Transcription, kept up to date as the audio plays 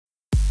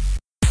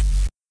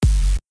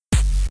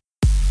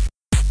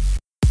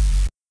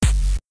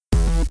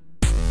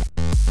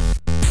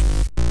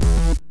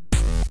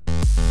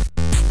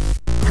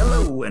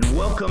Hello, and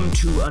welcome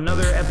to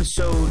another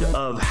episode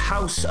of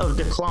House of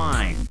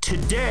Decline.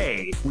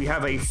 Today, we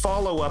have a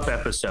follow-up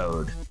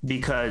episode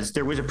because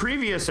there was a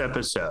previous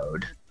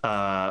episode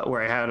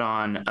where I had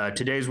on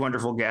today's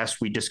wonderful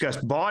guest. We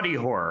discussed body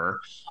horror,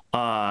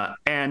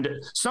 and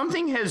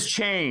something has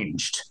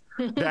changed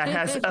that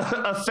has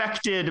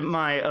affected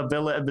my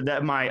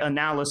ability, my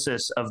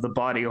analysis of the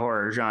body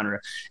horror genre.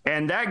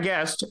 And that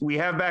guest we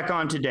have back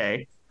on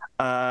today,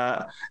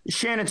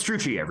 Shannon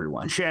Strucci,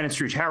 everyone. Shannon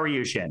Strucci. How are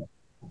you, Shannon?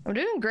 I'm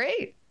doing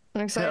great.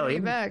 I'm excited to be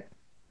back.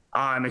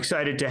 I'm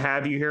excited to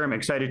have you here. I'm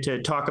excited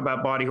to talk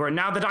about body horror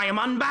now that I am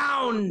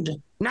unbound,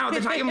 now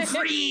that I am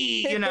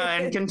free,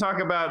 and can talk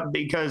about,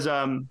 because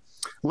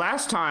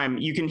last time,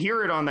 you can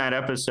hear it on that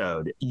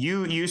episode,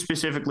 you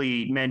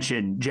specifically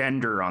mentioned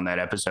gender on that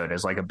episode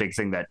as like a big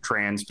thing that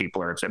trans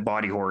people are upset.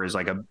 Body horror is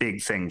like a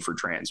big thing for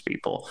trans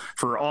people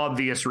for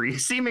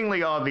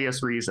seemingly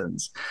obvious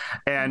reasons.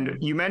 And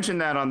you mentioned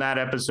that on that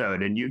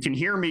episode, and you can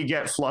hear me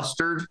get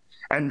flustered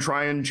and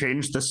try and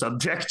change the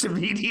subject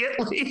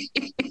immediately.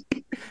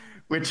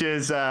 Which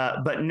is,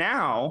 but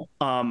now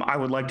I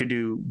would like to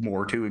do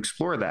more to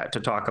explore that, to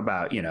talk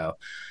about,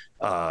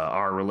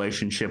 our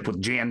relationship with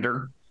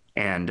gender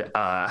and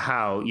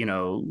how,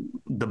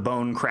 the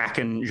bone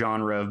cracking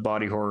genre of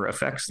body horror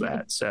affects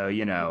that. So,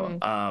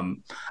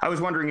 I was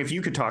wondering if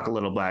you could talk a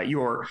little about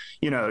your,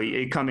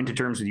 coming to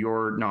terms with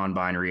your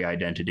non-binary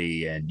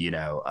identity and,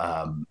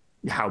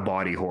 how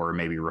body horror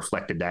maybe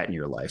reflected that in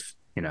your life,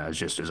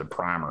 just as a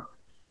primer.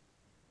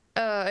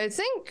 I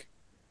think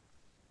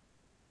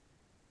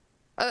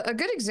a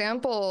good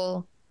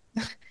example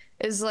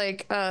is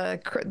like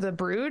The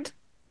Brood.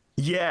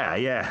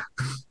 Yeah.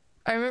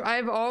 I remember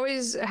I've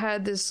always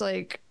had this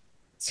like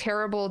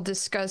terrible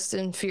disgust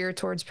and fear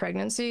towards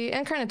pregnancy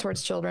and kind of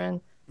towards children.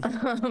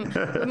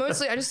 But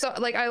mostly I just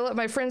thought, like, I love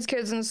my friends'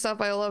 kids and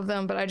stuff. I love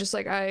them, but I just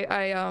like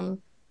I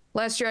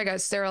last year I got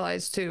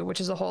sterilized too,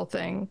 which is a whole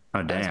thing.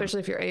 Oh, damn.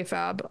 Especially if you're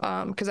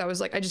AFAB. Because I was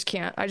like, I just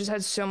can't. I just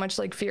had so much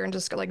like fear and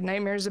just like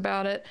nightmares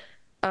about it.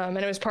 And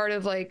it was part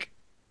of like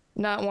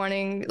not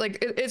wanting, like,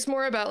 it's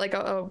more about like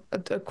a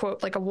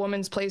quote, like a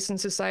woman's place in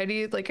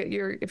society. Like if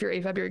you're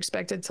AFAB, you're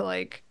expected to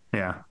like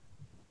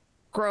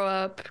grow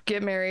up,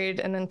 get married,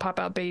 and then pop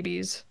out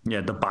babies.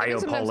 Yeah, the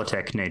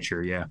biopolitic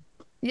nature.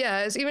 Yeah,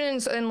 it's even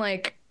in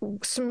like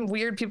some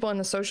weird people in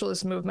the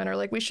socialist movement are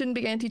like, we shouldn't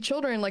be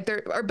anti-children, like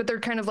but they're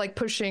kind of like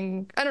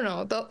pushing, I don't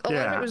know, a lot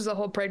of it was the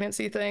whole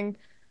pregnancy thing.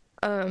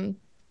 But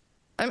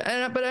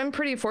I'm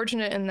pretty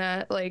fortunate in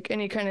that like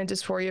any kind of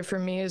dysphoria for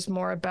me is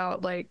more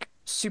about like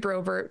super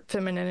overt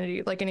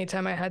femininity. Like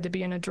anytime I had to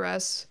be in a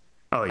dress,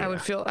 I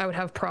would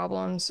have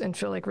problems and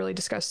feel like really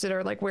disgusted,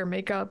 or like wear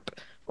makeup,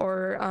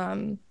 or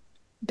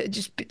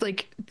just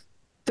like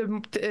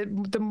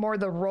the more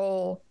the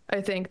role,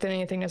 I think, than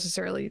anything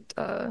necessarily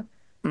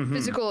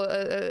physical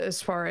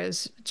as far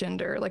as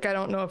gender. Like I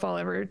don't know if I'll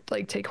ever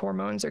like take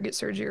hormones or get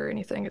surgery or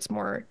anything. It's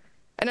more,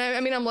 and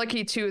I mean I'm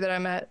lucky too that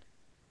I'm at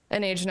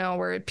an age now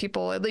where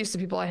people, at least the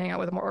people I hang out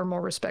with, are more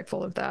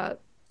respectful of that.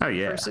 Oh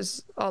yeah.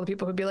 Versus all the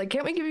people who'd be like,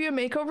 can't we give you a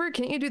makeover?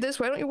 Can't you do this?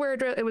 Why don't you wear a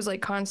dress? It was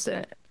like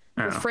constant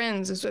with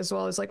friends as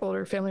well as like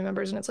older family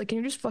members, and it's like, can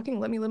you just fucking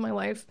let me live my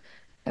life?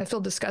 And I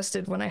feel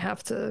disgusted when I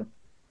have to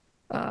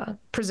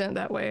present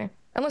that way,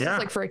 unless it's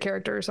like for a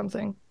character or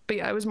something. But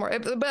yeah, it was more,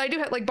 but I do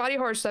have like body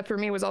horror stuff for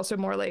me was also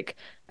more like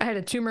I had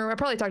a tumor. I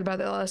probably talked about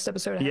that last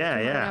episode. When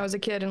I was a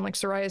kid, and like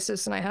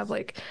psoriasis, and I've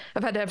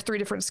had to have 3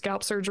 different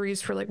scalp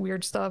surgeries for like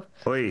weird stuff.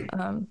 Oy.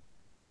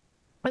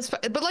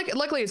 But like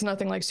luckily it's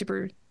nothing like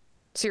super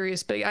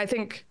serious. But I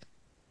think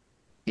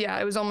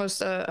it was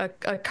almost a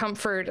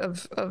comfort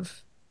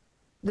of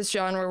this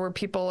genre where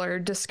people are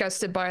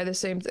disgusted by the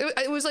same.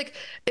 It was like,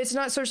 it's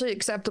not socially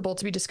acceptable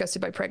to be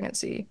disgusted by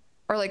pregnancy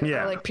or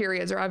like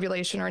periods or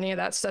ovulation or any of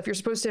that stuff. You're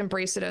supposed to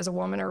embrace it as a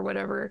woman or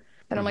whatever.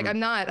 And I'm like, I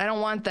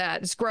don't want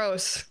that. It's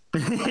gross. Why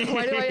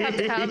do I have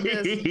to have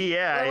this?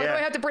 Why do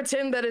I have to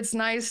pretend that it's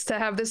nice to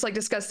have this like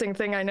disgusting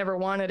thing I never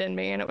wanted in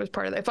me? And it was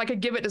part of that. If I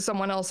could give it to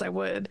someone else, I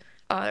would.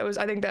 I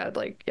think that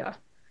like,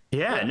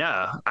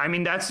 no, I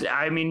mean,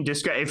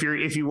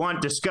 if you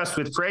want disgust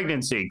with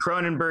pregnancy,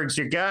 Cronenberg's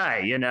your guy.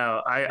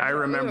 I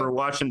remember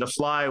watching The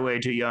Fly way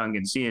too young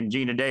and seeing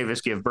Gina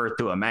Davis give birth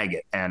to a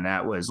maggot. And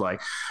that was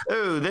like,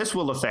 oh, this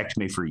will affect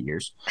me for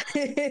years.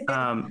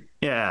 I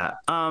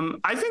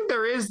think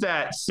there is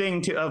that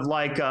thing of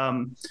like,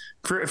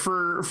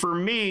 for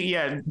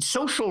me,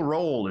 social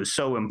role is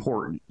so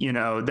important.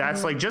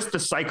 That's like just the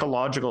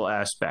psychological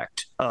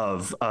aspect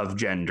of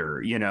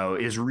gender,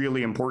 is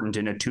really important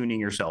in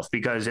attuning yourself,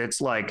 because it's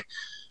like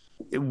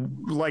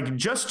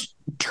just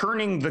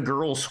turning the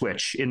girl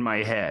switch in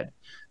my head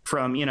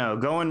from,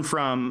 going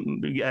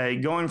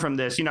from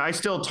this, I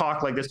still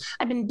talk like this.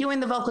 I've been doing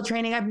the vocal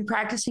training. I've been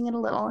practicing it a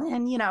little,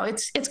 and,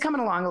 it's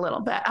coming along a little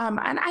bit.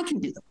 And I can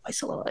do the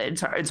voice a little.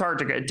 It's hard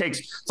to get.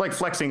 It's like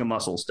flexing a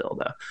muscle still,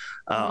 though.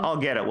 I'll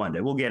get it one day.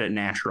 We'll get it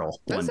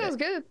natural. That sounds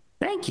good.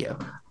 Thank you.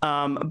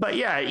 But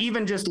yeah,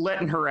 even just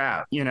letting her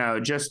out,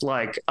 just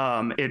like,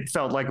 it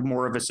felt like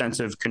more of a sense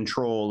of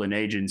control and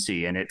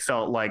agency. And it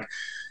felt like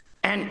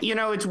And,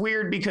 it's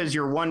weird because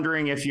you're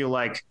wondering if you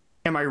like,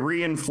 am I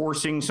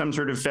reinforcing some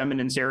sort of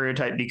feminine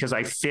stereotype because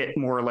I fit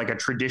more like a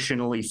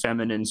traditionally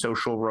feminine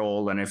social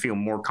role and I feel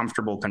more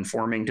comfortable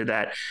conforming to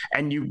that?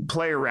 And you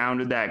play around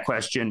with that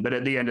question, but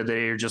at the end of the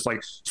day, you're just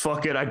like,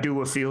 fuck it, I do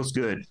what feels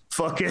good.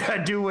 Fuck it, I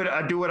do what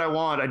I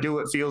want. I do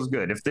what feels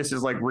good. If this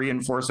is like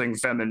reinforcing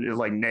feminine,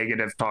 like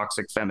negative,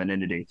 toxic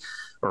femininity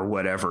or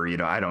whatever,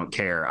 I don't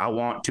care. I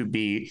want to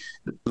be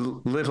a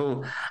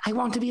little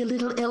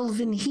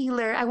elven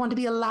healer. I want to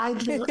be a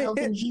live little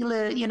elven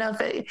healer,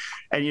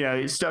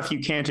 and stuff you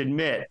can't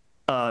admit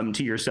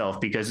to yourself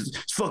because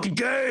it's fucking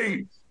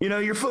gay.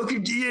 You're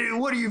fucking,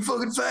 what are you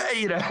fucking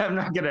say? I'm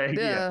not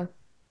gonna,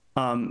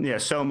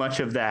 so much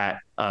of that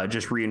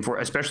just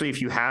reinforce, especially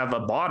if you have a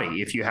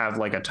body, if you have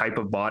like a type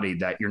of body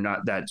that you're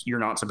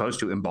not supposed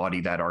to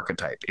embody that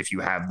archetype. If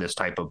you have this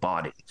type of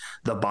body,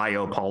 the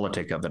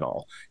biopolitic of it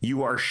all,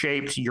 you are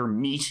shaped, your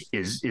meat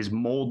is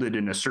molded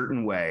in a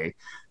certain way.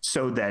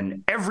 So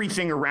then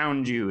everything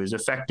around you is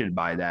affected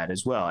by that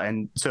as well.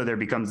 And so there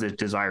becomes this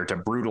desire to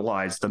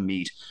brutalize the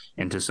meat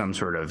into some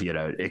sort of,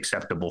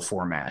 acceptable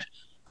format.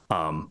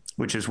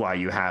 Which is why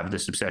you have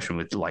this obsession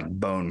with like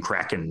bone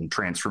cracking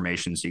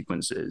transformation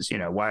sequences,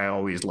 why I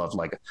always love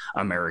like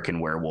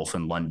American Werewolf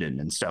in London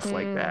and stuff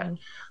like that.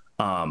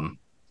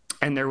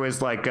 And there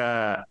was like,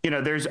 I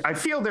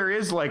feel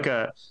there's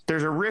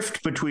a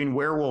rift between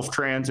werewolf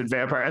trans and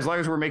vampire. As long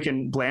as we're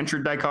making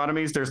Blanchard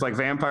dichotomies, there's like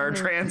vampire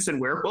trans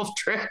and werewolf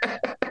trans.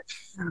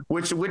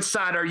 Which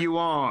side are you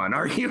on?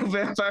 Are you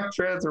vampire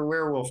trans or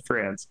werewolf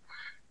trans?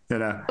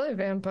 Probably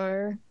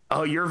vampire.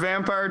 Oh, you're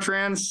vampire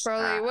trans?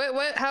 Probably.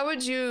 What? How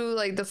would you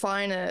like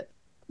define it?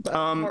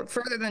 More,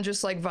 further than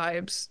just like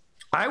vibes.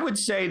 I would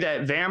say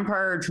that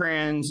vampire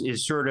trans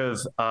is sort of,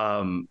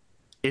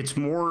 it's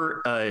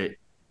more,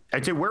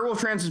 I'd say werewolf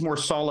trans is more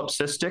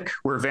solipsistic,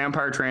 where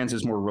vampire trans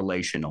is more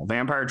relational.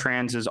 Vampire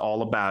trans is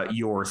all about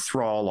your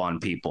thrall on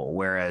people,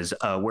 whereas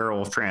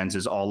werewolf trans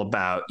is all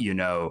about,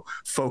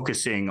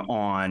 focusing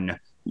on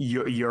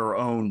your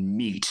own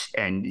meat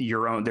and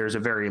your own. There's a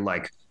very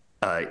like,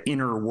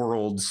 inner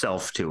world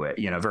self to it,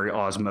 very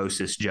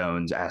Osmosis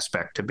Jones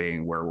aspect to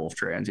being werewolf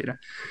trans,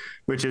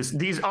 which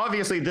is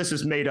obviously this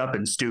is made up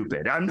and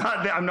stupid. I'm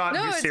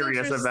not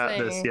serious about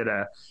this,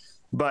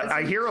 but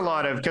I hear a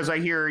lot of, because I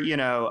hear,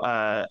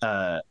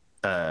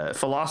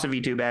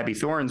 Philosophy Tube Abby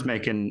Thorne's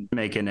making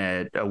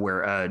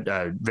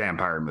a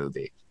vampire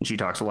movie. And she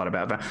talks a lot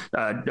about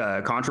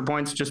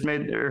ContraPoints just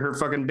made her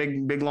fucking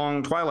big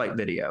long Twilight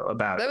video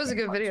about that. Was a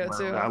good video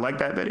too. I like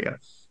that video.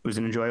 It was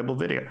an enjoyable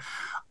video.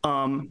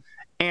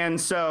 And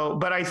so,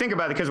 but I think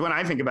about it because when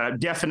I think about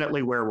it,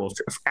 definitely werewolf,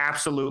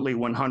 absolutely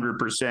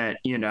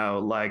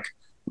 100%, like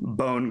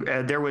bone.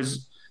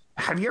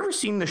 Have you ever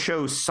seen the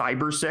show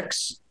Cyber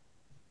Six?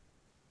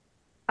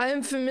 I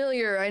am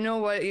familiar. I know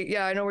where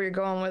you're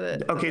going with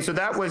it. Okay, so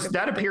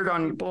that appeared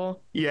on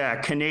people.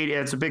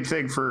 Canadian. It's a big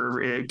thing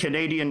for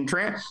Canadian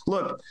trans.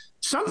 Look,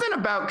 something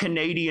about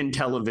Canadian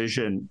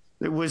television.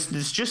 It was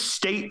this just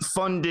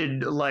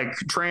state-funded like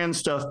trans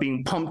stuff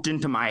being pumped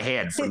into my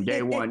head from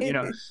day one.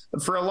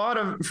 For a lot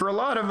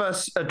of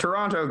us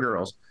Toronto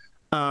girls,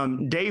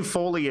 Dave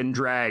Foley in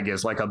drag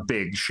is like a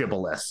big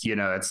shibboleth.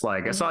 It's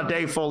like I saw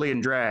Dave Foley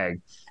in drag,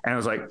 and I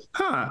was like,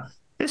 huh.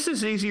 This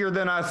is easier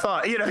than I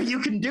thought. You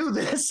can do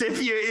this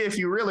if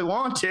you really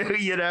want to,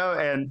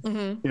 and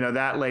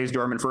that lays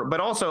dormant for, but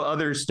also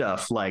other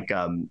stuff like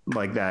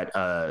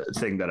that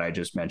thing that I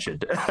just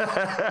mentioned.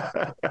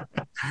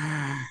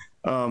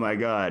 Oh my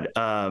God.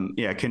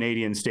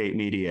 Canadian state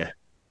media.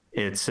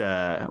 It's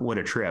what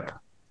a trip.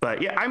 But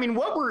yeah, I mean,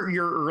 what were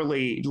your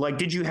early, like,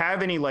 did you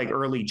have any like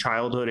early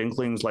childhood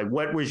inklings? Like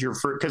what was your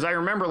first, because I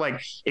remember like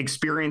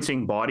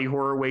experiencing body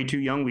horror way too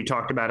young. We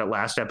talked about it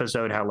last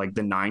episode, how like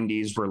the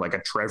 90s were like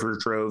a treasure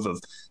trove of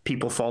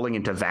people falling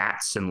into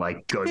vats and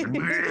like going,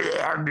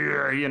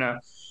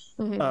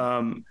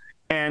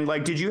 and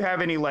like, did you have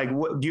any like,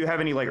 do you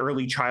have any like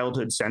early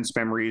childhood sense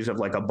memories of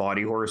like a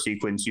body horror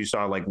sequence you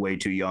saw like way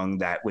too young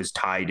that was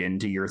tied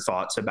into your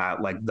thoughts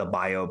about like the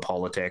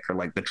biopolitic or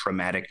like the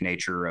traumatic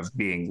nature of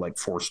being like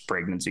forced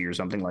pregnancy or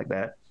something like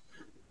that?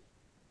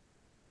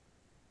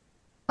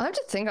 I have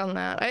to think on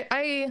that.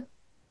 I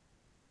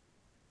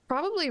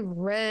probably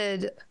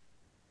read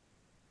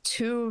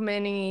too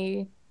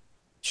many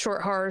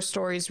short horror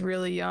stories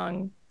really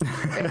young.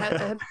 I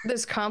had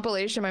this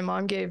compilation my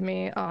mom gave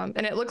me,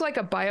 and it looked like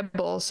a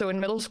Bible. So in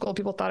middle school,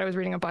 people thought I was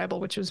reading a Bible,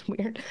 which was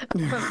weird.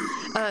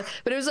 But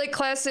it was like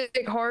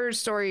classic horror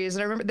stories.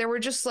 And I remember there were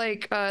just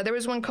like, there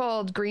was one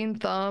called Green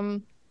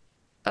Thumb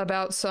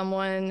about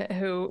someone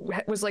who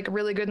was like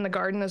really good in the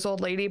garden, this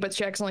old lady, but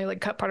she accidentally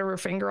like cut part of her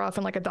finger off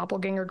and like a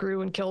doppelganger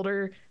grew and killed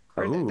her.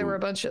 Or there were a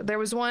bunch of, there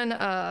was one,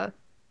 that's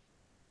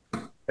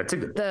a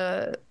good,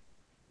 the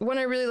one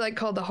I really like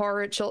called The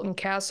Horror at Chilton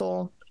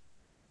Castle,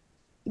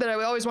 that I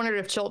always wondered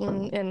if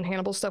Chilton and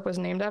Hannibal stuff was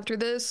named after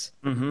this.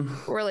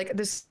 Where like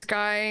this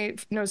guy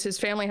knows his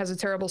family has a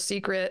terrible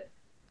secret,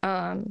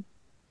 and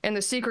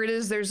the secret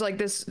is there's like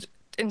this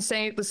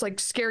like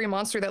scary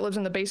monster that lives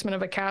in the basement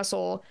of a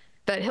castle,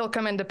 that he'll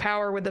come into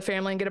power with the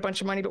family and get a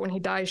bunch of money, but when he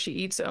dies, she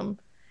eats him.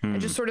 And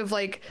just sort of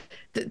like,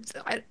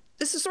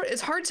 this is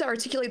it's hard to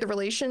articulate the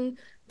relation,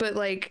 but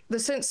like the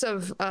sense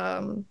of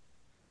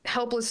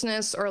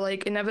helplessness or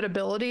like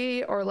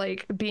inevitability or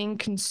like being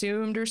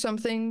consumed or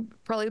something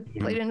probably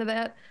played into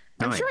that.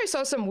 I'm sure I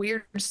saw some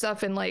weird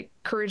stuff in like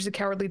Courage the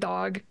Cowardly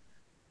Dog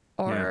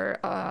or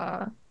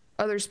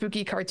other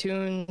spooky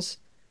cartoons.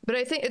 But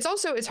I think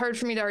it's hard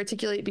for me to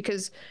articulate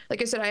because,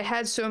 like I said, I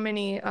had so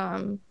many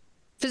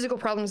physical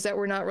problems that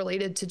were not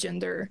related to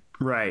gender.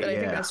 Right. I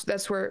think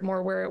that's where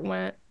it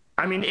went.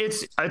 I mean,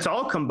 it's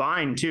all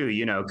combined too,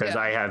 you know, because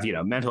I have, you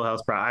know, mental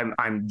health problems.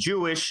 I'm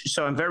Jewish,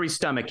 so I'm very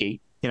stomachy.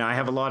 You know, I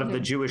have a lot of the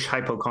Jewish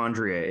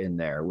hypochondria in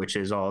there, which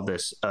is all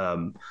this,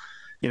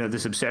 you know,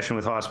 this obsession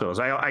with hospitals.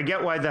 I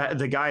get why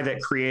the guy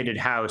that created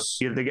House,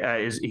 you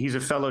know, he's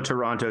a fellow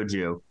Toronto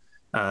Jew,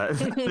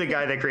 the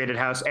guy that created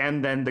House,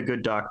 and then The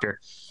Good Doctor,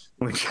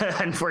 which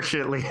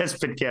unfortunately has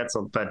been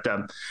canceled. But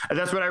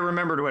that's what I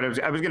remembered. What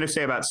I was going to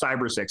say about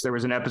Cyber Six. There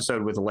was an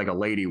episode with like a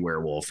lady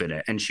werewolf in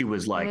it, and she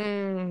was like,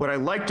 what I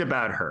liked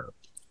about her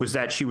was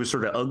that she was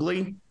sort of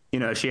ugly. You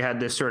know, she had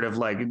this sort of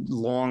like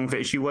long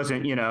face. She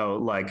wasn't, you know,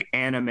 like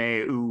anime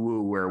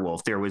ooh-woo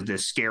werewolf. There was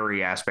this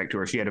scary aspect to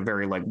her. She had a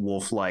very like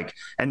wolf-like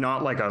and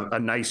not like a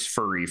nice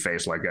furry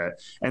face like that.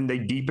 And they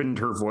deepened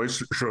her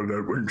voice so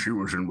that when she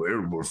was in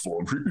werewolf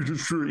form,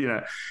 you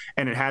know,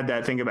 and it had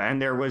that thing about, and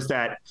there was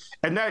that,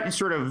 and that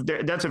sort of,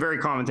 that's a very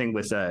common thing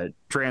with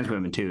trans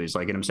women too, is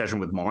like an obsession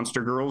with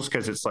monster girls.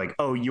 Cause it's like,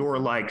 oh, you're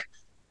like,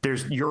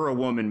 you're a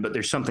woman, but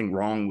there's something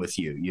wrong with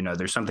you. You know,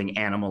 there's something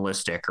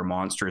animalistic or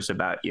monstrous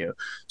about you.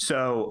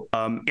 So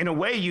in a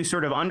way, you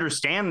sort of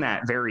understand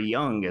that very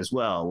young as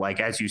well. Like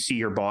as you see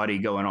your body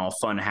going all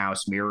fun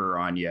house mirror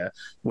on you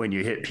when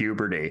you hit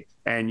puberty.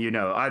 And, you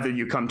know, either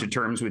you come to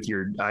terms with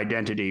your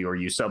identity or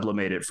you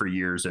sublimate it for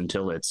years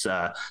until it's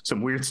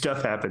some weird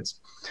stuff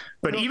happens.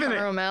 But even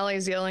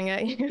O'Malley's yelling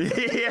at you.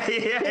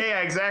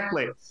 yeah,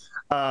 exactly.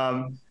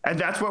 And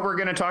that's what we're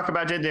going to talk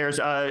about today. There's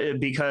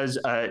because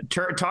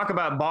talk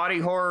about body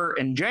horror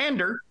and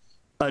gender,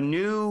 a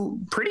new,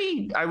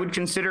 pretty, I would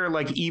consider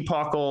like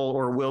epochal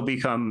or will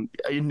become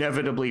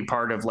inevitably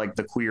part of like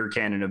the queer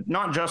canon of,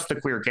 not just the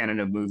queer canon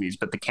of movies,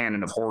 but the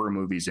canon of horror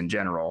movies in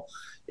general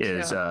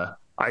is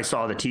I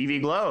Saw the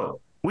TV Glow.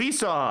 I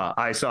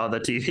Saw the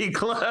TV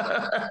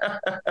Glow.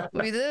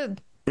 We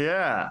did.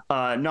 Yeah.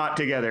 Not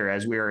together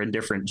as we are in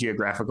different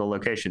geographical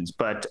locations,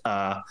 but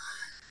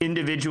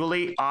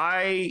individually,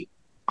 I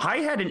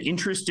had an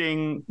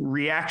interesting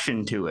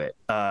reaction to it.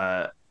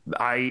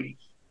 I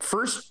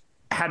first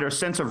had a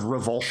sense of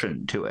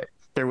revulsion to it.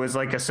 There was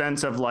like a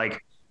sense of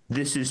like,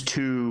 this is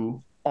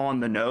too on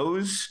the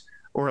nose,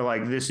 or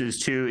like, this is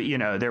too, you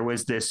know, there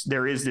is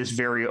this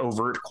very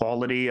overt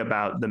quality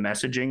about the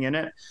messaging in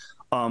it.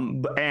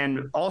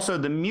 And also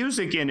the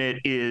music in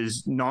it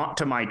is not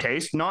to my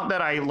taste. Not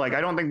that I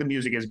don't think the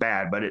music is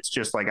bad, but it's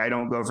just like, I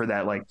don't go for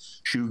that like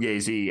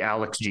shoegazy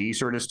Alex G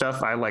sort of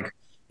stuff. I like,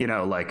 you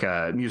know, like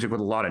music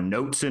with a lot of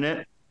notes in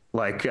it,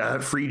 like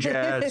free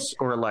jazz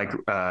or like,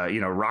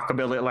 you know,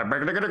 rockabilly. Like,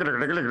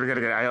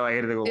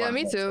 yeah,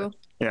 me too.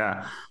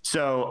 Yeah.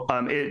 So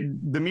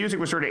the music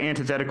was sort of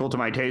antithetical to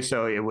my taste.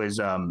 So it was,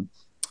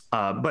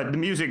 but the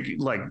music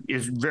like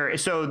is very,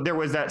 so there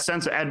was that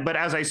sense of, but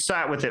as I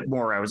sat with it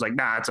more, I was like,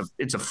 nah,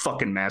 it's a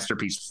fucking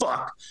masterpiece.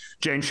 Fuck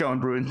Jane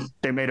Schoenbrunn.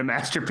 They made a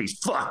masterpiece.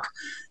 Fuck,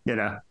 you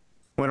know,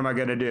 what am I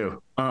going to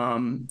do?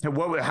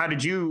 How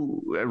did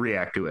you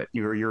react to it?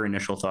 Your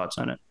initial thoughts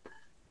on it?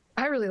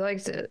 I really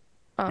liked it.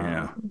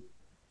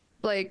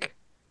 Like,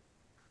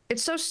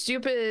 it's so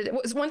stupid.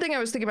 One thing I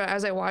was thinking about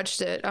as I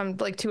watched it, I'm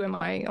like too in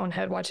my own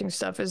head watching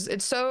stuff, is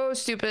it's so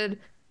stupid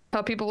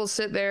how people will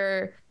sit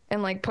there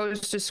and like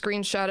post a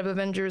screenshot of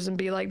Avengers and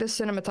be like, this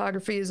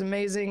cinematography is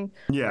amazing.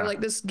 Yeah. Or like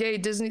this gay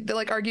Disney, they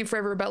like argue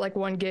forever about like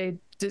one gay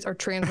or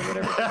trans or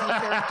whatever Disney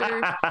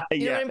character.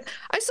 You know what I mean?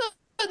 I saw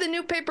the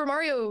new Paper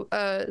Mario,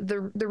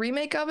 the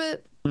remake of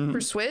it for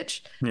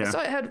Switch. Yeah. I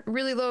saw it had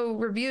really low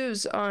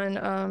reviews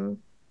on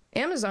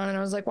Amazon, and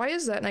I was like, why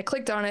is that? And I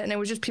clicked on it, and it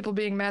was just people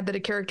being mad that a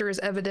character is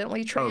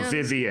evidently trans. Oh,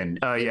 Vivian.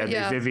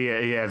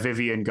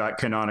 Vivian got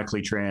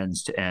canonically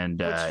transed,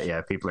 and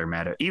people are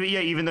mad at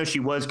even though she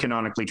was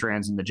canonically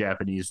trans in the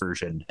Japanese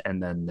version,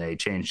 and then they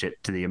changed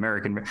it to the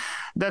American.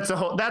 That's a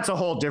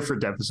whole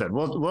different episode.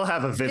 We'll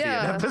have a Vivian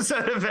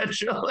episode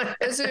eventually.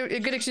 It's a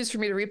good excuse for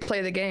me to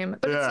replay the game,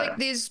 but it's like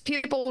these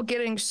people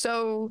getting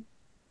so,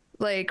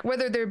 like,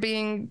 whether they're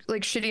being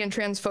like shitty and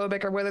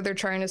transphobic or whether they're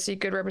trying to seek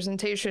good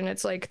representation,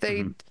 it's like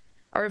they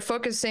are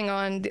focusing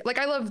on, like,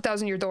 I love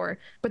Thousand Year Door,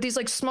 but these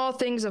like small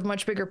things of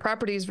much bigger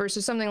properties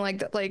versus something like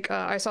that, like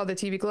I Saw the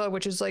TV Glow,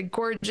 which is like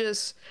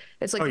gorgeous.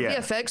 It's like the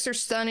VFX are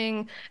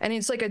stunning, and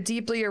it's like a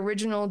deeply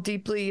original,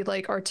 deeply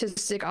like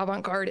artistic,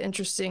 avant-garde,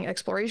 interesting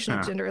exploration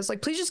of gender. It's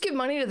like, please just give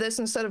money to this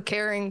instead of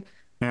caring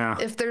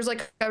if there's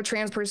like a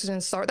trans person in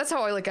Star. That's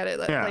how I look at it.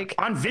 Like,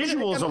 on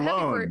visuals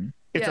alone.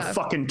 it's a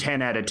fucking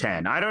 10 out of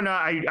 10. I don't know.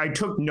 I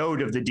took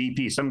note of the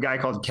DP, some guy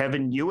called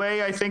Kevin Yue,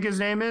 I think his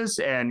name is.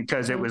 And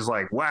because it was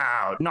like,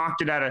 wow,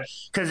 knocked it out of,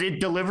 because it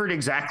delivered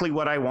exactly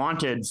what I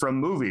wanted from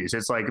movies.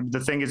 It's like, the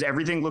thing is,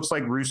 everything looks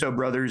like Russo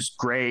brothers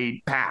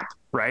gray pap,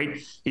 right?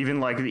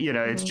 Even like, you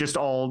know, it's just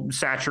all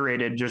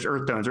saturated, just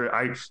earth tones,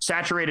 or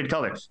saturated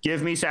color.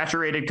 Give me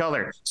saturated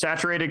color,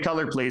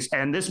 please.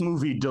 And this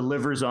movie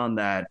delivers on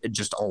that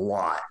just a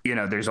lot. You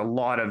know, there's a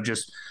lot of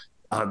just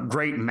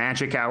great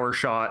magic hour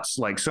shots,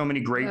 like so many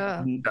great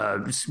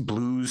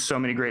blues, so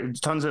many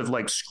great, tons of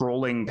like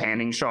scrolling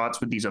panning shots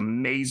with these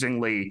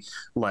amazingly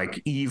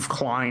like Yves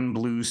Klein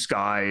blue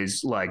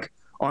skies, like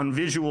on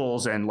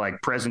visuals and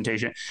like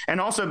presentation.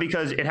 And also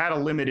because it had a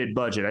limited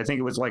budget. I think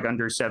it was like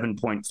under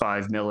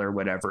 7.5 mil or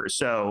whatever.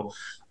 So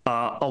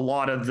a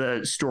lot of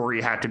the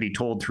story had to be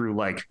told through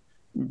like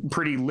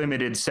pretty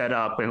limited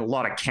setup and a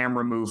lot of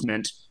camera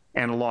movement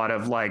and a lot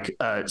of like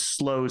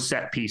slow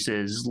set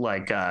pieces,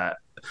 like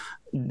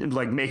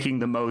making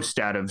the most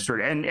out of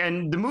sort of,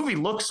 and the movie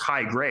looks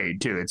high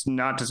grade too. It's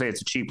not to say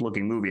it's a cheap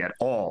looking movie at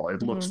all.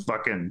 It looks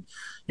fucking,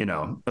 you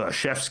know,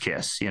 chef's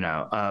kiss, you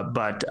know,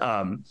 but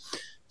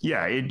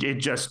yeah, it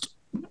just,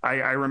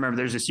 I remember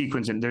there's a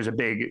sequence and there's a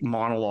big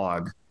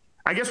monologue.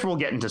 I guess we'll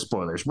get into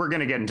spoilers. We're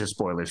going to get into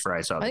spoilers for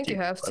I Saw the I think TV. you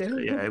have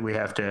to. Yeah, we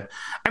have to.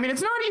 I mean,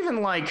 it's not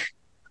even like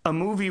a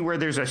movie where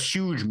there's a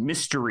huge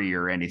mystery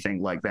or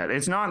anything like that.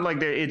 It's not like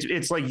that.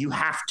 It's like you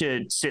have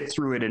to sit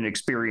through it and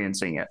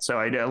experiencing it. So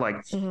I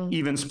like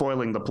even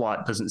spoiling the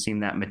plot doesn't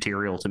seem that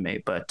material to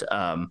me. But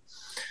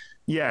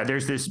yeah,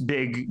 there's this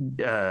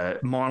big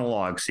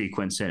monologue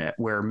sequence in it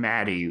where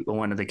Maddie,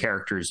 one of the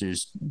characters,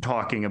 is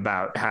talking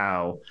about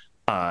how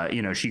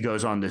you know, she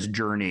goes on this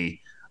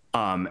journey.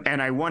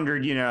 And I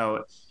wondered, you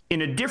know,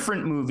 in a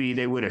different movie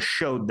they would have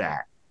showed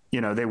that. You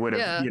know, they would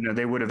have, you know,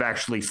 they would have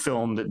actually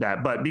filmed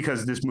that. But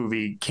because this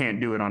movie can't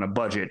do it on a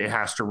budget, it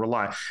has to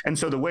rely. And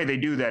so the way they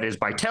do that is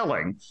by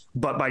telling,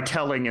 but by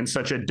telling in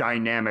such a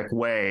dynamic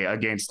way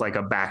against like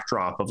a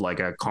backdrop of like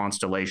a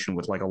constellation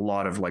with like a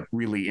lot of like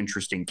really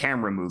interesting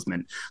camera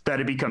movement that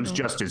it becomes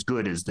just as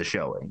good as the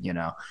showing, you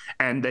know.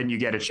 And then you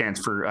get a chance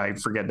for, I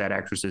forget that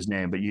actress's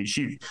name, but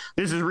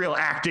this is a real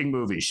acting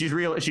movie. She's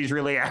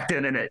really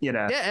acting in it, you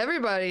know. Yeah,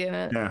 everybody in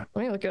it. Yeah.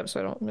 Let me look it up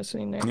so I don't miss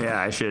any names. Yeah,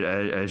 I should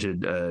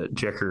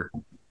check her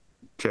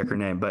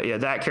name. But yeah,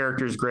 that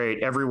character is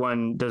great.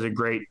 Everyone does a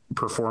great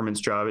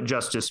performance job.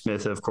 Justice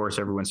Smith, of course,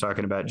 everyone's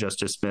talking about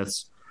Justice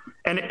Smith's.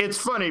 And it's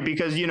funny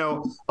because, you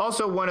know,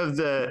 also one of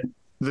the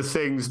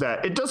things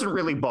that it doesn't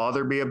really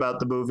bother me about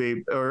the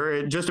movie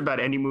or just about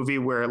any movie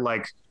where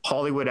like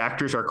Hollywood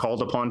actors are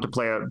called upon to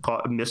play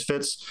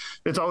misfits.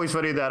 It's always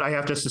funny that I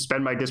have to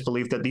suspend my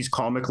disbelief that these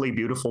comically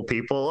beautiful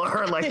people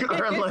are like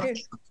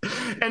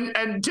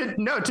and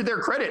to their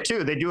credit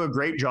too, they do a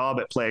great job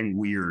at playing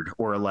weird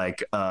or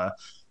like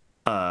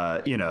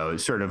you know,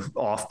 sort of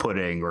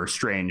off-putting or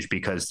strange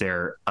because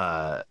they're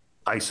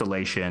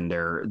isolation,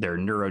 they're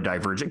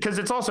neurodivergent, because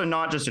it's also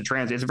not just a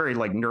trans, it's very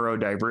like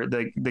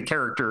neurodivergent. The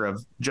character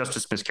of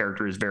Justice Smith's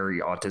character is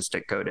very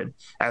autistic coded,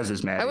 as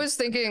is Maddie. I was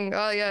thinking,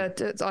 oh yeah,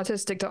 it's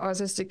autistic to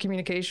autistic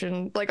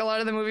communication. Like a lot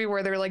of the movie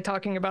where they're like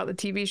talking about the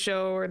TV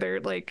show or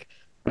they're like,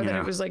 or that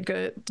it was like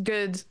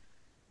good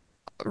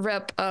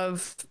rep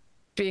of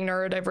being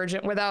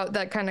neurodivergent without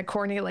that kind of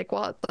corny like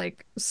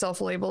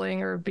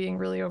self-labeling or being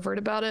really overt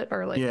about it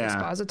or like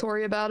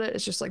expository about it.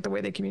 It's just like the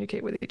way they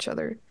communicate with each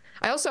other.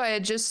 I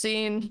had just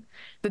seen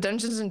the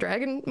Dungeons and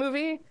Dragon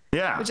movie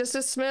with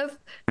Justice Smith,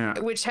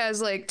 which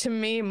has like, to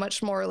me,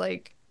 much more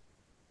like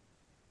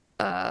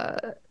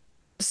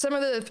some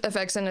of the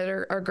effects in it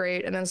are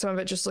great, and then some of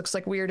it just looks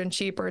like weird and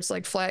cheap, or it's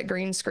like flat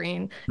green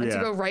screen. And to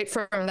go right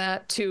from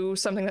that to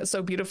something that's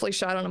so beautifully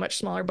shot on a much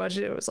smaller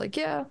budget, it was like,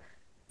 they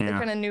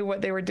kind of knew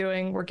what they were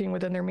doing, working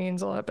within their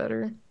means a lot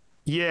better.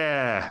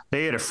 Yeah,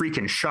 they had a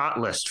freaking shot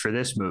list for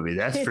this movie.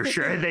 That's for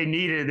sure. They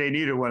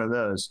needed one of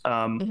those.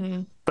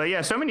 But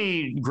yeah, so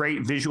many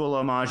great visual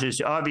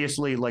homages.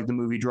 Obviously, like the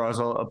movie draws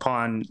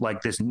upon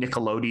like this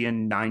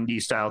Nickelodeon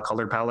 90s style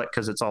color palette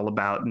because it's all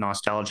about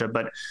nostalgia.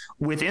 But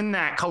within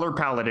that color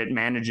palette, it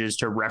manages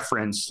to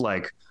reference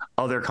like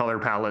other color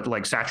palette,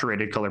 like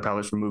saturated color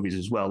palettes from movies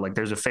as well. Like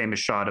there's a famous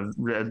shot of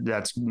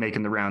that's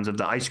making the rounds of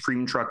the ice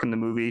cream truck in the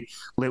movie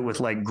lit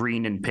with like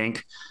green and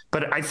pink.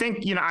 But I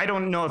think, you know, I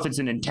don't know if it's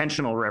an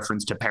intentional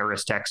reference to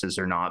Paris, Texas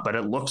or not, but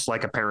it looks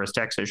like a Paris,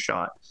 Texas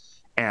shot.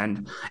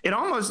 And it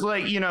almost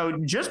like, you know,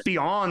 just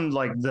beyond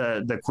like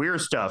the queer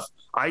stuff,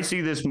 I see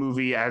this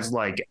movie as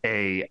like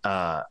a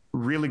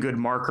really good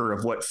marker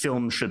of what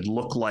film should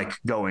look like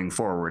going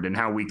forward and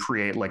how we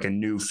create like a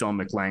new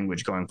filmic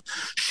language going.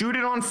 Shoot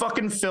it on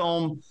fucking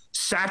film,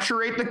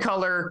 saturate the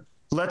color.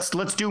 Let's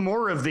do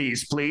more of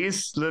these,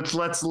 please. Let's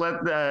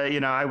let you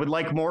know, I would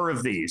like more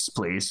of these,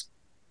 please.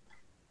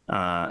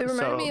 It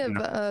reminded me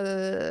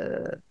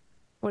of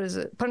what is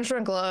it? Punch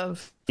Drunk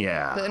Love.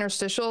 Yeah. The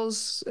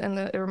interstitials, and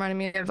it reminded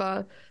me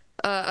of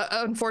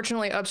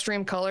unfortunately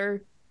Upstream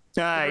Color.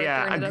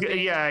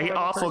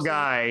 Awful person.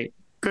 Guy.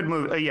 Good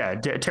movie.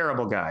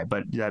 Terrible guy,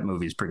 but that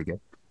movie's pretty good.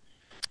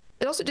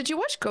 It also, did you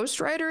watch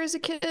Ghost Rider as a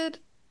kid?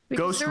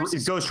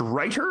 Ghost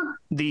Writer?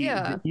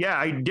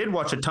 I did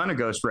watch a ton of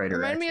Ghost Writer.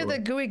 Remind me of the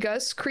Gooey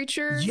Gus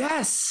creature.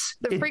 Yes,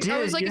 I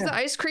was like, is the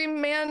ice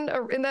cream man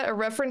in that a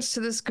reference to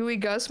this Gooey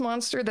Gus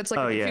monster? That's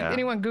like, if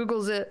anyone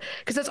Googles it,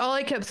 because that's all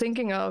I kept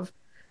thinking of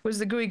was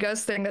the Gooey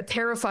Gus thing that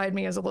terrified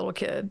me as a little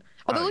kid.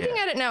 Although looking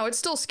at it now, it's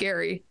still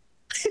scary.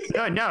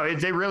 No,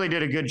 they really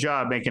did a good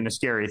job making a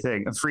scary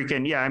thing.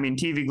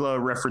 TV Glow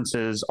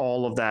references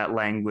all of that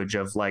language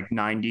of like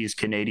 90s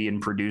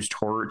Canadian produced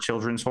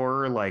children's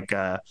horror, like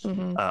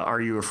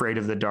Are You Afraid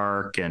of the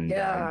Dark and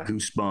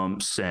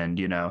Goosebumps, and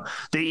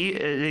they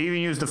even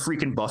use the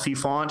freaking Buffy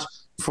font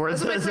for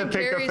the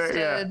pickup.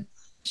 Yeah.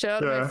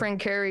 Shout out to my friend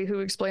Carrie who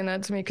explained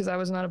that to me because I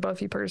was not a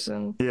Buffy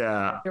person.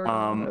 Yeah,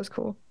 that was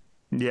cool.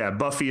 Yeah,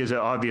 Buffy is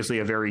obviously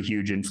a very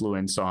huge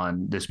influence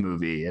on this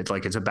movie. It's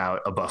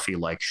about a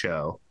Buffy-like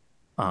show.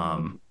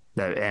 Jane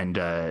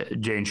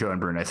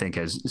Schoenbrun, I think,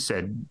 has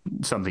said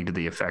something to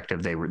the effect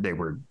of they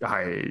were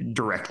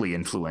directly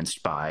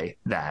influenced by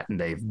that, and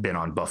they've been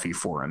on Buffy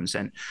forums.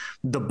 And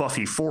the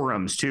Buffy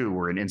forums too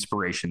were an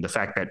inspiration. The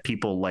fact that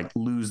people like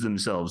lose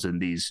themselves in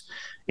these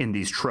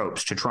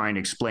tropes to try and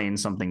explain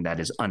something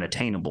that is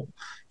unattainable.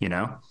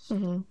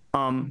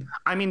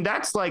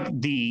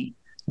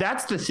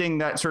 That's the thing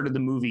that sort of the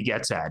movie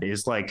gets at,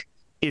 is like,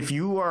 if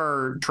you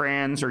are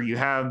trans or you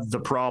have the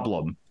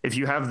problem, if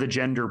you have the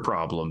gender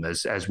problem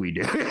as we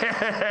do,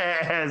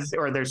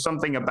 or there's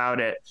something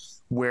about it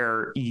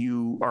where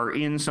you are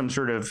in some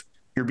sort of,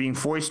 you're being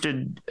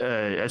foisted,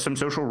 some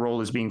social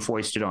role is being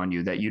foisted on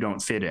you that you don't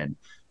fit in.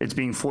 It's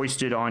being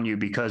foisted on you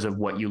because of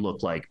what you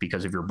look like,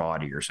 because of your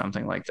body or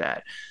something like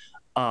that.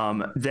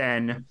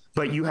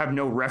 But you have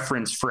no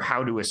reference for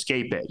how to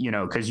escape it,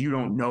 because you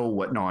don't know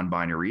what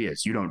non-binary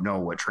is. You don't know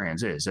what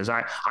trans is. As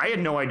I had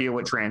no idea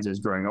what trans is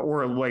growing up,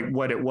 or like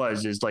what it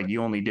was is like,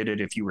 you only did it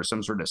if you were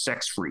some sort of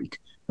sex freak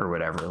or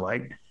whatever.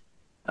 Like,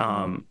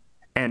 and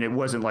it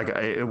wasn't like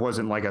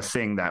a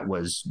thing that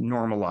was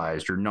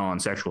normalized or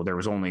non-sexual. There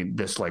was only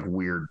this like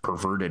weird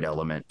perverted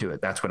element to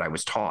it. That's what I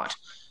was taught.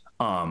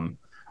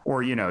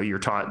 Or, you're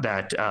taught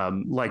that,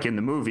 like in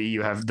the movie,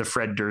 you have the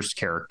Fred Durst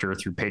character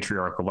through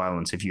patriarchal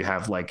violence. If you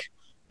have like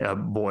a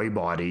boy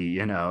body,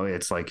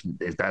 it's like,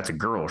 that's a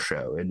girl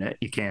show, and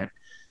you can't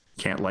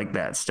like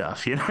that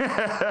stuff.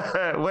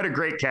 What a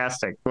great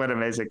casting. What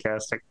amazing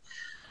casting.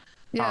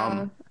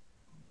 Yeah.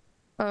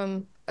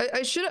 The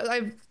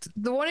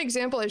one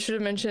example I should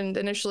have mentioned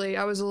initially,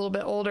 I was a little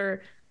bit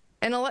older,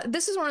 and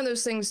this is one of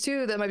those things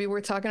too that might be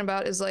worth talking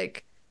about, is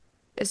like,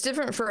 it's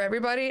different for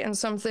everybody, and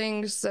some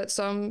things that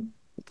some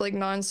like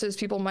non-cis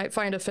people might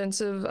find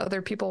offensive,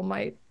 other people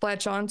might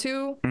latch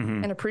onto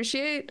and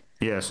appreciate.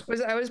 Yes.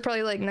 I was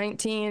probably like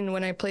 19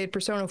 when I played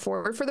Persona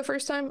 4 for the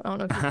first time. I don't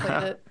know if you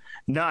played it.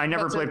 No, I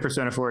never played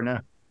Persona 4, no.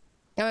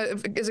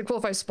 Is it cool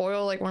if I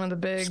spoil like one of the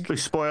big...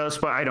 Spoil.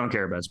 I don't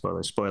care about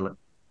spoilers. Spoil it.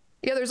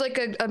 Yeah, there's like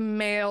a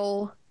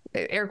male,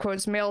 air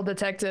quotes, male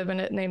detective in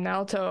it named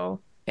Naoto.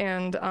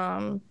 And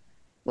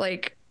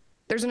like...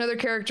 there's another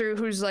character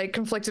who's like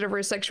conflicted over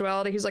his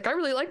sexuality. He's like, I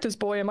really like this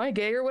boy. Am I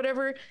gay or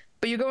whatever?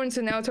 But you go into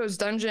Naoto's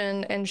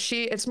dungeon and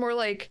it's more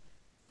like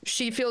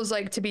she feels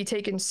like to be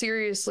taken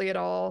seriously at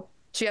all,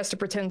 she has to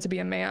pretend to be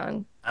a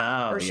man.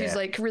 Or she's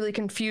like really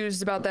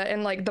confused about that.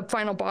 And like the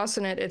final boss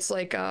in it, it's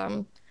like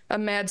a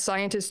mad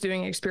scientist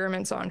doing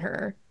experiments on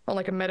her on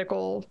like a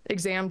medical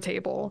exam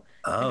table.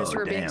 Oh,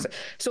 damn.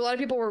 So a lot of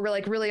people were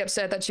like really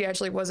upset that she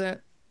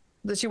wasn't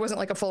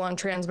like a full-on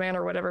trans man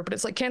or whatever. But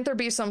it's like, can't there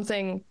be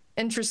something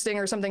interesting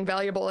or something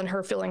valuable in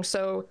her feeling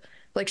so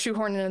like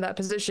shoehorned into that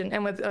position?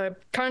 And with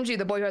Kanji,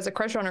 the boy who has a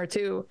crush on her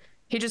too,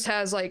 he just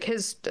has like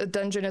his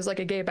dungeon is like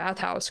a gay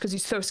bathhouse because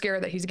he's so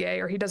scared that he's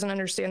gay, or he doesn't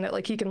understand that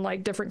like he can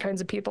like different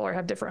kinds of people or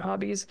have different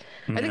hobbies.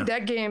 Yeah. I think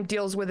that game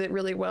deals with it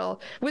really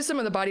well, with some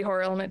of the body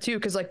horror element too,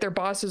 because like their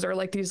bosses are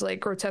like these like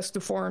grotesque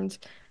deformed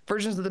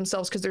versions of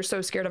themselves because they're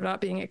so scared of not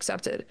being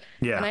accepted.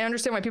 Yeah. And I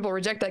understand why people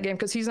reject that game,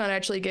 because he's not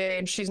actually gay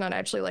and she's not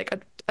actually like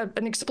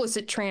an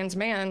explicit trans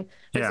man.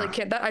 Yeah. It's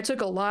like,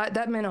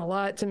 that meant a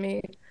lot to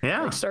me.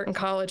 Yeah. Like starting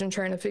college and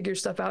trying to figure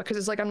stuff out, because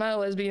it's like, I'm not a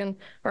lesbian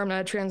or I'm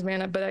not a trans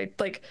man, but I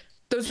like,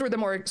 those were the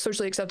more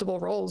socially acceptable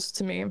roles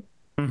to me.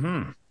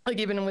 Mm-hmm. Like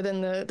even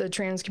within the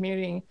trans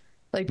community,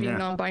 like being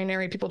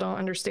non-binary, people don't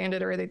understand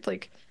it, or they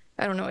like,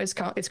 I don't know, it's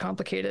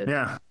complicated.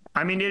 Yeah.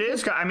 I mean, it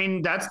is. I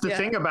mean, that's the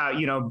thing about,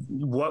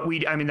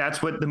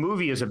 that's what the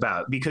movie is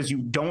about, because you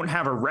don't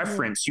have a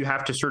reference. You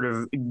have to sort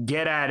of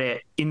get at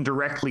it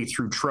indirectly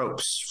through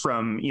tropes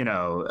from,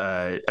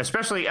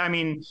 especially,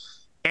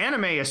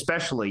 anime,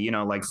 especially,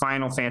 like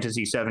Final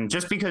Fantasy VII,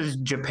 just because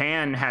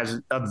Japan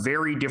has a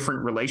very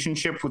different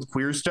relationship with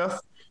queer stuff,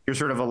 you're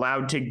sort of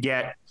allowed to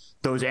get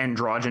those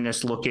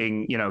androgynous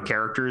looking,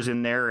 characters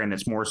in there, and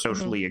it's more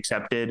socially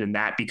accepted. And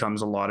that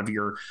becomes a lot of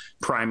your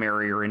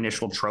primary or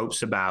initial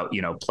tropes about,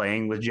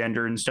 playing with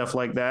gender and stuff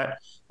like that,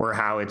 or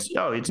how it's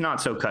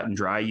not so cut and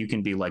dry. You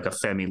can be like a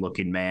femme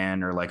looking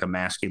man or like a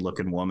masky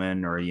looking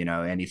woman, or,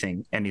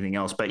 anything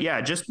else. But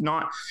yeah, just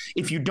not,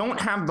 if you don't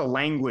have the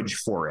language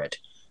for it,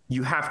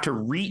 you have to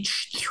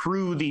reach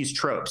through these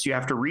tropes. You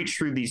have to reach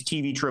through these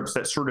TV tropes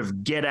that sort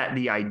of get at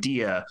the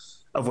idea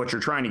of what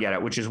you're trying to get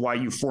at, which is why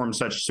you form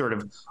such sort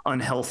of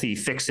unhealthy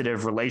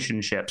fixative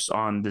relationships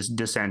on this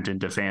descent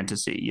into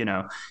fantasy.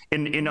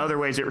 In other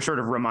ways, it sort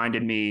of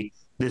reminded me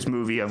this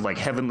movie of like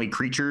Heavenly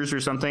Creatures or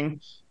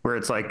something, where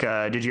it's like,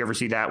 did you ever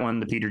see that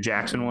one, the Peter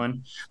Jackson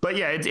one? But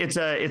yeah, it's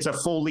a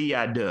folie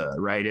à deux,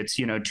 right? It's,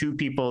 two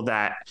people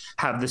that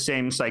have the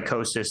same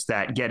psychosis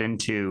that get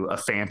into a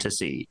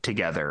fantasy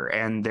together,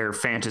 and their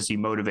fantasy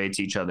motivates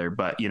each other,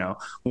 but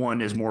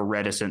one is more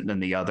reticent than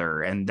the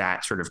other, and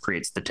that sort of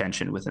creates the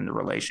tension within the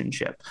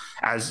relationship,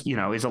 as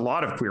is a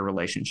lot of queer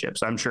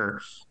relationships, I'm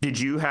sure. Did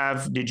you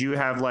have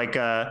like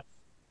a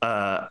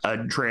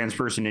trans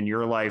person in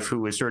your life who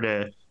was sort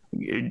of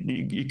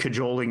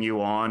cajoling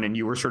you on, and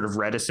you were sort of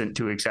reticent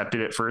to accept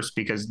it at first?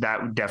 Because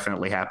that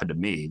definitely happened to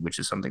me, which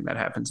is something that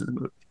happens in the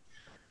movie.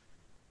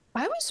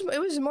 It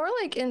was more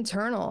like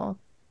internal.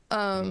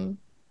 I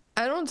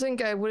don't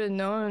think I would have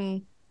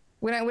known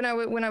when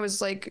I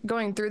was like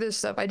going through this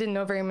stuff. I didn't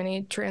know very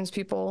many trans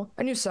people.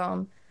 I knew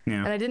some,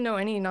 and I didn't know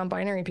any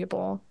non-binary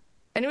people.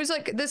 And it was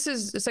like, this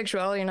is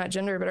sexuality and not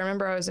gender. But I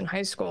remember I was in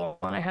high school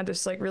and I had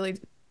this like really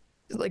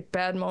like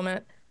bad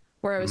moment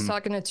where I was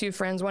talking to two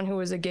friends, one who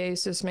was a gay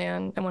cis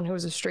man and one who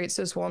was a straight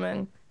cis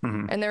woman.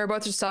 And they were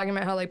both just talking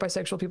about how like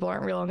bisexual people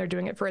aren't real and they're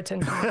doing it for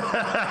attention.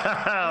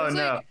 Oh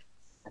no. Like,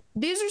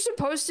 these are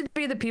supposed to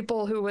be the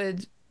people who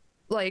would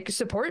like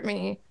support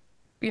me,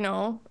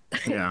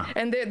 Yeah.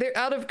 And they're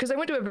out of, because I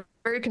went to a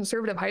very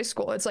conservative high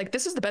school. It's like,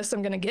 this is the best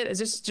I'm going to get. Is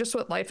this just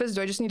what life is?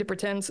 Do I just need to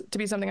pretend to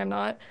be something I'm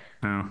not?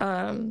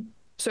 Oh.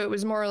 So it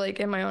was more like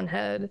in my own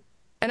head.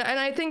 And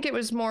I think it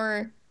was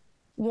more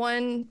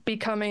one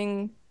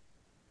becoming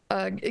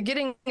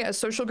getting a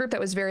social group that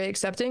was very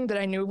accepting, that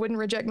I knew wouldn't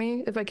reject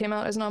me if I came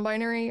out as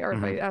non-binary, or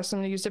if I asked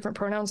them to use different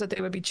pronouns, that they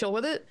would be chill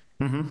with it.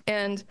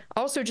 And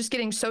also just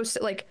getting so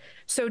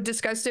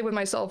disgusted with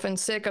myself and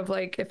sick of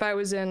like, if I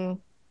was in,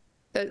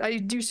 I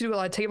used to do a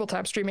lot of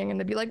tabletop streaming, and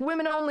they'd be like,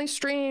 women only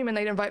stream, and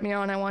they'd invite me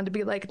on. I wanted to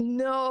be like,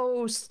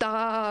 no,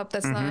 stop.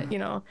 That's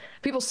not,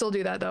 people still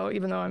do that though,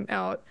 even though I'm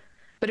out.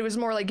 But it was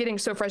more like getting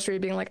so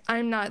frustrated, being like,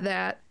 I'm not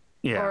that,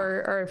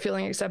 or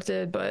feeling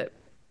accepted. But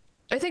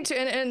I think too,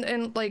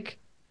 and like,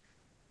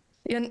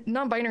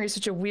 non-binary is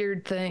such a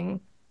weird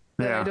thing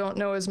that I don't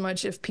know as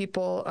much if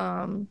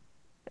people,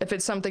 if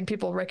it's something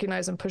people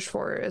recognize and push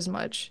for as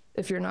much,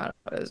 if you're not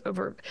as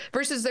over,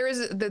 versus there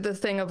is the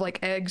thing of like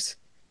eggs,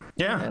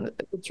 and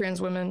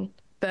trans women,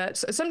 that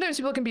sometimes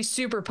people can be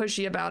super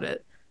pushy about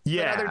it.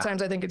 But other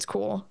times I think it's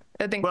cool.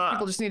 I think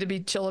people just need to be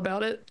chill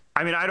about it.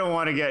 I mean, I don't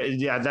want to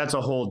get, that's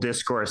a whole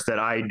discourse that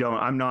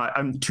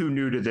I'm too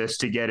new to this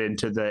to get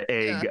into the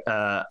egg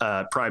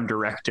prime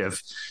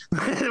directive,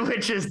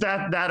 which is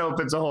that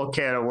opens a whole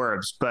can of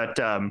worms. But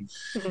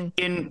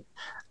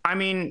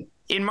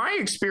in my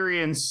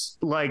experience,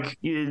 like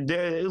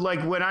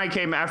when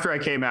after I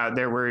came out,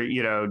 there were,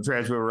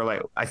 trans people were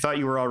like, I thought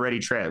you were already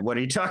trans. What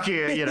are you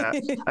talking?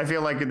 I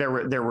feel like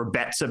there were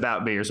bets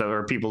about me or so,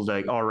 or people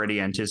like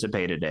already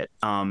anticipated it.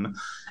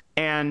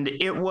 And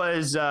it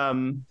was,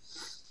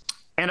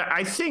 and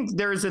I think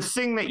there's a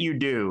thing that you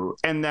do,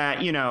 and that,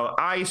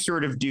 I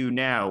sort of do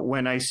now.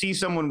 When I see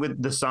someone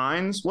with the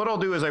signs, what I'll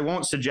do is I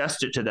won't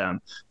suggest it to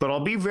them, but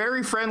I'll be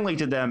very friendly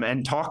to them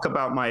and talk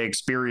about my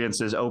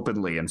experiences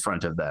openly in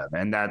front of them.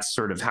 And that's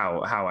sort of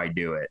how I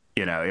do it.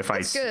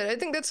 That's good. I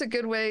think that's a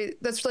good way.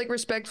 That's like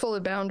respectful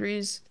of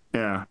boundaries.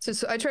 Yeah. So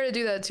I try to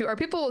do that too. Our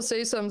people will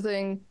say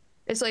something.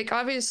 It's like,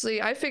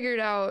 obviously I figured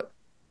out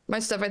my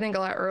stuff, I think, a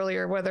lot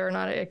earlier, whether or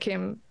not it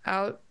came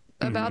out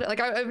about it. Like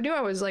I knew I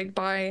was like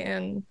bi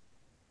in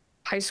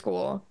high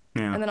school,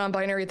 and the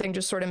non-binary thing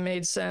just sort of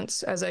made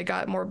sense as I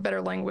got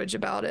better language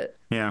about it.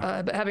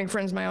 But having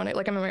friends my own age,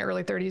 like I'm in my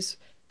early 30s,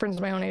 friends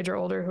my own age or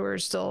older who are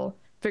still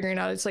figuring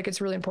out, it's like,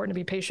 it's really important to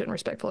be patient and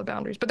respectful of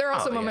boundaries. But there are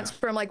also moments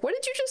where I'm like, what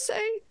did you just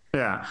say?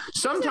 Yeah.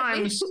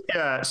 Sometimes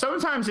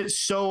it's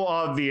so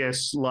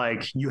obvious,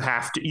 like you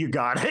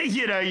got it,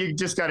 you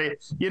just got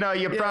it,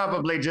 you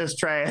probably just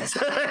trans,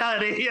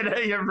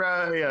 you're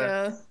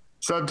probably,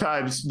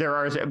 Sometimes there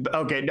are,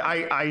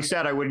 I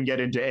said I wouldn't get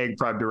into egg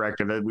prime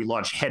directive, and we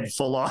launched head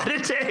full on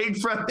into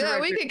egg prime directive. Yeah,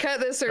 we can cut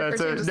this. We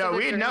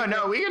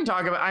can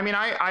talk about,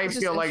 I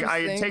feel like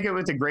I take it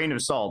with a grain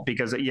of salt,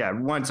 because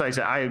once I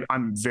said,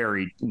 I'm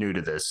very new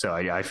to this. So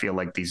I feel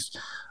like these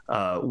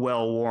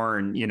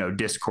well-worn,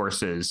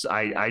 discourses,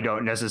 I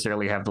don't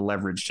necessarily have the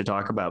leverage to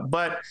talk about,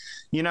 but,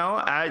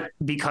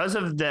 because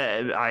of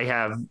I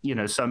have,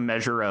 some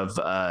measure of,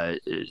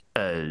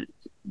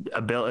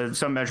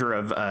 some measure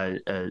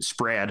of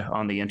spread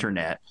on the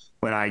internet.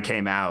 When I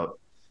came out,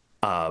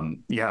 a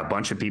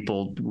bunch of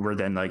people were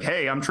then like,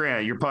 hey, I'm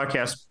trans. Your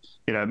podcast,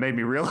 made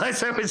me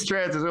realize I was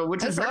trans as well,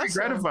 which is very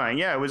gratifying.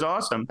 Yeah, it was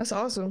awesome. That's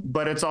awesome.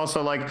 But it's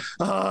also like,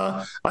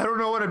 I don't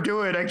know what I'm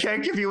doing. I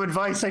can't give you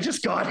advice. I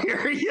just got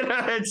here.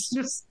 It's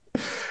just,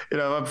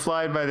 I'm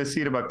flying by the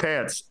seat of my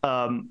pants.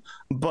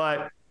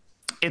 But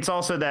it's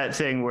also that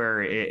thing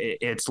where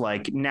it's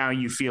like now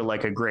you feel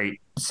like a great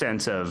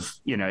sense of,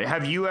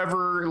 have you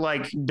ever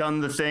like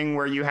done the thing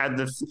where you had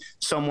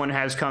someone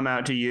has come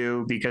out to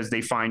you because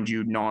they find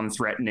you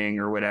non-threatening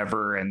or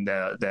whatever, and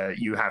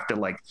you have to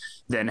like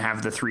then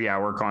have the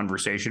 3-hour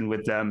conversation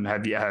with them?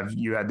 Have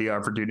you had the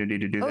opportunity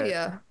to do that?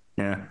 Yeah.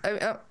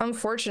 Yeah. I'm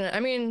fortunate. I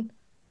mean,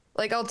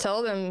 like I'll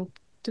tell them,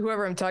 to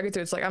whoever I'm talking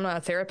to, it's like I'm not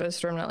a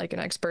therapist or I'm not like an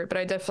expert, but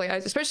I definitely,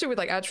 especially with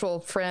like actual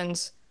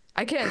friends,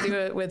 I can't do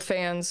it with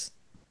fans.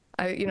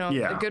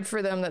 Good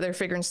for them that they're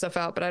figuring stuff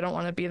out, but I don't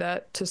want to be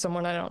that to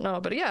someone I don't know.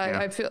 But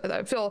I feel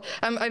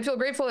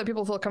grateful that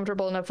people feel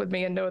comfortable enough with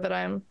me and know that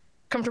I'm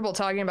comfortable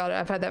talking about it.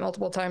 I've had that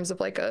multiple times of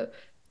like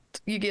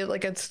you get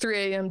like a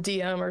 3 a.m.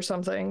 DM or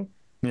something.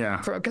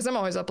 Yeah. Because I'm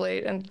always up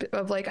late and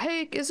of like,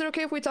 hey, is it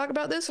okay if we talk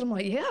about this? And I'm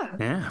like, yeah.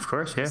 Yeah, of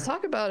course. Yeah. Let's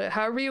talk about it.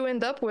 However you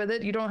end up with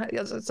it, you don't.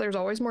 There's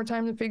always more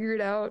time to figure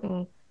it out.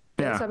 And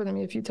that's happened to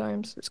me a few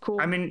times. It's cool.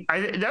 I mean,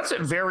 that's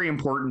very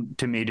important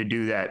to me to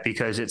do that,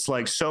 because it's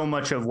like so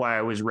much of why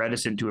I was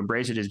reticent to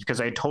embrace it is because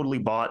I totally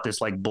bought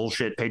this like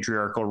bullshit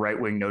patriarchal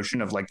right-wing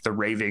notion of like the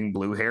raving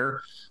blue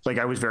hair. Like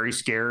I was very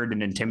scared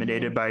and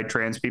intimidated by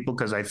trans people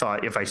because I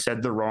thought if I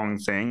said the wrong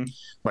thing,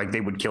 like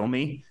they would kill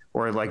me,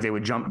 or like they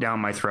would jump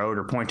down my throat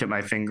or point at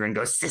my finger and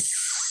go, sis,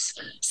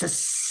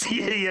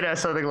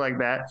 something like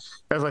that.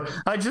 I was like,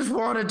 I just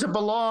wanted to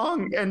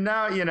belong. And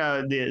now,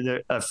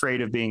 they're afraid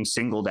of being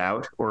singled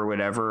out or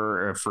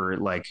whatever, or for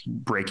like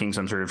breaking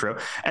some sort of trope.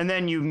 And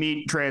then you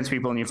meet trans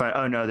people and you find,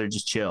 oh no, they're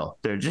just chill.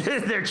 They're chill.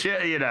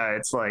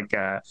 It's like,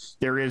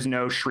 there is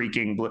no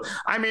shrieking blue.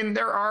 I mean,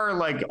 there are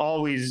like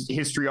always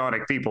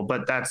histrionic people,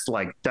 but that's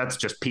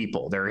just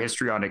people. They're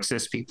histrionic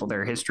cis people.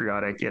 They're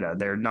histrionic,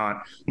 they're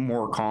not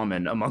more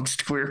common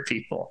amongst queer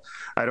people.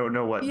 I don't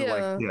know what,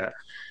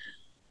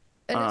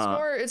 And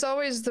it's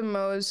always the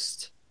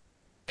most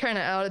kind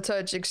of out of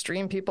touch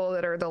extreme people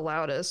that are the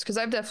loudest, because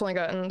I've definitely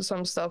gotten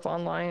some stuff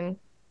online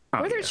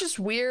whether it's just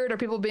weird or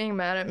people being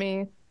mad at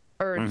me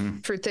or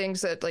for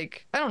things that,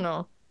 like, I don't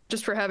know,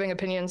 just for having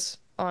opinions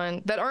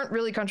on that aren't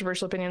really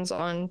controversial opinions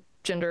on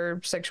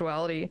gender,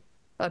 sexuality.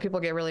 People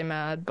get really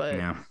mad, but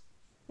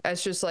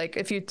it's just like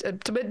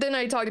but then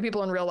I talk to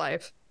people in real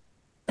life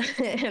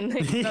and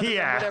they,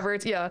 whatever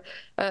it's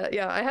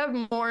I have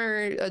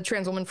more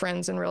trans woman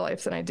friends in real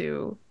life than I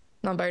do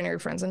non-binary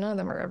friends, and none of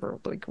them are ever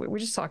like, we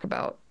just talk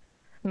about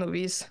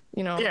movies,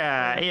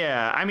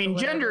 I mean,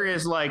 gender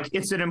is like,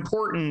 it's an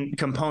important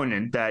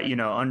component that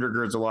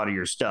undergirds a lot of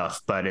your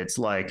stuff, but it's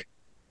like,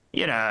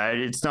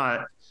 it's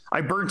not. I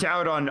burnt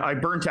out on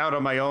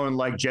my own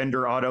like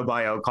gender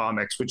autobio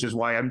comics, which is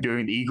why I'm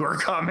doing the Igor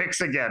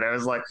comics again. I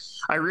was like,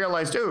 I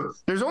realized,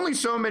 there's only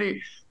so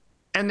many.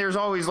 And there's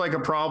always like a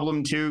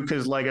problem too,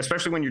 because like,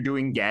 especially when you're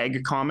doing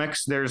gag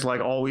comics, there's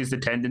like always the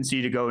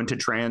tendency to go into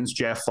trans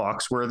Jeff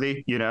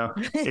Foxworthy,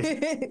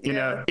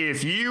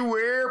 if you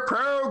wear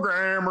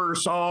programmer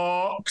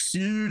socks,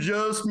 you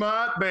just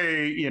might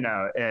be,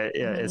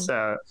 there's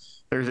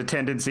a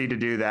tendency to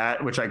do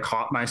that, which I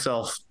caught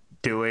myself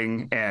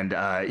doing. And,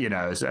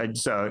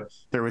 so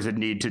there was a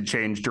need to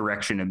change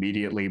direction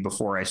immediately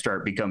before I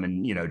start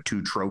becoming,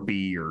 too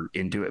tropey or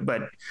into it.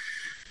 But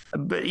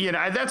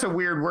that's a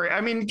weird worry.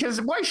 I mean, because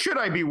why should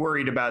I be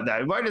worried about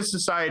that? Why does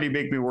society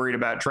make me worried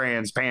about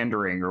trans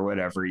pandering or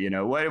whatever?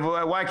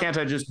 Why can't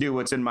I just do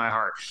what's in my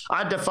heart?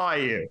 I defy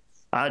you.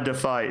 No,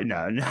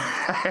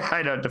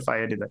 I don't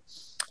defy anything.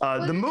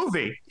 The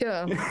movie.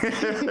 Yeah.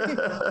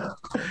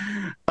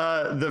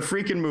 The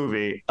freaking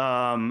movie.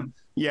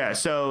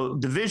 So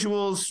the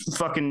visuals,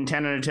 fucking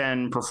 10 out of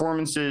 10.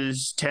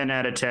 Performances, 10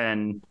 out of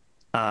 10.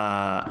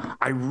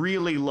 I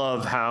really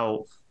love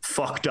how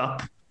fucked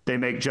up they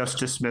make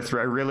Justice Smith.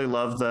 I really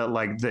love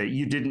the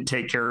you didn't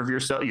take care of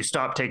yourself. You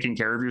stopped taking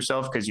care of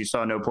yourself because you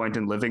saw no point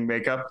in living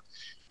makeup.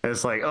 And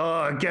it's like,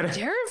 get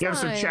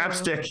some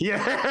chapstick.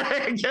 Yeah.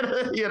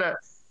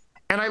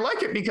 And I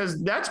like it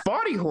because that's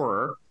body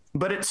horror,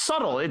 but it's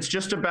subtle. It's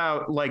just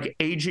about like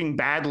aging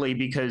badly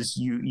because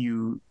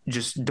you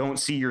just don't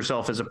see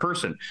yourself as a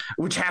person,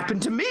 which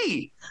happened to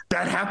me.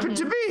 That happened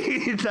to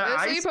me. You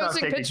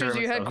posting pictures,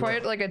 you had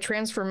quite like a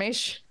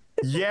transformation.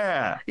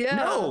 Yeah.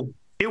 No.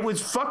 It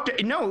was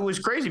fucked. No, it was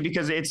crazy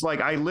because it's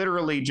like I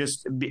literally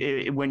just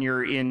when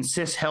you're in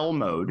cis hell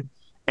mode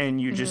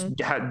and you just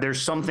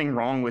there's something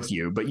wrong with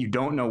you, but you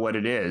don't know what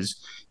it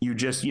is. You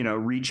just,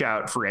 reach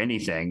out for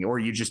anything, or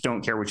you just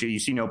don't care what you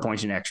see no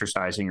point in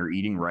exercising or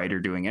eating right or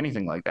doing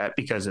anything like that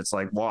because it's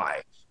like,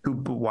 why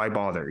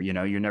bother?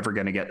 You're never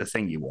going to get the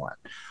thing you want.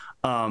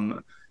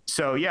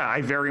 So, yeah,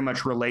 I very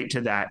much relate to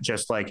that.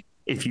 Just like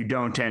if you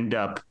don't end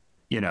up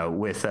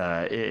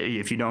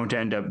if you don't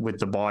end up with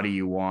the body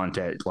you want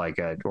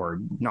or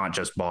not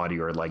just body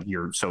or like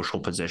your social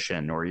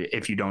position, or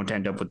if you don't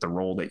end up with the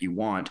role that you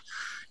want,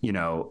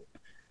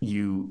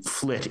 you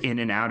flit in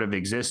and out of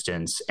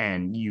existence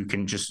and you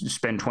can just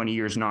spend 20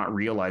 years not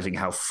realizing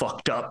how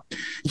fucked up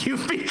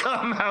you've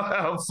become,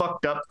 how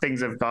fucked up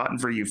things have gotten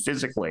for you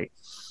physically,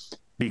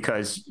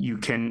 because you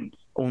can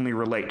only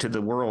relate to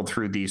the world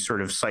through these sort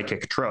of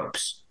psychic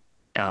tropes.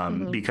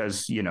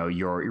 because, you know,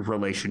 your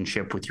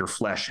relationship with your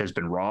flesh has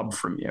been robbed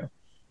from you.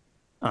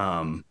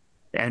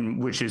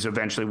 And which is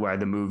eventually why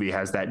the movie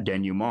has that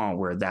denouement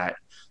where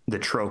the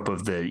trope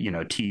of the, you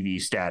know, TV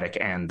static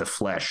and the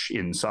flesh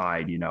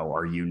inside, you know,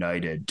 are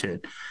united to,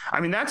 I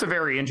mean, that's a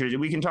very interesting,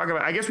 we can talk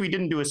about, I guess we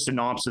didn't do a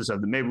synopsis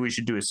of maybe we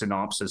should do a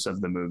synopsis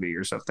of the movie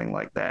or something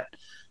like that,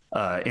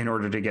 in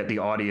order to get the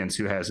audience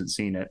who hasn't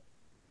seen it.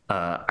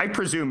 I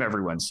presume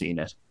everyone's seen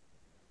it.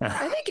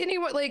 I think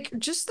anyone, like,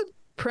 just the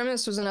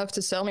premise was enough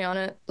to sell me on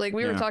it. Like,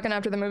 we were talking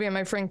after the movie and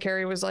my friend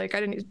Carrie was like, they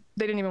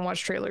didn't even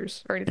watch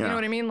trailers or anything. You know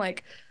what I mean?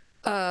 Like,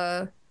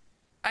 I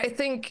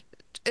think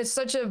it's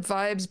such a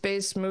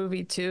vibes-based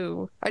movie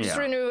too. I just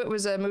sort of knew it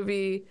was a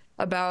movie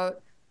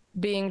about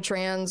being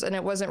trans, and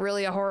it wasn't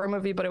really a horror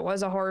movie, but it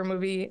was a horror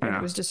movie, and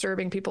it was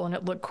disturbing people, and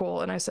it looked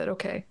cool, and I said,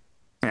 okay.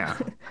 Yeah,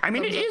 I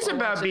mean, it is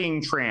about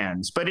being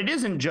trans, but it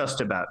isn't just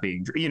about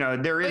being, you know,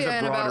 there is a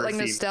broader about like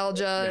theme.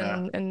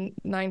 nostalgia and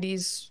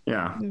 90s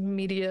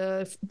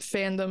media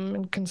fandom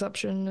and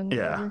consumption and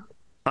whatever.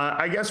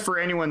 I guess for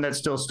anyone that's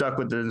still stuck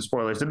with the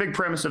spoilers, the big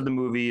premise of the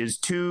movie is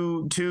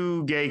two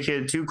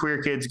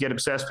queer kids get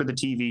obsessed with a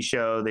TV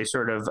show. They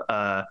sort of,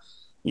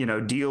 you know,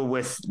 deal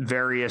with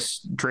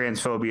various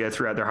transphobia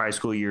throughout their high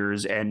school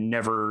years and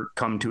never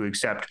comes to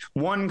accept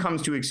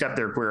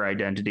their queer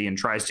identity and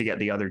tries to get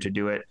the other to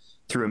do it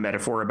through a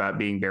metaphor about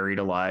being buried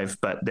alive.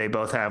 But they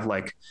both have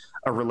like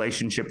a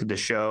relationship with the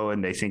show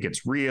and they think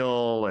it's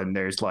real. And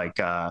there's like,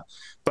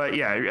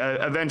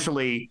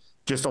 eventually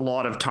just a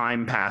lot of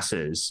time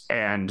passes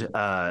and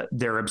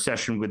their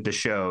obsession with the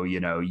show, you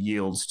know,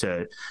 yields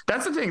to,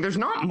 that's the thing. There's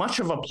not much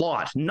of a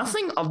plot. Not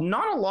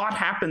a lot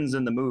happens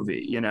in the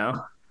movie, you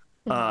know,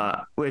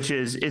 which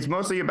is, it's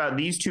mostly about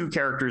these two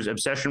characters'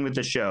 obsession with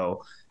the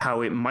show,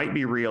 how it might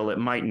be real, it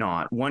might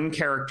not. One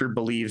character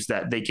believes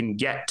that they can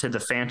get to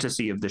the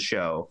fantasy of the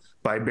show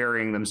by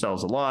burying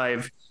themselves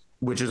alive,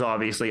 which is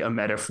obviously a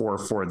metaphor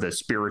for the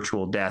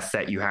spiritual death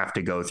that you have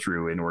to go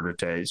through in order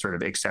to sort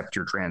of accept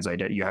your trans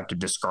identity. You have to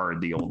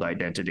discard the old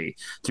identity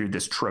through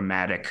this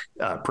traumatic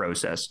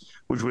process,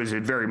 which was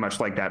very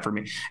much like that for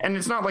me. And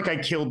it's not like I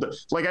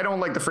don't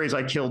like the phrase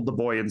 "I killed the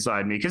boy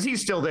inside me" because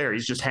he's still there.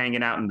 He's just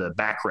hanging out in the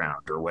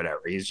background or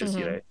whatever. He's just,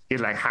 you know,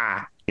 he's like,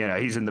 ha, you know,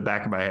 he's in the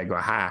back of my head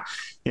going, ha,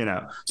 you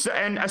know. So,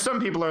 and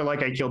some people are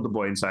like, I killed the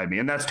boy inside me,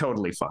 and that's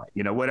totally fine.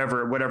 You know,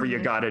 whatever you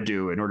got to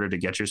do in order to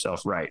get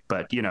yourself right.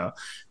 But, you know,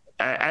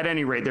 at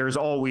any rate, there's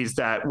always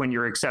that when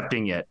you're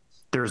accepting it,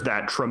 there's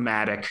that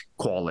traumatic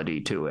quality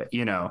to it.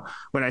 You know,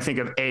 when I think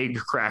of egg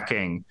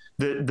cracking,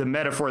 the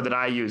metaphor that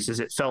I use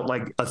is it felt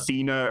like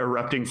Athena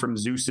erupting from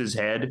Zeus's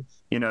head.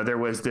 You know, there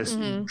was this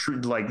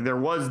there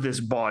was this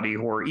body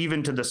horror,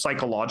 even to the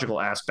psychological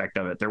aspect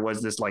of it. There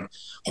was this like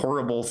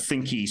horrible,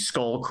 thinky,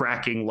 skull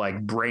cracking, like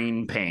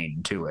brain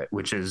pain to it,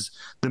 which is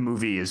the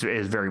movie is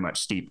very much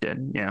steeped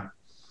in. Yeah.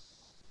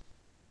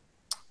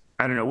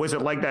 I don't know. Was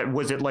it like that?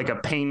 Was it like a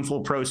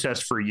painful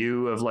process for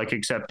you of like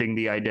accepting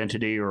the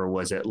identity, or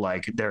was it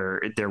like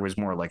there was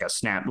more like a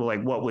snap?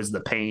 Like, what was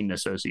the pain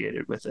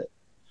associated with it,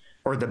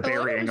 or the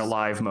burying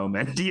alive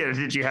moment? Yeah,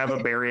 did you have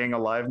a burying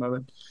alive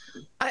moment?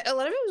 A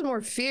lot of it was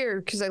more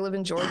fear because I live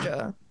in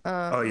Georgia.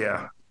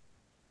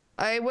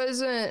 I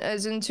wasn't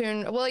as in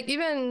tune. Well, like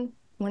even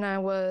when I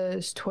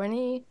was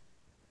 20,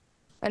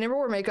 I never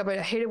wore makeup. I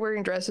hated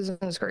wearing dresses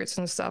and skirts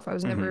and stuff. I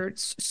was never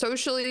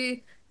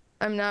socially.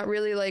 I'm not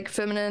really like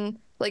feminine.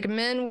 Like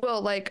men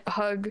will like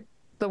hug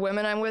the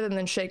women I'm with and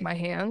then shake my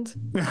hand.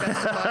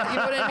 That's the vibe. You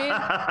know what I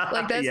mean?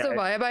 Like that's the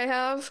vibe I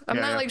have. I'm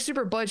not like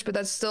super butch, but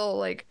that's still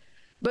like.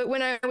 But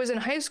when I was in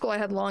high school, I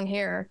had long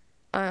hair,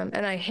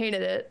 and I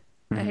hated it.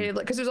 I hated it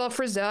because it was all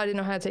frizzed out. I didn't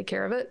know how to take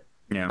care of it.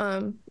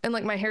 Yeah. And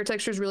like my hair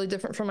texture is really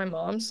different from my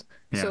mom's.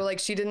 Yeah. So like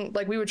she didn't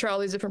like we would try all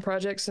these different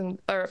products and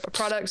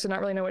not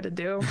really know what to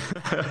do.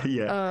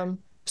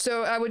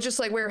 So I would just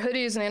like wear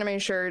hoodies and anime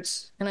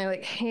shirts, and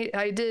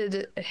I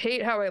did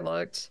hate how I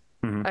looked.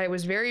 I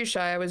was very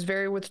shy. I was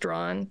very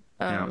withdrawn.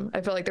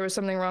 I felt like there was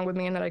something wrong with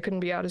me and that I couldn't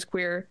be out as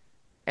queer.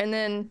 And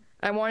then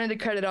I wanted to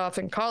cut it off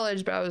in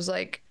college, but I was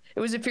like,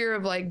 it was a fear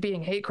of like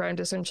being hate crimed.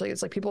 Essentially,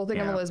 it's like people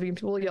think I'm a lesbian.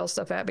 People yell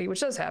stuff at me,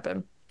 which does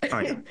happen. Oh,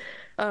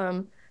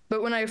 yeah.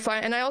 But when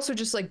and I also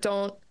just like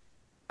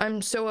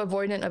I'm so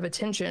avoidant of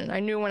attention. I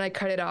knew when I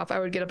cut it off, I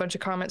would get a bunch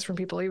of comments from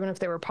people, even if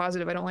they were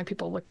positive. I don't like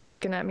people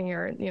looking at me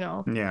or,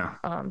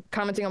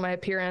 commenting on my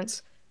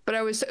appearance. But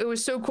it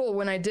was so cool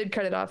when I did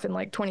cut it off in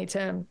like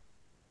 2010.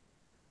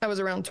 I was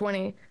around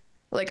 20.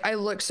 Like I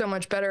looked so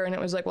much better, and it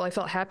was like, well, I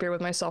felt happier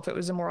with myself. It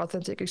was a more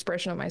authentic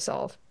expression of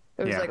myself.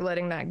 It was like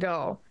letting that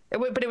go.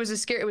 But it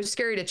was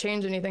scary to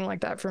change anything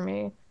like that for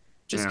me,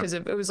 just because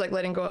it was like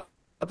letting go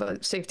of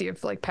a safety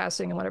of like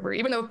passing and whatever.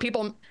 Even though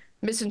people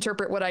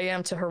misinterpret what I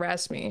am to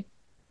harass me.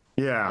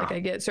 Yeah. Like I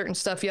get certain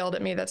stuff yelled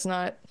at me that's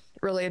not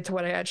related to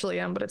what I actually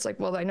am, but it's like,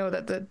 well, I know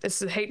that it's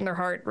the hate in their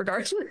heart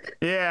regardless.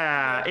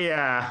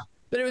 Yeah.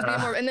 But it was being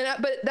more, and then,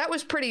 but that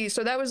was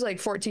so that was like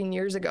 14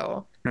 years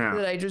ago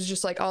that I was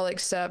just like, I'll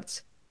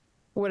accept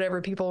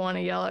whatever people want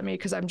to yell at me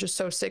because I'm just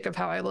so sick of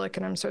how I look,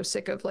 and I'm so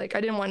sick of like,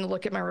 I didn't want to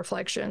look at my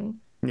reflection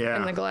in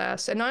Yeah. the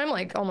glass, and now I'm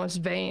like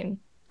almost vain.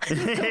 Oh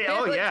Like,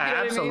 yeah, you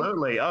know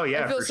absolutely. I Oh mean? I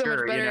yeah, feel for so much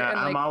sure. better, and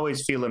I'm like,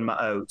 always feeling my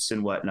oats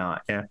and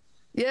whatnot. Yeah.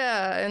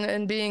 yeah,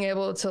 and being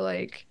able to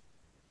like,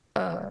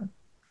 and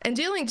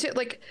dealing to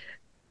like,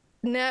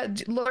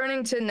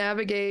 learning to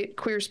navigate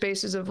queer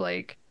spaces of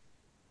like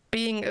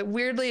being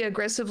weirdly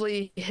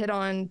aggressively hit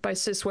on by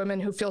cis women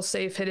who feel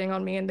safe hitting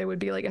on me, and they would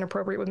be like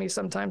inappropriate with me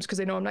sometimes because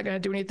they know I'm not going to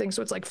do anything,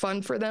 so it's like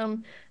fun for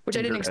them, which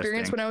I didn't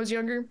experience Interesting. when I was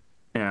younger,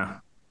 Yeah.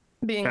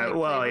 being Yeah. like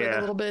Well, played with a yeah.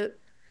 little bit.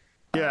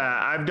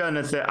 Yeah, I've done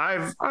a thing.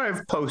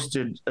 I've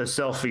posted a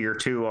selfie or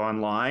two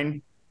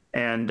online,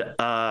 and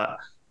I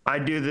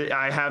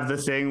have the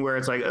thing where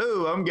it's like,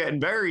 oh, I'm getting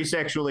very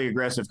sexually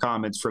aggressive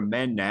comments from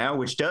men now,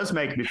 which does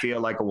make me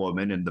feel like a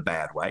woman in the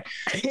bad way.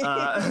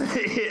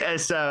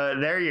 So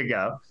there you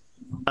go.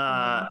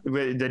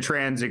 With the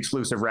trans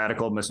inclusive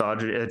radical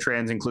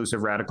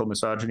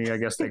misogyny, I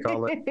guess they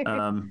call it.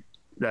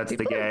 That's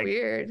People the are gag.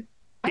 weird.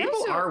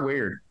 People are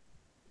weird.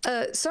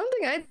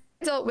 Something I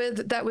dealt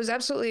with that was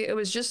absolutely, it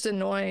was just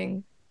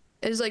annoying,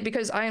 is like,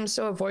 because I am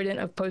so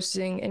avoidant of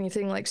posting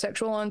anything like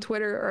sexual on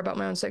Twitter or about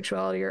my own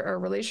sexuality or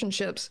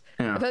relationships.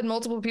 Yeah. I've had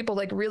multiple people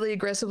like really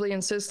aggressively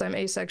insist I'm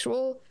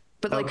asexual,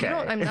 but like, Okay.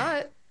 I'm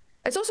not.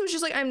 It's also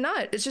just like, I'm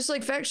not. It's just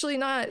like factually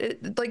not.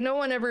 Like, no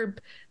one ever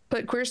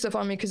put queer stuff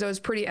on me because I was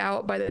pretty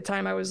out by the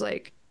time I was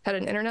like, had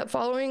an internet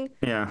following.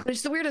 Yeah. But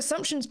it's the weird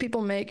assumptions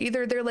people make.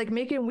 Either they're like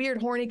making weird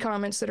horny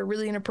comments that are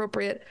really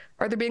inappropriate,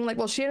 or they're being like,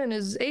 well, Shannon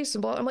is ace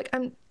and blah. I'm like,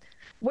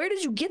 where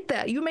did you get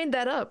that? You made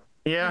that up.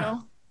 Yeah. You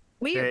know?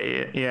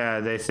 Weird. Yeah,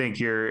 they think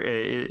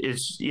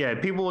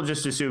people will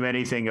just assume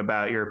anything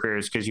about your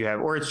appearance because you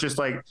have, or it's just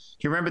like,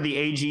 you remember the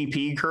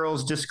AGP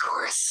girls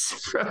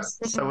discourse?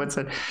 Someone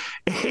said,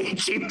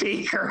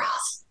 AGP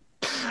girls.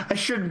 I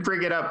shouldn't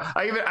bring it up.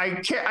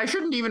 I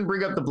shouldn't even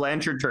bring up the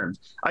Blanchard terms.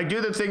 I do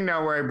the thing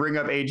now where I bring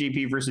up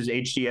AGP versus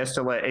HTS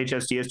to let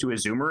HSTS to a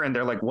Zoomer, and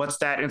they're like, "What's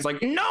that?" And it's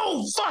like,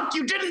 "No, fuck,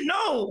 you didn't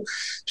know.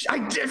 I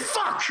did.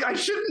 Fuck, I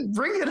shouldn't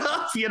bring it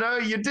up. You know,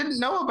 you didn't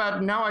know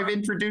about it. Now I've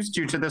introduced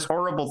you to this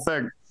horrible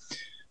thing."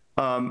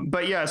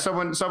 But yeah,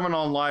 someone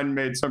online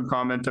made some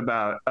comment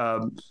about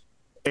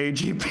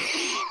AGP.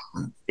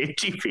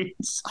 AGP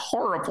is a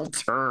horrible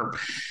term.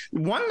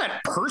 One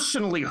that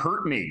personally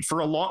hurt me for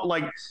a long,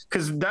 like,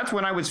 because that's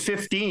when I was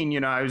 15. You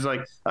know, I was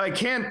like, I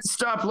can't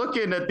stop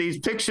looking at these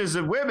pictures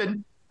of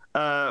women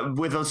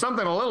with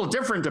something a little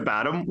different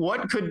about them.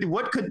 What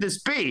could this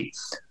be?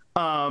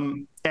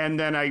 And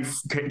then I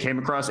came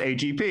across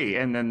AGP,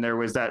 and then there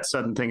was that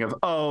sudden thing of,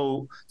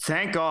 oh,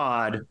 thank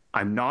God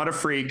I'm not a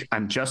freak.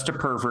 I'm just a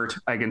pervert.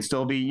 I can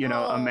still be, you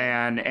know, a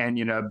man and,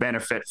 you know,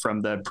 benefit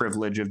from the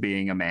privilege of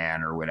being a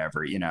man or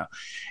whatever, you know.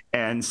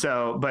 And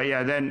so, but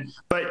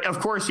of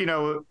course, you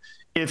know,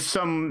 if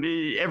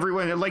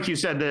everyone, like you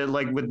said,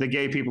 like with the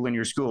gay people in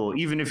your school,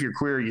 even if you're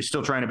queer, you're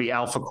still trying to be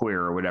alpha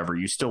queer or whatever.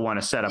 You still want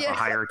to set up a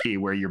hierarchy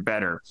where you're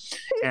better.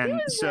 And he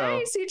was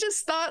nice. He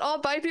just thought all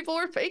bi people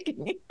were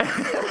faking it.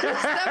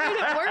 That made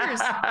it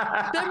worse.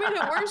 That made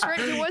it worse, right?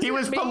 He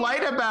was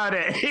polite about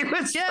it. He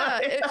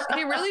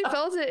really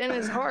felt it in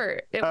his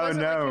heart. It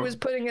wasn't like he was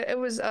putting it. It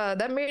was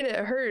that made it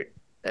hurt.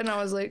 And I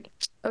was like,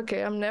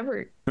 okay, I'm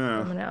never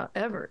coming out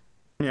ever.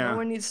 Yeah. No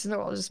one needs to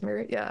know. I'll just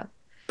marry. Yeah.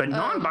 But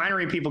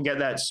non-binary people get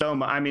that so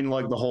much. I mean,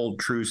 like the whole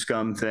true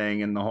scum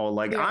thing and the whole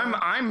like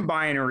I'm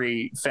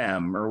binary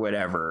femme or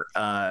whatever.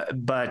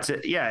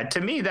 But yeah,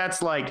 to me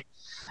that's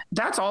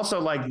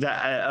also like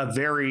a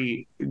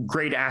very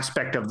great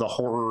aspect of the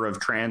horror of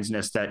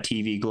transness that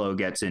TV Glow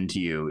gets into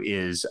you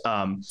is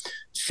so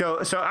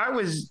I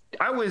was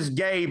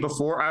gay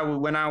before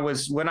when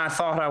I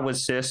thought I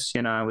was cis,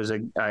 you know, I was a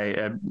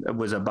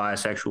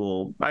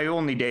bisexual. I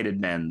only dated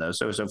men though,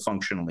 so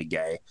functionally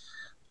gay.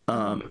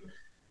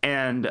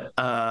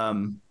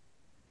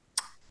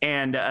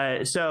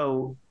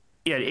 So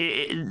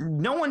yeah,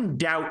 no one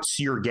doubts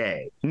you're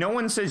gay. No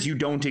one says you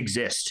don't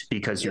exist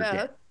because you're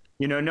gay.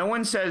 You know, no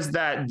one says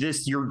that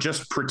you're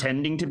just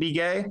pretending to be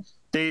gay.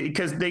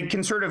 Because they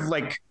can sort of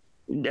like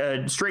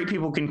straight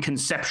people can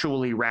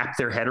conceptually wrap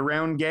their head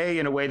around gay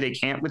in a way they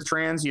can't with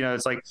trans. You know,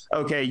 it's like,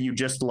 okay, you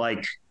just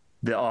like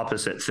the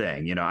opposite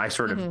thing. You know, I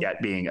sort of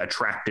get being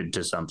attracted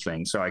to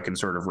something, so I can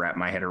sort of wrap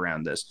my head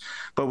around this.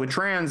 But with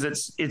trans,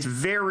 it's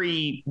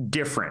very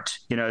different.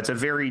 You know, it's a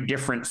very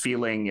different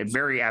feeling. It's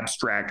very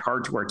abstract,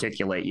 hard to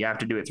articulate. You have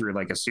to do it through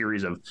like a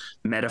series of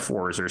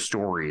metaphors or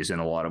stories in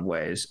a lot of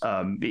ways.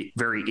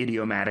 Very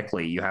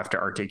idiomatically, you have to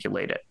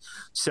articulate it.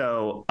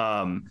 So,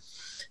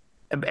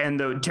 and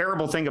the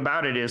terrible thing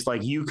about it is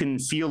like you can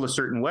feel a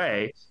certain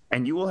way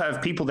and you will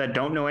have people that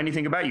don't know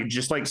anything about you,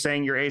 just like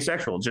saying you're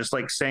asexual, just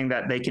like saying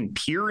that they can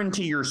peer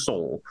into your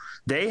soul.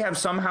 They have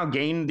somehow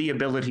gained the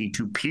ability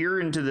to peer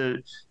into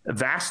the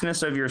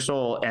vastness of your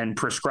soul and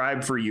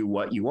prescribe for you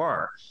what you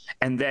are,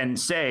 and then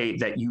say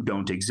that you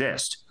don't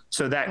exist.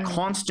 So that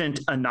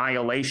constant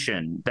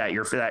annihilation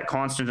you're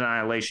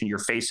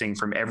facing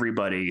from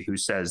everybody who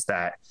says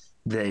that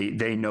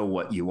they know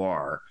what you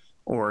are.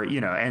 Or, you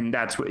know, and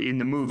that's what in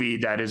the movie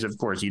that is, of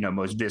course, you know,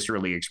 most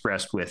viscerally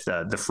expressed with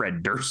the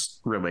Fred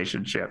Durst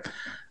relationship.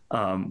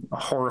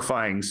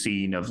 horrifying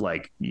scene of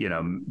like,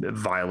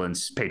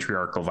 violence,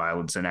 patriarchal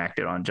violence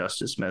enacted on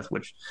Justice Smith,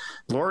 which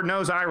Lord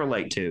knows I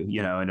relate to,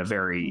 in a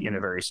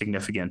very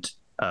significant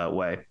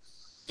way.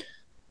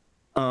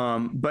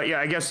 But yeah,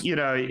 I guess,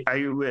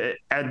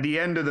 at the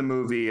end of the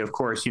movie, of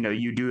course,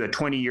 you do a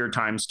 20-year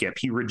time skip.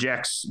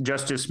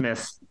 Justice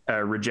Smith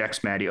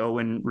rejects Maddie.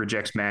 Owen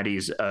rejects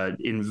Maddie's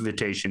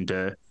invitation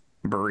to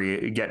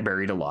get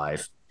buried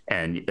alive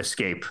and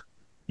escape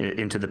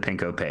into the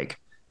pink opaque.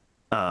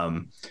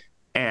 So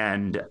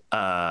then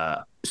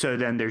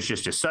there's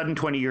just a sudden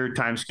 20-year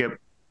time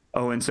skip.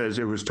 Owen says,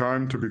 "It was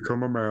time to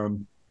become a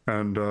man.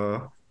 And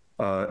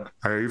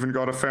I even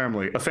got a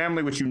family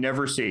which you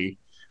never see."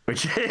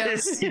 Which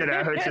is,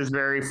 which is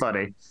very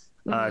funny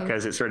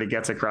because it sort of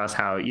gets across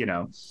how, you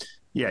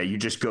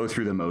just go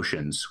through the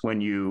motions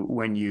when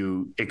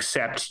you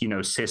accept,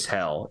 cis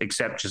hell,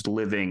 accept just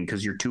living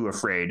because you're too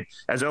afraid,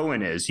 as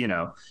Owen is,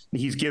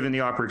 he's given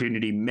the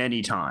opportunity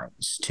many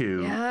times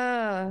to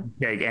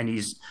take, and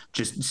he's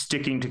just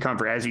sticking to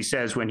comfort, as he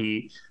says when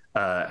he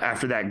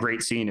after that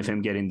great scene of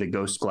him getting the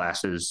ghost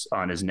glasses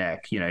on his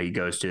neck, he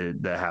goes to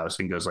the house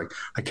and goes like,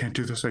 I can't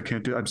do this.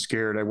 I'm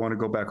scared. I want to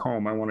go back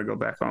home.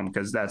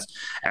 Because that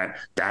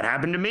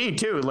happened to me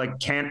too. Like,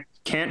 can't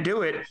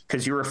do it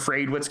because you're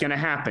afraid what's going to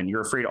happen.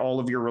 You're afraid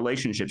all of your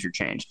relationships are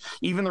changed.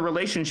 Even the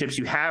relationships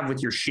you have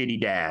with your shitty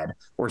dad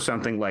or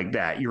something like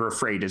that, you're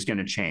afraid is going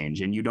to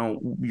change. And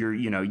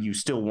you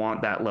still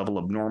want that level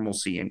of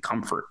normalcy and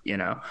comfort,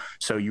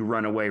 so you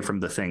run away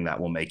from the thing that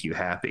will make you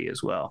happy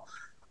as well.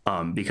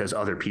 Because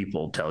other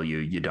people tell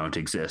you don't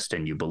exist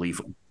and you believe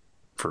them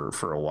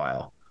for a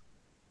while.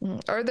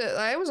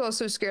 I was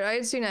also scared. I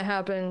had seen it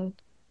happen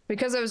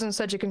because I was in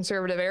such a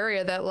conservative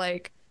area that,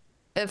 like,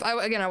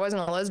 I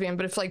wasn't a lesbian,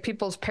 but if like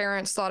people's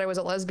parents thought I was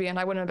a lesbian,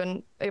 I wouldn't have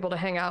been able to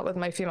hang out with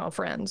my female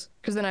friends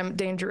because then I'm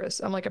dangerous.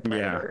 I'm like a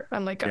predator. Yeah.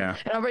 I'm like, and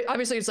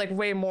obviously it's like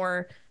way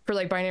more for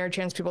like binary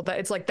trans people, that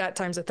it's like that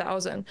times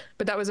 1,000.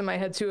 But that was in my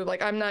head too, of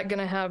like, I'm not going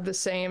to have the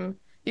same,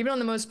 even on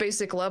the most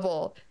basic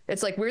level,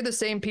 it's like we're the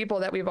same people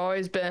that we've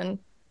always been.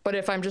 But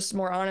if I'm just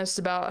more honest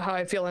about how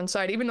I feel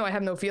inside, even though I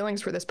have no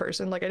feelings for this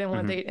person, like I didn't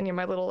want to date any of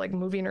my little like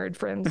movie nerd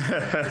friends.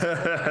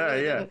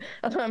 Yeah.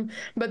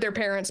 But their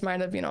parents might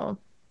have,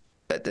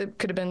 but it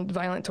could have been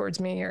violent towards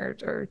me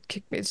or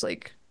it's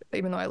like,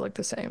 even though I look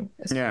the same,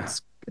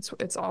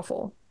 it's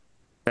awful.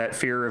 That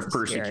fear of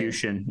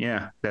persecution. Scary.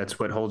 Yeah. That's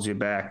what holds you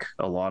back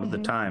a lot of the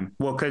time.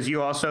 Well, cause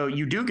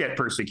you do get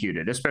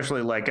persecuted,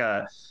 especially like,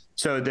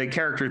 so the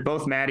characters,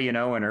 both Maddie and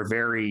Owen, are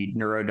very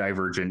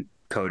neurodivergent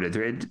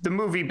coded. The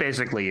movie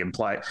basically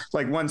implied,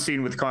 like one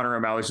scene with Connor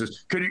O'Malley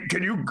says,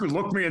 can you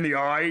look me in the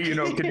eye?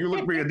 Can you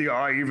look me in the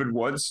eye even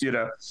once,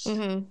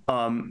 even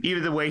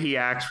the way he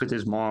acts with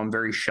his mom,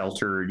 very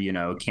sheltered,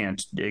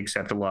 can't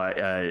accept a lot.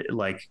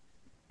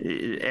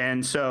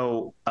 And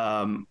so,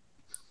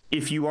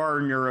 if you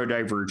are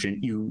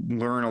neurodivergent, you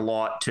learn a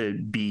lot to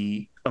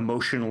be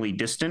emotionally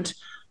distant,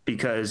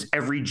 because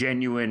every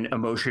genuine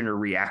emotion or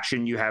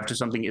reaction you have to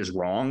something is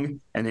wrong,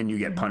 and then you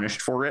get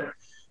punished for it,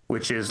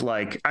 which is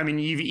like, I mean,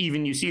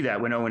 even you see that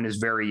when Owen is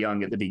very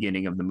young at the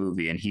beginning of the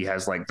movie, and he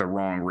has like the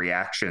wrong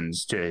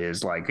reactions to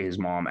his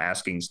mom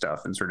asking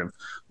stuff and sort of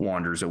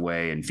wanders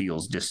away and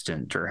feels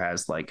distant, or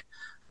has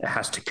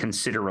to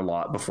consider a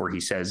lot before he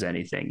says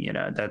anything.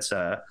 That's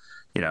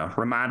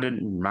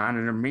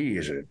reminded of me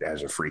as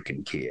a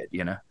freaking kid,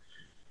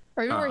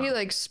 Or even where he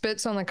like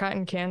spits on the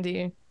cotton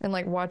candy and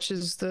like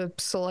watches the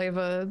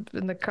saliva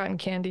in the cotton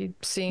candy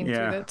scene.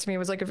 Yeah. That to me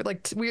was like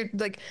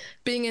weird, like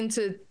being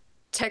into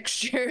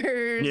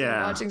textures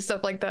and watching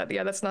stuff like that.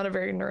 Yeah, that's not a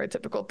very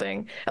neurotypical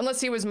thing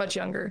unless he was much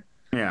younger.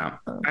 Yeah.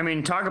 I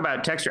mean, talk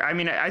about texture. I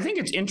mean, I think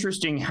it's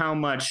interesting how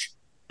much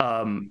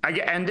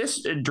and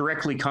this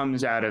directly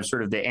comes out of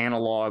sort of the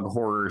analog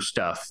horror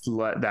stuff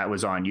that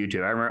was on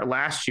YouTube. I remember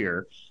last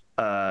year,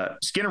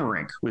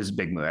 Skinamarink was a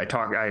big movie. I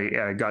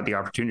got the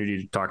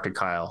opportunity to talk to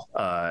Kyle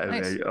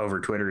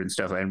over Twitter and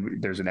stuff,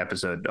 and there's an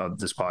episode of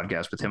this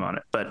podcast with him on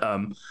it. But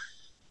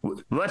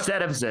watch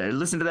that episode.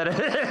 Listen to that.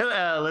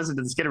 Listen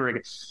to the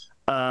Skinamarink.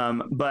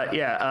 But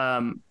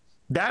yeah,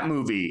 that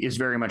movie is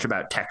very much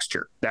about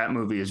texture. That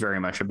movie is very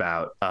much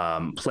about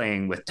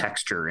playing with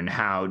texture and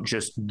how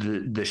just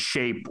the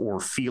shape or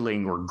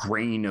feeling or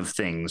grain of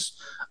things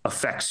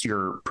affects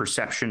your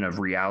perception of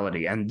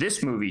reality. And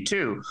this movie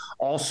too,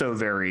 also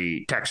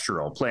very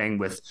textural, playing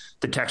with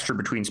the texture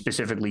between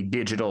specifically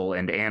digital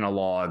and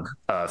analog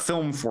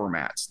film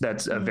formats.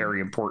 That's a very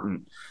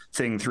important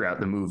thing throughout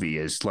the movie,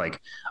 is like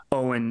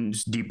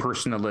Owen's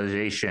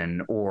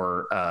depersonalization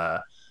or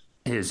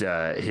his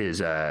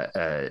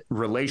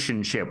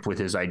relationship with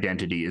his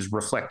identity is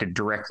reflected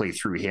directly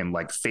through him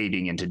like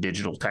fading into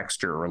digital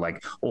texture or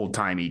like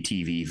old-timey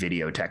TV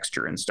video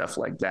texture and stuff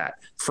like that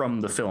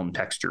from the film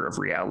texture of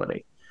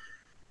reality.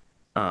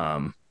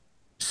 So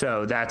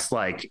So that's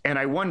like, and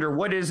I wonder,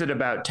 what is it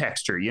about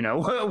texture, you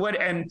know,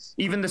 and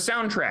even the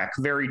soundtrack,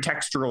 very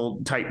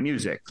textural type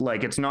music.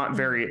 Like it's not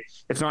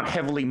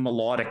heavily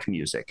melodic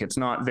music. It's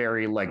not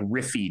very like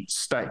riffy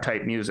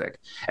type music.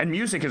 And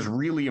music is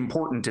really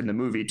important in the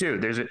movie too.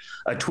 There's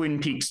a Twin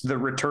Peaks, The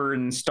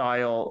Return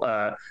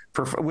style,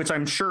 which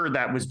I'm sure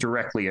that was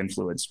directly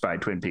influenced by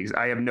Twin Peaks.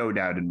 I have no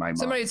doubt in my mind.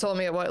 Somebody told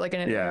me about like in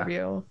an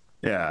interview.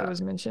 Yeah. It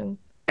was mentioned.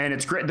 And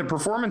it's great. The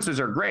performances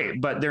are great,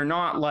 but they're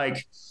not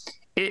like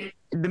it.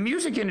 The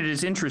music in it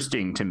is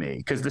interesting to me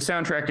because the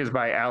soundtrack is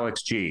by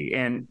Alex G.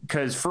 And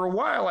because for a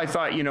while I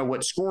thought, you know,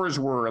 what scores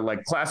were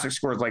like classic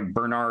scores, like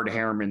Bernard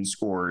Herrmann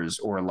scores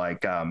or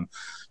like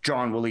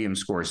John Williams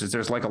scores, is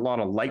there's like a lot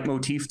of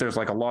leitmotif. There's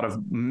like a lot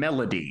of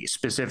melody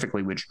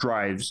specifically, which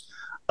drives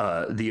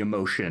the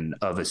emotion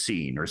of a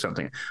scene or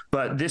something.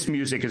 But this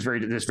music is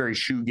this very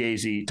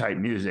shoegazy type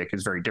music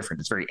is very different.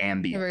 It's very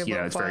ambient. You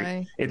know,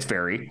 it's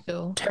very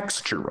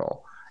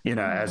textural. You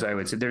know, as I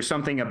would say, there's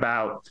something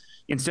about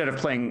instead of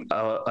playing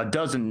a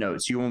dozen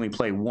notes, you only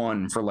play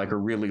one for like a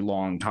really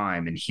long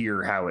time and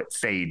hear how it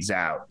fades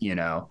out. You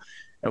know,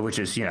 which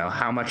is, you know,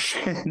 how much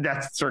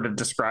that sort of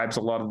describes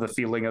a lot of the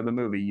feeling of the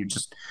movie. You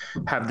just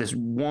have this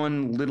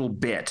one little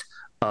bit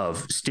of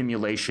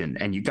stimulation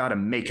and you got to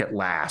make it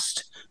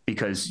last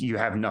because you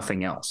have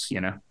nothing else,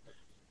 you know?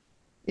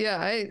 Yeah.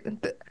 I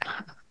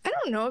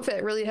don't know if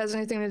it really has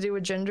anything to do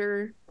with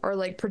gender or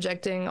like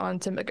projecting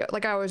onto,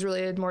 like I always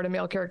related more to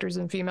male characters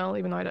than female,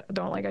 even though I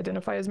don't like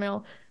identify as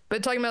male,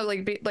 but talking about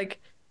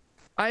like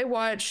I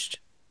watched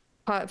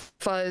Hot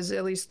Fuzz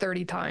at least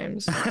 30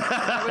 times.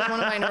 That was one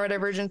of my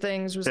neurodivergent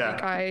things was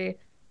like I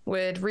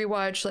would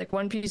rewatch like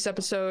One Piece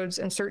episodes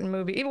and certain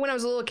movies. Even when I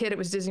was a little kid, it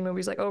was Disney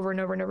movies like over and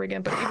over and over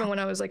again. But even when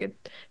I was like a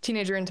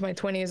teenager into my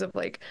 20s of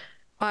like,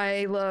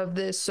 I love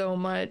this so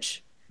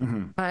much.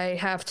 I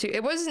have to.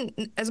 It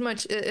wasn't as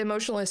much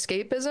emotional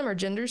escapism or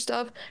gender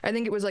stuff. I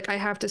think it was like I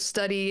have to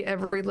study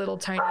every little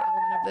tiny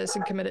element of this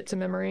and commit it to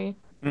memory,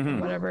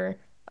 whatever.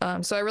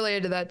 So I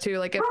related to that too.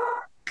 Like if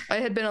I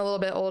had been a little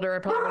bit older, I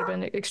probably would have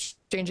been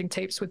exchanging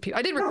tapes with people.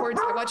 I did record.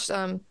 I watched.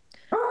 I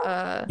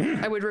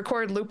would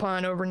record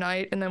Lupin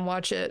overnight and then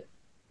watch it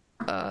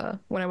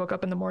when I woke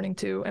up in the morning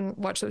too, and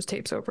watch those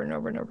tapes over and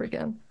over and over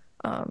again.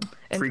 And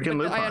freaking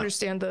Lupin. I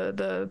understand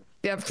the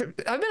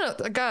I've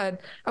been God.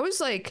 I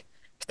was like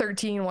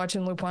 13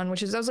 watching Lupin,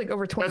 which is that was like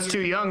over 20. That's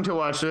too young to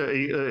watch.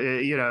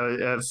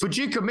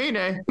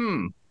 Fujikamine.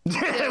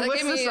 Yeah,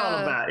 what's this all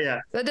about? Yeah,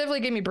 that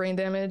definitely gave me brain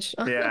damage.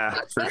 Yeah,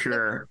 for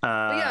sure.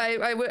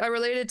 I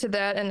related to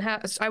that, and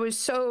I was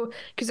so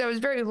because I was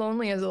very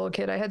lonely as a little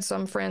kid. I had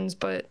some friends,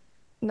 but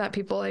not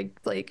people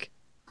like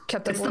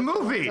kept up. It's the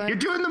movie. You're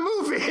doing the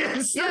movie.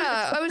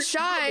 Yeah, I was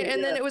shy,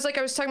 and then it was like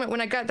I was talking about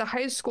when I got to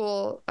high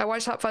school. I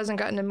watched Hot Fuzz and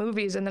got into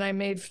movies, and then I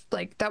made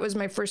like that was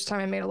my first time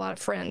I made a lot of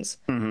friends.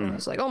 And I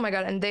was like, oh my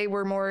god, and they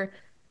were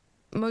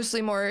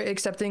mostly more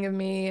accepting of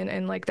me,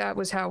 and like that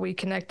was how we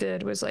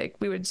connected. Was like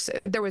we would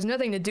there was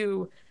nothing to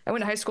do. I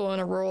went to high school in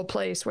a rural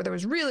place where there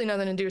was really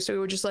nothing to do, so we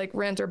would just like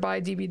rent or buy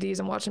DVDs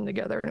and watch them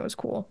together, and it was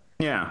cool.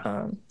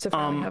 Yeah. To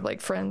finally have like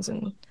friends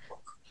and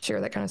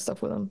share that kind of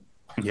stuff with them.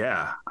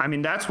 Yeah. I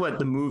mean, that's what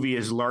the movie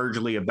is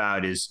largely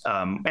about is,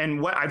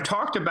 and what I've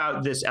talked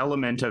about this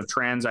element of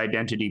trans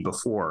identity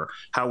before,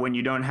 how when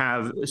you don't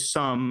have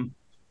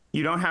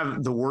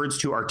the words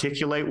to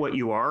articulate what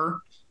you are,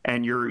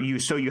 and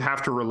so you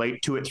have to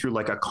relate to it through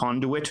like a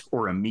conduit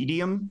or a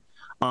medium.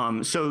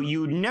 So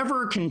you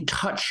never can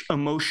touch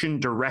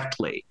emotion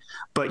directly,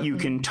 but you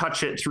can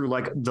touch it through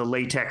like the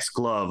latex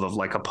glove of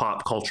like a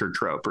pop culture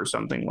trope or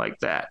something like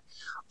that.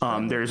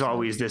 There's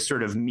always this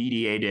sort of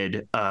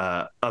mediated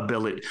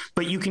ability,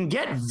 but you can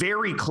get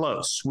very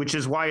close, which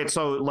is why it's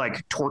so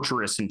like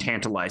torturous and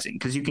tantalizing,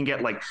 because you can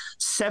get like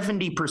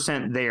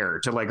 70%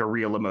 there to like a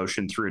real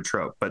emotion through a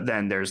trope. But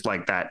then there's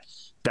like that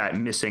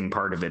missing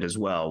part of it as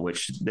well,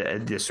 which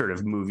this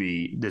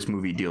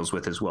movie deals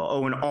with as well.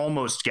 Owen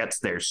almost gets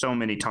there so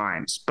many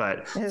times,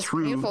 but it's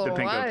through the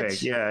Pinko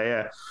Pig.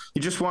 Yeah.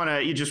 You just want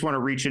to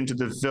reach into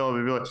the film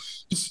and be like,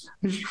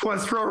 you just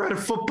want to throw around a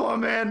football,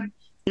 man.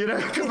 You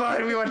know, come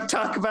on, we want to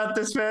talk about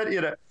this, man.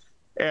 You know,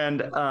 and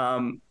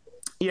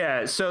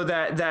so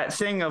that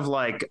thing of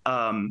like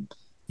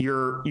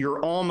you're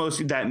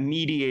almost that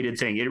mediated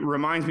thing. It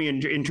reminds me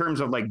in terms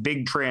of like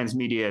big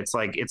transmedia, it's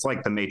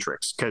like The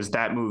Matrix, because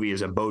that movie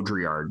is a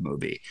Baudrillard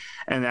movie,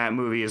 and that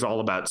movie is all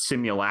about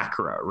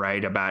simulacra,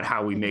 right? About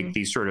how we make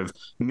these sort of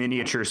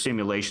miniature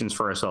simulations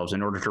for ourselves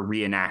in order to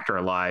reenact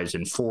our lives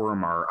and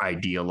form our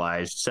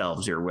idealized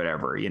selves or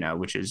whatever, you know,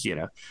 which is, you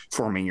know,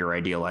 forming your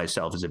idealized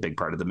self is a big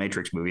part of the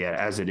Matrix movie,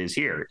 as it is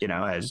here, you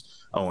know, as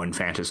Owen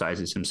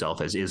fantasizes himself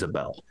as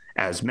Isabel,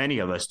 as many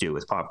of us do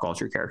with pop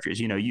culture characters.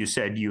 You know, you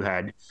said you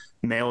had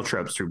male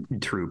tropes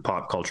through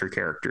pop culture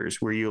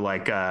characters. Were you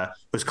like,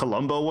 was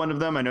Columbo one of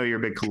them? I know you're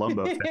a big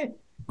Columbo fan.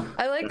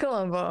 I like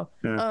Columbo.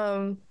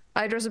 Yeah.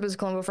 I dressed up as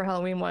Columbo for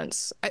Halloween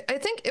once. I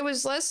think it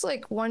was less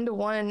like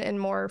 1-to-1 and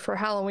more for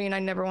Halloween. I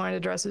never wanted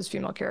to dress as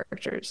female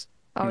characters.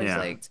 I always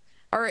liked,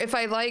 or if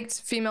I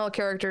liked female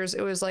characters,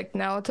 it was like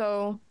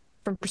Naoto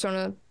from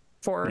Persona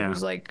 4,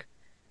 who's like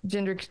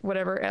gender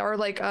whatever, or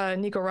like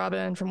Nico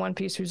Robin from One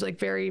Piece, who's like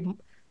very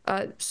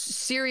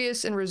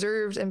serious and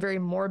reserved and very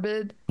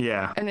morbid.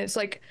 Yeah. And it's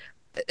like,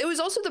 it was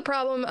also the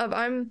problem of,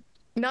 I'm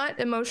not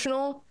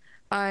emotional.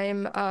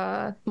 I'm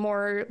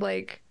more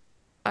like,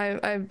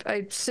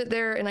 I sit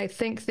there and I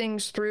think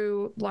things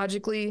through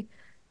logically,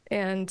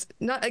 and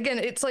not, again,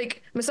 it's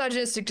like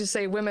misogynistic to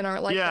say women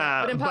aren't like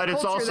that, but in pop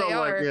it's culture also they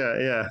like,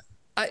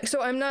 are.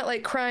 So I'm not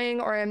like crying,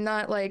 or I'm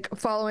not like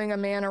following a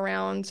man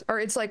around, or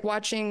it's like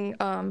watching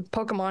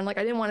Pokemon. Like,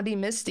 I didn't want to be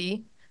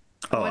Misty.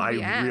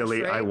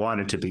 I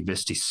wanted to be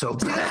Misty so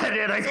bad,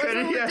 and I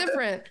couldn't. Yeah,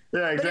 different.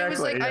 Yeah, exactly. But it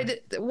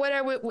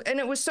was like and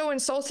it was so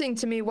insulting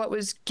to me what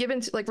was given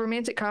to like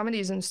romantic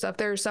comedies and stuff.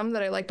 There are some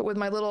that I like, but with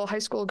my little high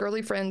school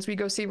girly friends,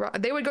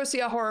 they would go see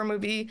a horror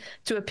movie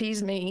to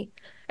appease me,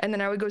 and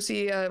then I would go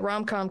see a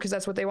rom-com because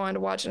that's what they wanted to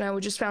watch, and I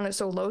would just found it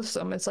so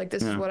loathsome. It's like,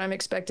 this is what I'm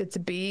expected to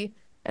be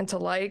and to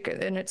like,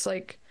 and it's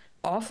like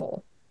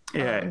awful.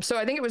 Yeah. So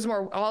I think it was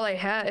more all I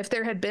had. If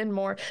there had been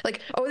more,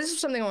 like, oh, this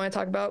is something I want to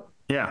talk about.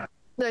 Yeah.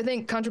 That I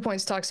think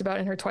ContraPoints talks about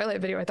in her Twilight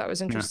video, I thought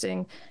was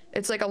interesting.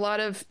 It's like a lot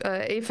of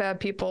AFAB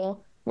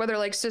people, whether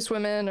like cis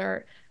women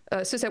or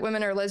cishet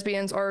women or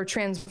lesbians or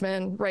trans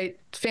men, write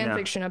fan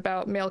fiction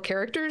about male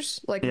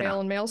characters, like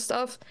male and male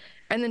stuff.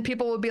 And then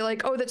people would be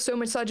like, oh, that's so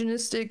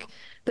misogynistic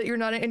that you're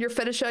not, and you're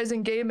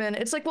fetishizing gay men.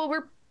 It's like, well,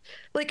 we're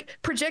like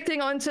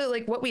projecting onto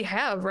like what we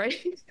have,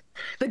 right?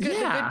 the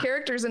good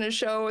characters in a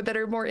show that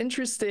are more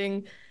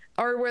interesting,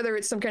 or whether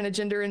it's some kind of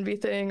gender envy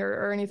thing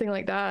or anything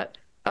like that.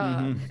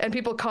 And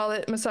people call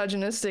it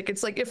misogynistic.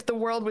 It's like, if the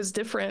world was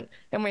different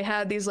and we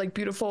had these like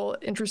beautiful,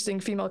 interesting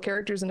female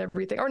characters and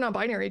everything, or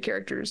non-binary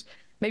characters,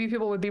 maybe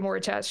people would be more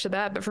attached to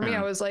that. But for me,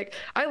 I was like,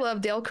 I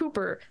love Dale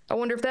Cooper. I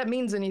wonder if that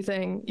means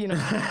anything, you know,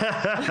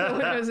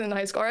 when I was in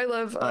high school. Or I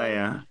love,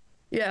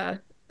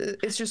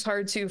 it's just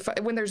hard to find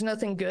when there's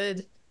nothing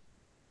good,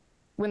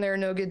 when there are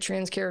no good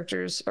trans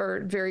characters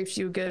or very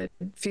few good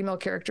female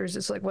characters.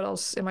 It's like, what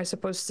else am I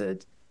supposed to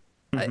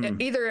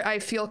either I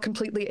feel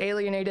completely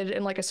alienated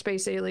and like a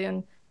space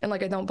alien and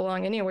like I don't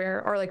belong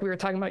anywhere, or like we were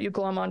talking about, you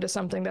glom onto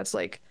something that's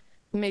like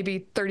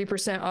maybe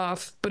 30%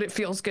 off, but it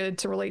feels good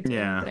to relate to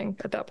anything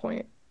at that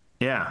point.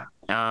 Yeah.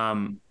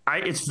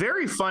 It's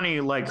very funny,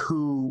 like,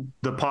 who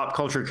the pop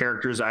culture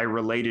characters I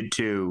related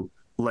to,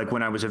 like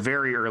when I was a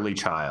very early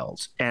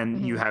child,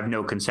 and you have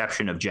no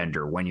conception of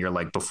gender when you're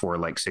like before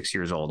like 6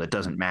 years old. It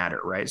doesn't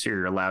matter, right? So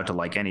you're allowed to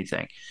like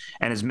anything.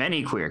 And as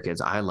many queer kids,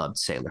 I loved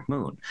Sailor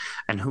Moon.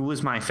 And who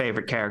was my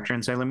favorite character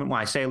in Sailor Moon?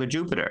 Why, Sailor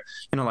Jupiter.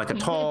 You know, like a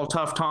tall,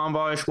 tough,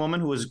 tomboyish woman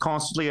who was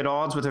constantly at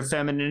odds with her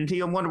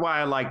femininity. I wonder why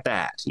I like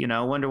that. You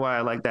know, wonder why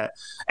I like that.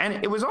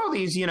 And it was all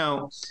these, you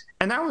know,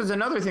 and that was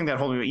another thing that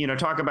holding, you know,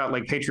 talk about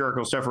like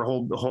patriarchal stuff or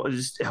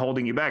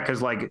holding you back,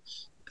 because like,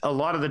 a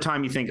lot of the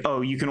time you think,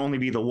 oh, you can only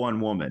be the one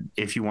woman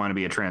if you want to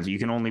be a trans. You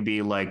can only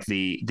be like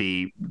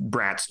the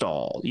Bratz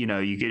doll. You know,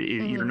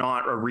 you're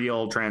not a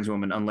real trans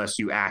woman unless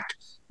you act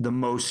the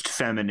most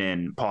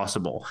feminine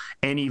possible.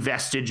 Any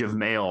vestige of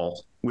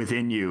male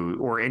within you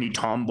or any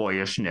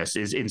tomboyishness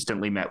is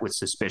instantly met with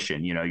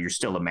suspicion. You know, you're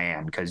still a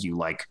man because you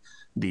like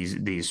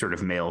these sort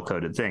of male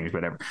coded things,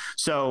 whatever.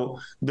 So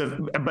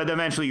but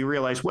eventually you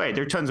realize, wait,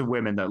 there are tons of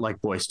women that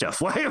like boy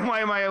stuff. Why am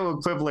I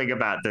quibbling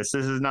about this?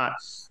 This is not,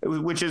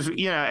 which is,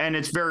 you know, and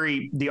it's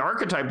the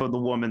archetype of the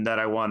woman that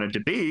I wanted to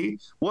be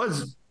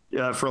was,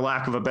 for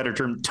lack of a better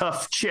term,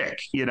 tough chick,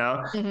 you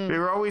know. They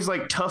were always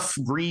like tough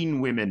green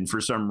women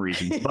for some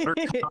reason.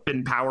 Buttercup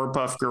in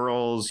Powerpuff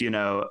Girls, you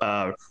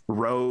know,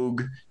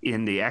 Rogue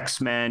in the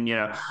X-Men, you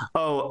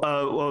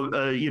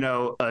know, you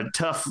know, a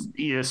tough,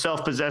 you know,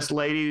 self-possessed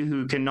lady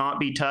who cannot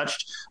be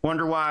touched.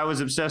 Wonder why I was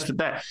obsessed with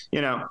that,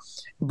 you know.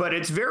 But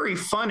it's very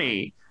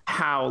funny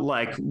how,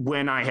 like,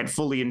 when I had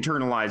fully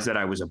internalized that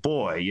I was a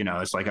boy, you know,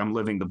 it's like I'm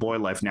living the boy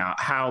life now,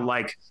 how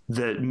like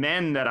the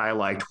men that I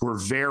liked were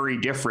very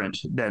different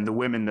than the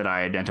women that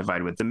I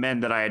identified with. The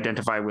men that I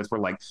identified with were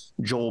like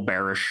Joel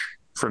Barish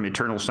from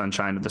Eternal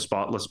Sunshine of the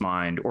Spotless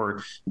Mind,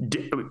 or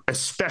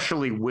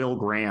especially Will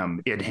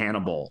Graham in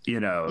Hannibal.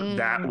 You know,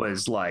 that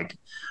was like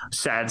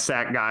sad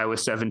sack guy with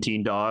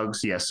 17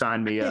 dogs. Yeah,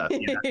 sign me up.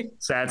 You know?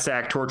 Sad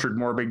sack, tortured,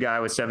 morbid guy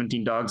with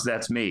 17 dogs.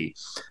 That's me.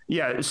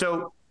 Yeah.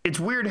 So it's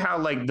weird how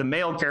like the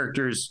male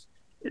characters,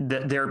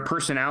 their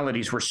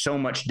personalities were so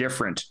much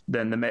different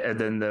than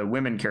the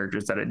women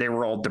characters, that they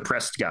were all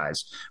depressed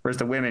guys, whereas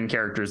the women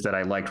characters that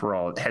I liked were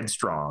all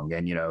headstrong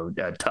and, you know,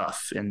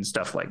 tough and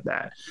stuff like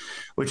that,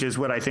 which is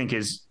what I think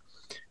is,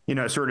 you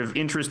know, sort of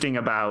interesting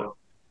about,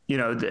 you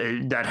know,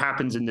 that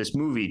happens in this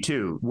movie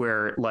too,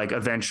 where like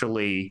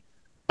eventually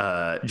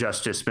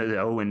Justice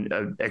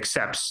Owen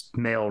accepts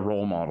male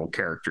role model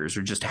characters,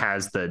 or just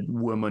has the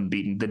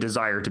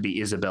desire to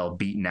be Isabel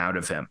beaten out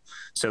of him.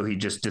 So he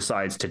just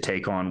decides to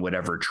take on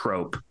whatever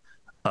trope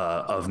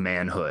of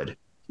manhood,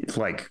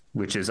 like,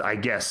 which is, I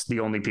guess,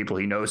 the only people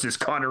he knows is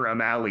Connor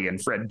O'Malley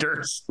and Fred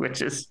Durst,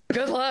 which is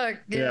good luck.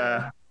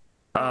 Yeah.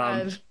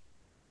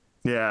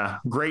 Yeah.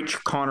 Great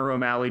Connor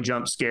O'Malley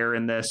jump scare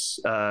in this,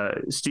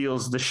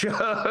 steals the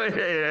show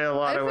in a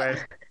lot of ways.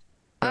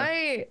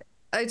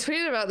 I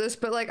tweeted about this,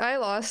 but like I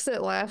lost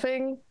it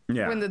laughing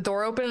when the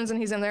door opens and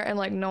he's in there, and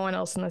like no one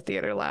else in the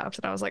theater laughed,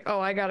 and I was like, oh,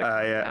 I gotta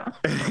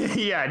go now.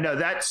 Yeah, no,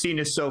 that scene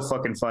is so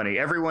fucking funny.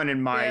 Everyone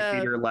in my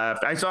theater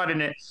laughed. I saw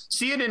it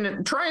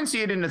try and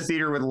see it in a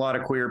theater with a lot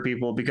of queer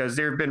people, because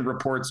there have been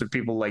reports of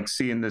people like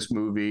seeing this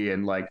movie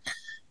and like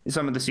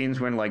some of the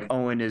scenes when like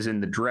Owen is in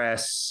the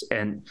dress,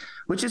 and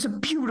which is a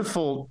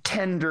beautiful,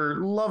 tender,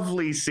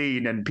 lovely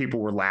scene, and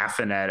people were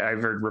laughing at it.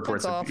 I've heard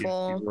reports That's of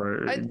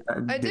awful.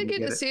 I did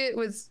get to see it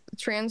with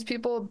trans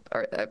people,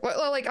 or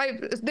well, like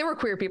they were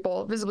queer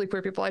people, visibly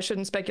queer people. I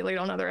shouldn't speculate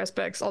on other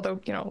aspects,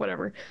 although, you know,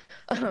 whatever.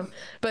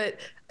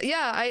 But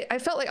yeah, I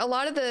felt like a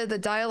lot of the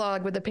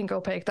dialogue with the pink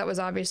opaque, that was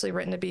obviously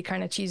written to be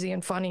kind of cheesy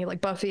and funny, like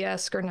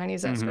Buffy-esque or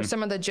 90s-esque, or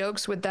some of the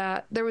jokes with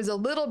that, there was a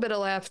little bit of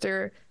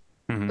laughter.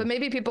 But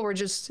maybe people were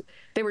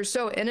they were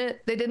so in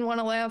it, they didn't want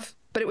to laugh.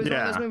 But it was one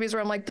of those movies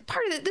where I'm like, the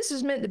part of it, this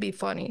is meant to be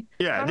funny.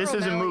 Yeah, this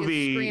is a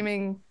movie.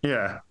 Screaming.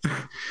 Yeah.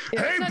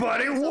 Hey,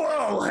 buddy.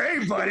 Whoa.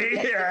 Hey, buddy.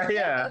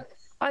 Yeah.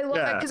 I love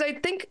that, because I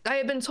think I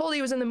had been told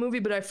he was in the movie,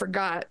 but I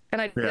forgot.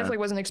 And I definitely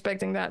wasn't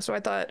expecting that. So I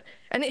thought,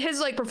 and his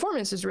like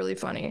performance is really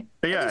funny.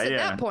 Yeah. At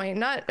that point,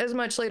 not as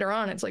much later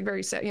on. It's like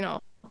very sad, you know.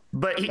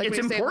 But like it's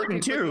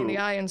important too, in the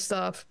eye and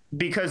stuff,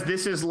 because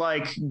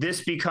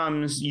this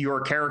becomes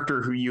your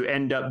character who you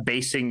end up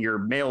basing your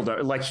male,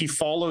 like he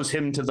follows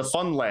him to the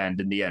fun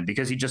land in the end,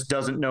 because he just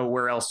doesn't know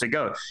where else to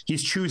go.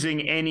 He's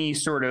choosing any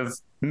sort of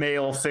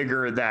male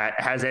figure that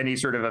has any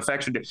sort of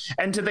affection to,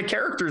 and to the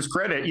character's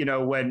credit, you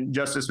know, when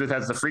Justice Smith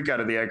has the freak out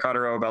of the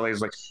Icotero belly,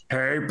 is like,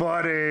 hey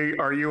buddy,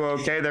 are you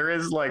okay? There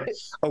is like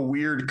a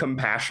weird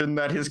compassion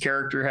that his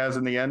character has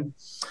in the end.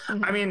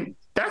 I mean,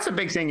 that's a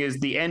big thing, is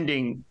the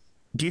ending.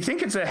 Do you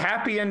think it's a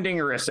happy ending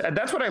or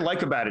that's what I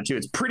like about it too.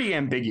 It's pretty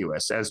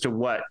ambiguous as to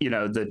what, you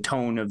know, the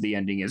tone of the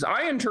ending is.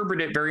 I interpret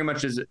it very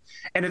much as,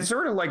 and it's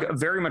sort of like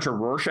very much a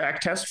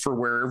Rorschach test for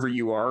wherever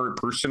you are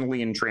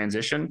personally in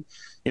transition.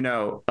 You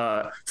know,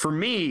 for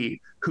me,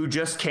 who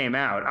just came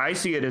out, I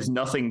see it as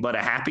nothing but a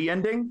happy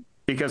ending,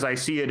 because I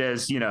see it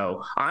as, you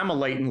know, I'm a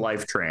late in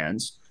life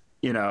trans.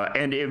 You know,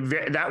 and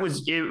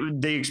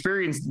the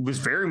experience was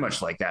very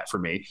much like that for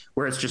me,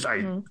 where it's just,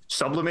 I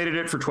sublimated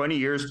it for 20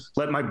 years,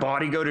 let my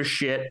body go to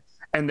shit.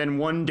 And then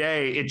one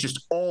day it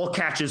just all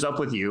catches up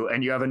with you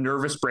and you have a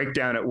nervous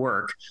breakdown at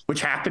work,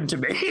 which happened to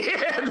me.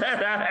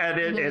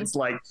 It's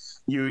like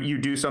you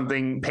do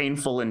something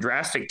painful and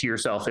drastic to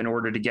yourself in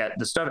order to get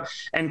the stuff.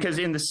 And because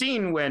in the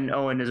scene when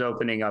Owen is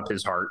opening up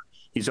his heart,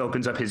 he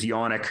opens up his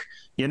yonic,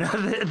 you know,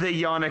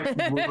 the yonic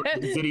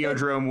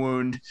Videodrome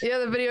wound. Yeah,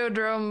 the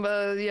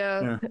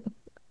Videodrome,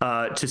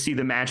 to see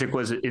the magic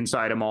was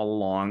inside him all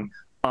along.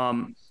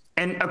 And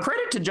a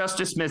credit to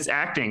Justice Smith's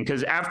acting,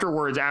 because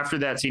afterwards, after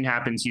that scene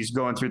happens, he's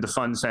going through the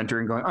fun center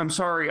and going, I'm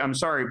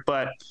sorry.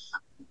 But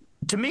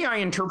to me, I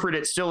interpret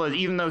it still as,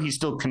 even though he's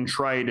still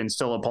contrite and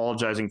still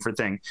apologizing for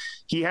things,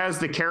 he has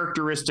the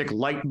characteristic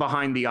light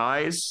behind the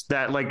eyes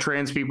that like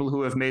trans people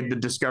who have made the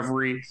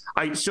discovery.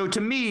 So to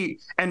me,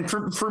 and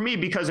for me,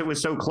 because it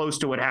was so close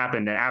to what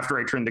happened, and after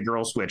I turned the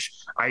girl switch,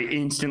 I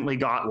instantly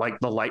got like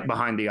the light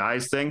behind the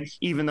eyes thing,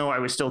 even though I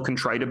was still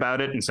contrite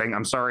about it and saying,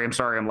 I'm sorry.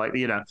 I'm like,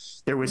 you know,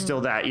 there was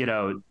still that, you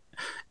know.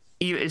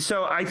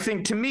 So I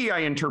think, to me, I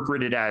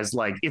interpret it as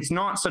like, it's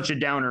not such a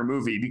downer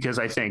movie, because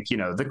I think, you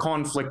know, the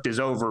conflict is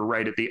over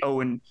right at the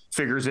Owen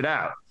figures it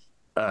out.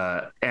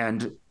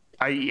 And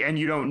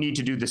you don't need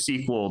to do the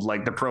sequel,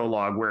 like the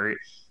prologue where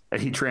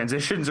he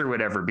transitions or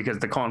whatever, because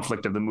the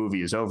conflict of the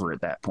movie is over at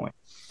that point.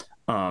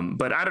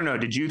 But I don't know.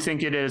 Did you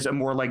think it is a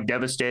more like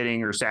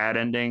devastating or sad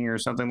ending or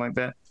something like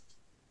that?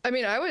 I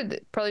mean, I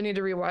would probably need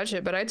to rewatch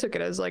it, but I took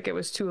it as like it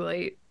was too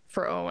late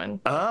for Owen.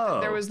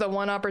 Oh, there was the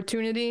one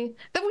opportunity,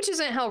 which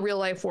isn't how real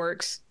life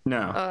works.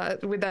 No,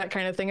 with that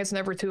kind of thing, it's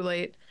never too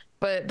late.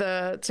 But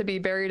to be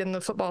buried in the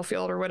football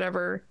field or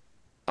whatever,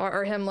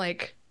 or him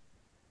like,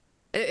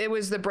 it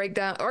was the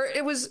breakdown, or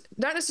it was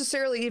not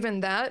necessarily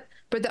even that,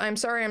 but I'm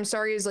sorry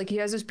is like, he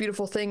has this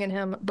beautiful thing in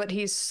him, but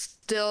he's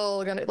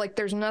still gonna, like,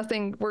 there's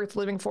nothing worth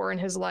living for in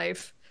his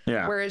life.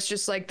 Yeah. Where it's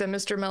just like the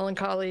Mr.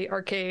 Melancholy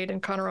arcade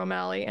and Connor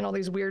O'Malley and all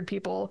these weird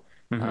people.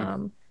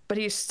 But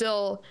he's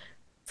still,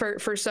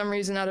 for some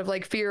reason, out of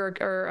like fear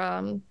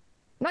or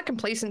not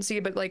complacency,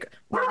 but like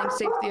wanting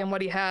safety in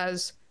what he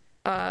has,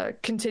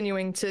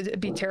 continuing to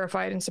be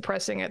terrified and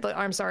suppressing it. Like,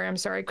 I'm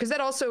sorry, because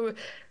that also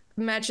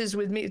matches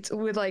with me,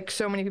 with like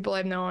so many people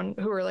I've known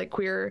who are like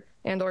queer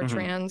and or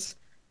trans,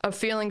 of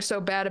feeling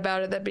so bad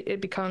about it that it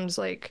becomes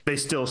like they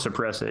still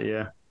suppress it.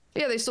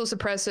 Yeah, they still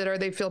suppress it, or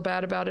they feel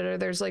bad about it, or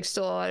there's like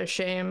still a lot of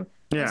shame.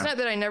 It's not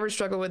that I never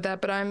struggle with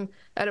that, but I'm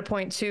at a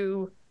point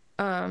too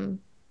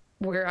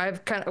where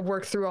I've kind of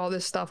worked through all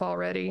this stuff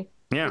already,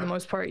 for the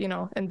most part, you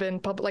know, and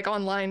been like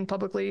online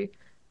publicly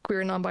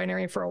queer and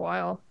non-binary for a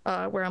while,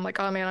 where I'm like,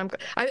 oh man,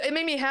 it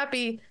made me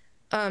happy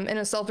in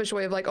a selfish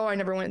way of like, oh, I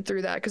never went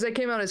through that, because I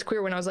came out as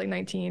queer when I was like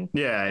 19.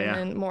 And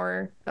then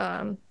more,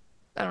 I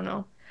don't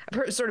know,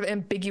 sort of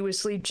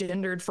ambiguously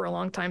gendered for a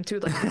long time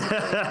too, like, you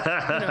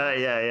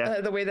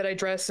know, the way that I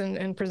dress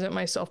and present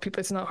myself,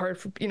 people, it's not hard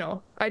for, you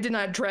know, I did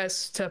not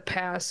dress to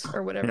pass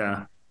or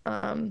whatever.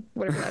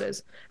 whatever that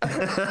is. But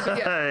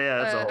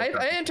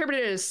I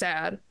interpreted it as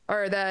sad,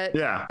 or that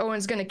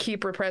Owen's going to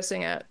keep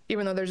repressing it,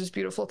 even though there's this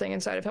beautiful thing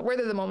inside of him,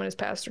 whether the moment has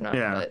passed or not.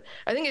 But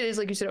I think it is,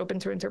 like you said, open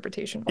to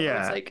interpretation.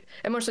 It's like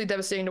emotionally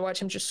devastating to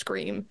watch him just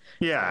scream.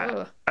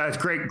 It's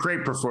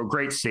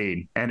great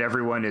scene, and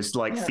everyone is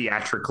like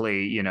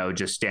theatrically,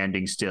 just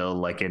standing still,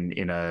 like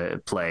in a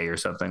play or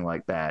something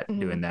like that,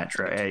 doing that.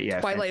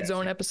 Twilight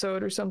Zone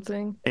episode or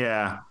something.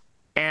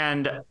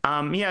 And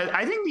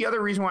I think the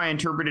other reason why I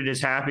interpret it as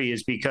happy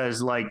is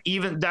because, like,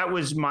 even that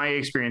was my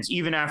experience.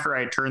 Even after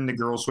I turned the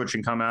girl switch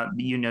and come out,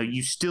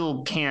 you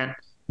still can't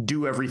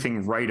do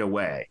everything right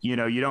away. You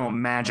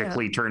don't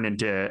magically turn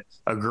into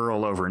a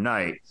girl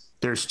overnight.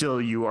 There's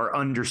still, you are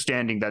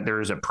understanding that there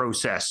is a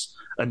process,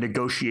 a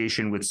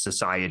negotiation with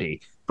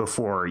society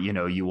before,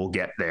 you will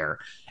get there.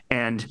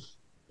 And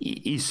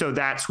so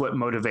that's what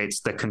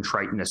motivates the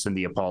contriteness and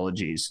the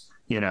apologies.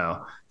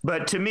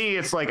 But to me,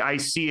 it's like, I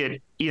see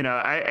it, and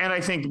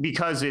I think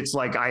because it's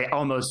like,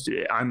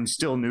 I'm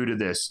still new to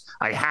this,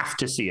 I have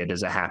to see it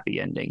as a happy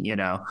ending.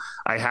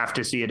 I have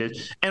to see it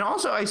as, and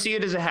also I see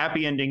it as a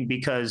happy ending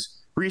because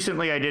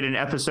recently I did an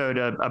episode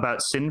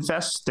about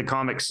Sinfest, the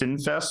comic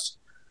Sinfest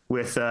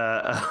with,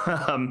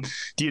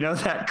 do you know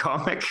that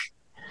comic?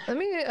 I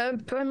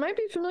might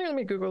be familiar. Let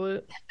me Google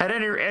it.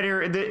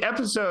 The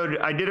episode,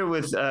 I did it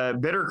with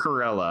Bitter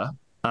Corella,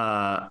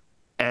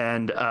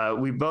 and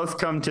we both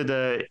come to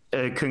the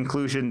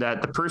conclusion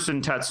that the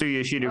person,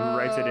 Tatsuya Ishida, who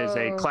writes it, is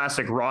a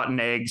classic rotten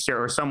egg,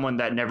 or someone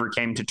that never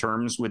came to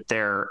terms with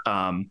their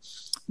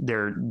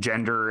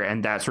gender,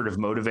 and that sort of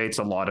motivates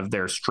a lot of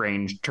their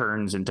strange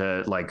turns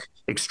into like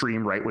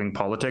extreme right-wing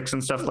politics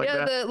and stuff like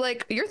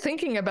that. You're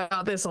thinking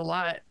about this a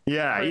lot.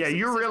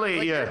 You're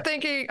really You're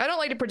thinking. I don't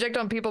like to project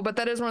on people, but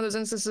that is one of those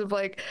instances of,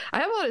 like, I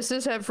have a lot of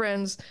cishet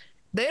friends.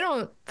 They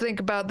don't think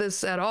about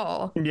this at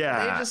all. They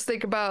just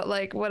think about,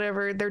 like,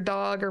 whatever, their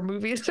dog or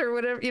movies or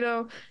whatever,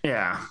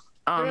 They're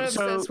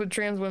obsessed with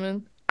trans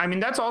women. I mean,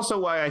 that's also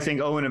why I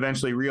think Owen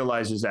eventually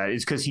realizes that,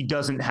 is because he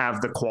doesn't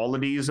have the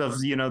qualities of,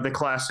 the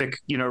classic,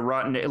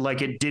 rotten,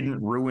 like, it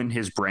didn't ruin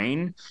his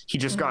brain. He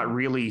just got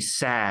really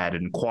sad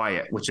and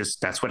quiet,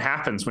 that's what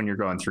happens when you're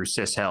going through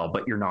cis hell,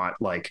 but you're not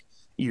like,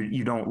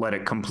 you don't let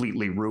it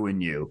completely ruin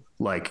you,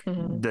 like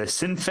the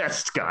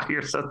Sinfest guy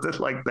or something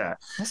like that.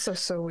 That's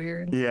so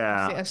weird.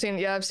 I've seen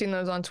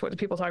those on Twitter,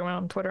 people talking about it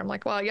on Twitter. I'm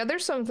like, wow,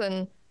 there's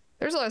a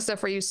lot of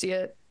stuff where you see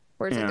it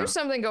where it's like there's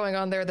something going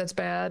on there that's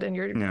bad in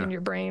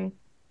your brain.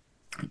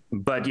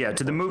 But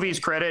to the movie's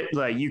credit,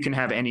 like, you can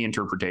have any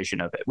interpretation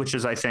of it, which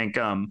is, I think,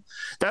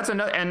 that's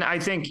another. And I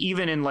think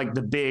even in, like,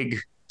 the big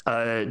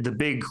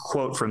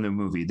quote from the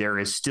movie, there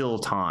is still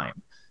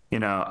time.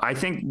 I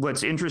think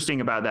what's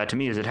interesting about that to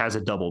me is it has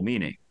a double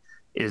meaning,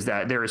 is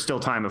that there is still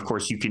time. Of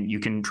course, you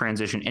can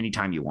transition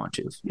anytime you want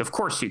to. Of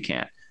course you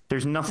can.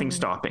 There's nothing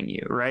stopping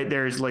you, right?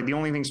 There's, like, the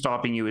only thing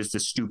stopping you is the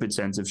stupid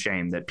sense of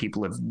shame that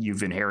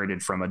you've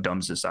inherited from a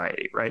dumb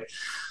society, right?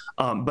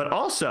 But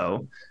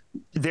also,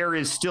 there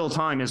is still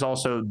time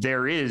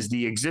there is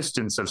the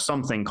existence of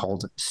something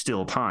called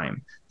still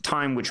time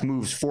which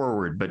moves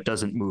forward but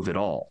doesn't move at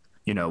all,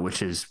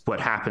 which is what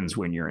happens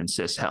when you're in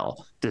cis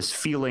hell. This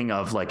feeling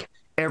of, like,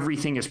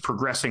 everything is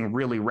progressing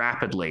really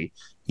rapidly,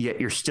 yet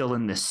you're still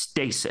in this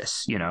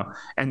stasis,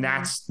 and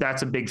that's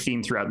a big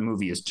theme throughout the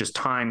movie, is just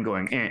time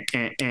going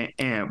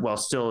while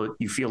still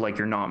you feel like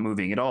you're not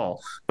moving at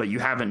all, but you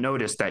haven't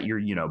noticed that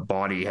your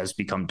body has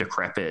become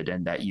decrepit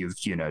and that you've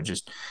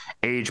just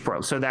aged.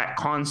 So that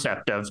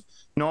concept of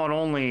not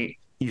only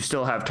you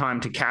still have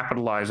time to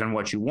capitalize on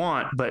what you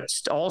want, but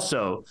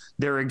also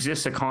there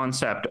exists a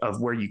concept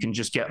of where you can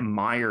just get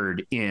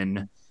mired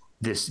in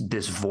this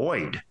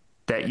void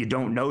that you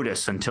don't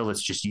notice until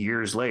it's just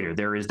years later.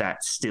 There is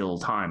that still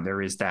time.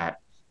 There is that,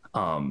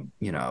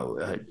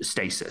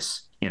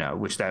 stasis,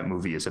 which that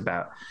movie is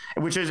about,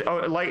 which is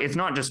like, it's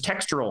not just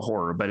textural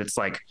horror, but it's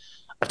like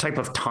a type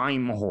of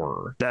time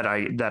horror that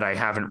I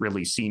haven't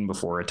really seen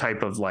before. A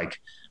type of,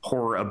 like,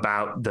 horror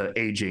about the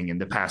aging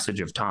and the passage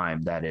of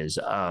time that is,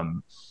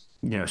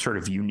 sort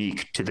of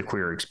unique to the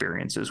queer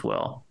experience as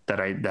well.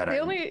 That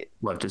I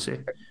love to see.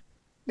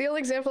 The only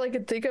example I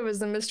could think of is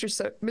the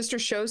Mr.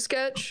 Show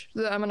sketch,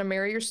 the "I'm gonna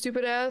marry your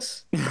stupid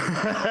ass,"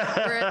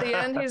 where at the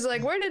end he's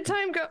like, "Where did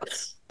time go?"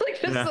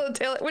 Like, just the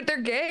tail. When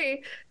they're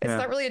gay, it's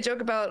not really a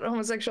joke about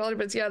homosexuality,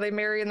 but it's, they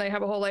marry and they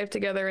have a whole life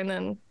together, and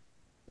then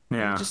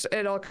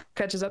it all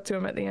catches up to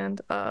him at the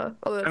end.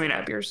 Although that's a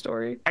happier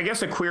story. I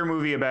guess a queer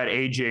movie about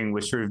aging,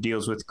 which sort of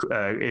deals with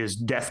is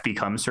Death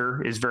Becomes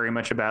Her, is very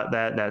much about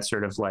that. That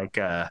sort of like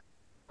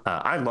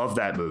I love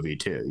that movie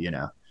too.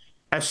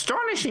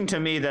 Astonishing to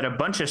me that a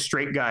bunch of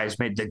straight guys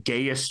made the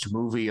gayest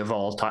movie of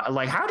all time.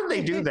 Like, how did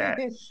they do that?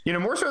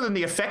 More so than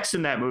the effects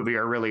in that movie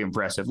are really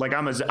impressive. Like, I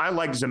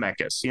like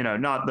Zemeckis,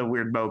 not the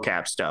weird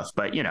mocap stuff,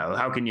 but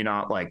how can you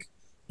not like,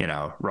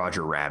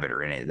 Roger Rabbit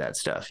or any of that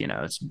stuff?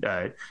 It's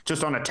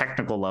just on a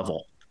technical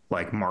level,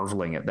 like,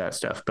 marveling at that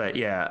stuff. But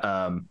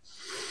a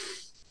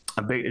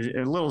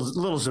little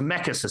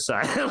Zemeckis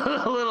aside,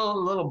 a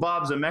little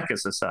Bob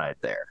Zemeckis aside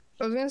there.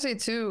 I was gonna say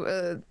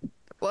too,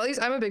 Well, at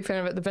least I'm a big fan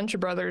of it. The Venture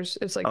Brothers.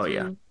 It's like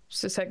two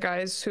cishet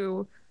guys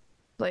who,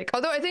 like,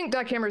 although I think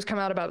Doc Hammer's come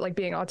out about like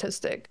being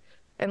autistic,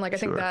 and like I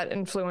think that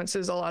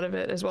influences a lot of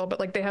it as well. But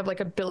like they have like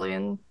 1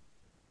 billion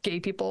gay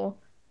people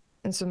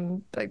and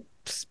some like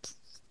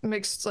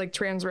mixed like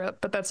trans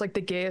rep, but that's like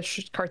the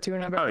gayish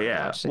cartoon I've ever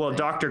watched. Well,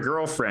 Dr.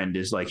 Girlfriend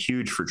is like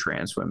huge for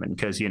trans women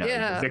because, you know,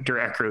 the Victor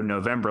Echo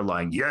November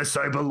line, yes,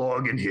 I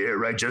belong in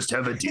here. I just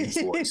have a deep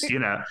voice, you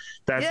know,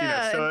 that's, you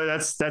know,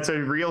 so that's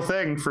a real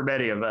thing for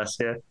many of us.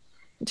 Yeah.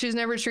 She's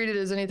never treated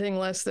as anything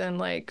less than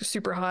like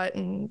super hot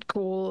and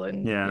cool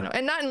and you know,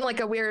 and not in like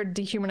a weird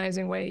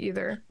dehumanizing way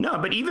either. No,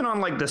 but even on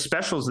like the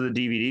specials of the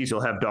DVDs,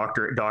 you'll have Doc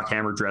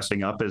Hammer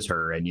dressing up as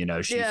her, and you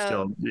know she's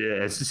still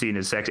seen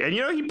as sexy, and you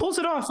know he pulls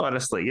it off.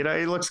 Honestly, you know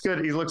he looks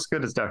good. He looks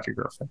good as Dr.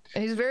 Girlfriend.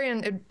 And he's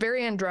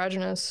very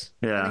androgynous.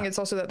 Yeah, I think it's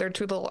also that they're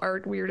two little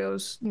art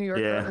weirdos, New York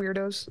art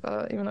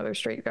weirdos, even though they're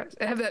straight guys.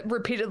 I have that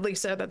repeatedly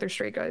said that they're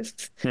straight guys.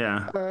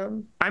 Yeah,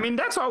 I mean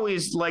that's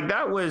always like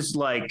that was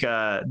like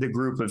the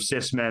group of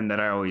cis men that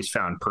I always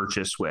found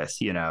purchase with,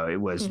 you know,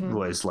 it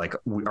was like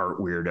art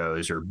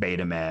weirdos or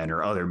beta men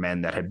or other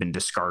men that had been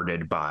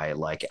discarded by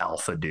like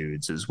alpha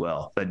dudes as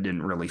well that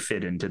didn't really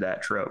fit into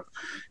that trope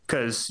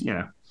because, you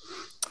know,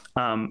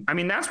 I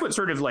mean, that's what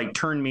sort of like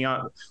turned me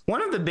on.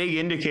 One of the big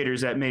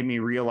indicators that made me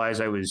realize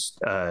I was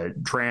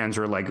trans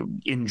or like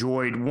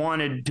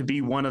wanted to be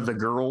one of the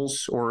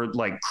girls or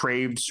like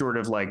craved sort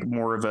of like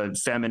more of a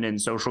feminine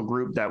social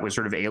group that was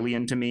sort of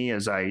alien to me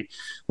as I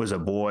was a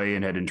boy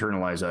and had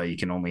internalized, you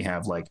can only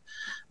have like,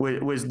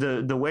 was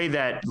the way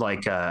that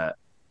like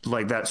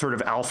that sort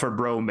of alpha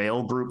bro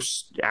male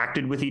groups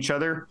acted with each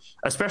other,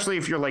 especially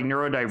if you're like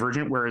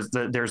neurodivergent, whereas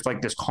there's like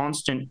this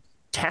constant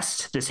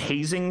test, this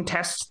hazing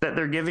test that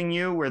they're giving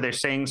you where they're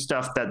saying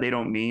stuff that they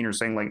don't mean or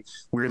saying like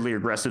weirdly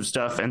aggressive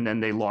stuff, and then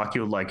they lock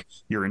you like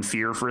you're in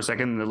fear for a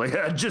second and they're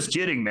like just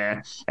kidding,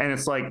 man. And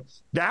it's like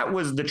that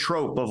was the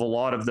trope of a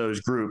lot of those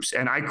groups,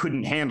 and I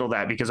couldn't handle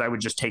that because I would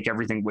just take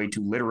everything way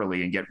too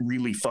literally and get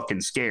really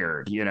fucking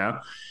scared, you know.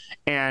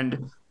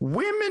 And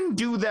women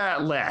do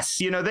that less,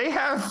 you know. They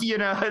have, you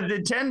know,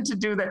 they tend to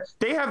do that.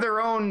 They have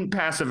their own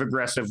passive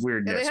aggressive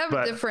weirdness. Yeah, they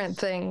have different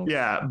things.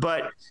 Yeah,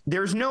 but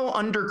there's no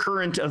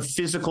undercurrent of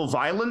physical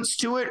violence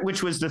to it,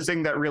 which was the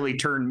thing that really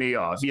turned me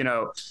off. You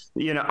know,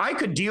 I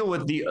could deal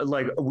with the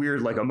like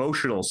weird, like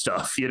emotional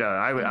stuff. You know,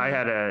 I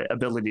had a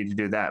ability to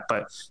do that,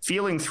 but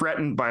feeling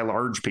threatened by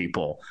large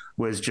people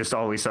was just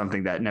always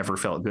something that never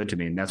felt good to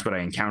me, and that's what I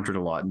encountered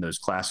a lot in those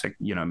classic,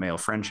 you know, male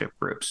friendship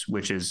groups,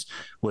 which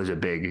was a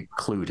big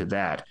clue to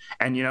that.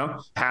 And, you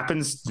know,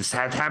 happens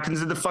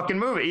in the fucking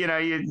movie, you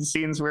know,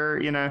 scenes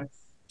where, you know,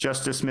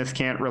 Justice Smith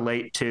can't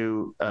relate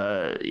to,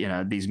 you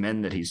know, these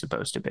men that he's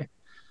supposed to be.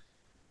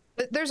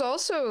 There's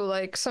also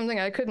like something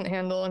I couldn't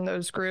handle in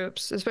those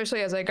groups,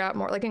 especially as I got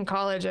more like in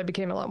college, I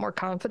became a lot more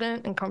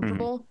confident and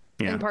comfortable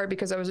in part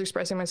because I was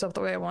expressing myself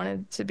the way I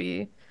wanted to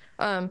be.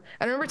 I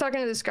remember talking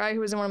to this guy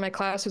who was in one of my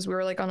classes. We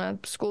were like on a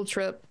school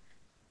trip.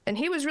 And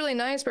he was really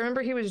nice, but I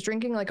remember he was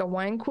drinking like a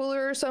wine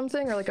cooler or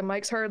something, or like a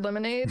Mike's Hard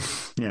Lemonade.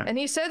 And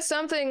he said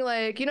something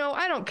like, you know,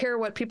 I don't care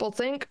what people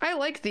think. I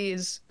like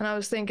these. And I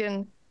was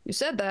thinking, you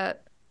said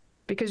that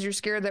because you're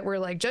scared that we're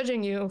like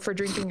judging you for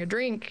drinking a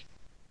drink.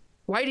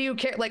 Why do you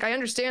care? Like, I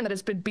understand that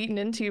it's been beaten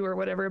into you or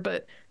whatever,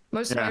 but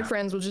most of my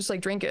friends will just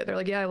like drink it. They're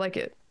like, yeah, I like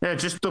it. Yeah,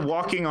 just the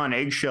walking on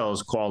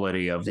eggshells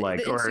quality of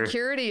like, the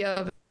insecurity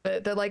of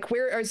it. The like,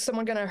 where is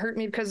someone going to hurt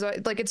me? Because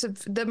like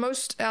the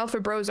most alpha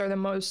bros are the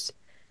most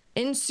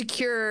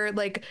insecure,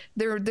 like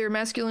their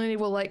masculinity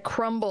will like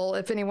crumble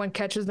if anyone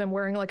catches them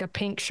wearing like a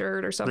pink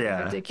shirt or something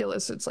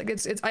ridiculous. It's like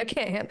it's I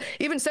can't handle,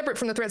 even separate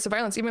from the threats of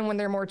violence, even when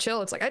they're more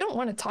chill, it's like I don't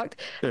want to talk.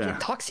 I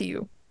can't talk to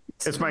you.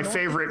 It's my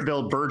favorite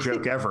Bill Burr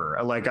joke ever.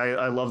 Like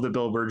I love the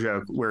Bill Burr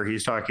joke where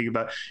he's talking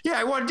about,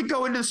 I wanted to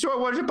go into the store, I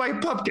wanted to buy a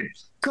pumpkin,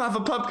 carve a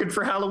pumpkin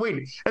for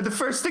Halloween, and the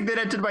first thing that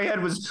entered my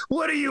head was,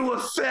 "What are you, a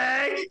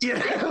fag?" You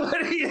know,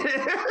 what are you?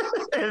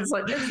 It's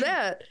like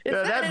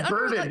that's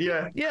burdened.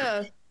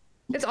 Yeah.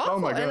 It's awful. Oh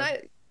my God.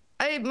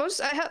 And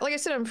like I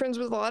said, I'm friends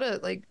with a lot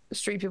of like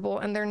straight people,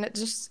 and they're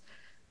just,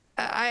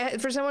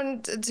 for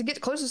someone to get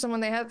close to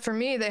someone, they have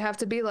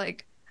to be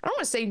like, I don't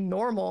want to say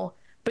normal,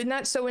 but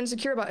not so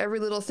insecure about every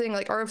little thing.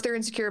 Like, or if they're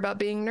insecure about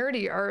being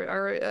nerdy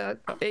or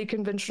a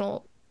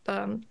conventional,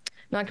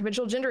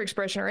 non-conventional gender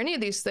expression or any of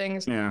these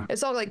things,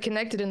 it's all like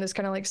connected in this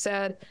kind of like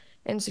sad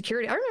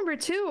insecurity. I remember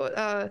too,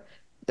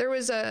 there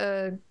was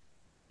a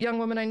young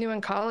woman I knew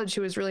in college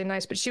who was really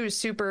nice, but she was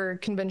super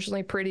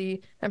conventionally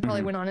pretty and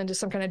probably went on into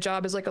some kind of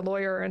job as like a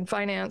lawyer in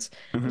finance.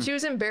 And she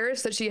was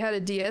embarrassed that she had a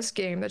DS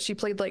game that she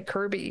played like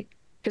Kirby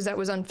because that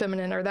was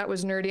unfeminine or that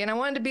was nerdy. And I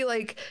wanted to be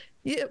like,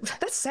 yeah,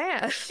 that's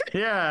sad.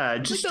 Yeah,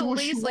 just like the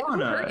least, like, who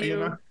hurt you? You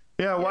know?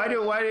 Yeah, why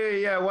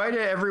do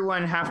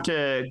everyone have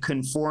to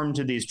conform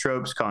to these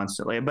tropes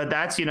constantly? But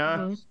that's, you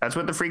know, that's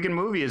what the freaking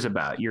movie is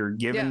about. You're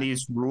given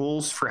these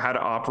rules for how to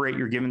operate.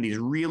 You're given these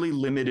really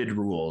limited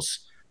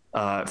rules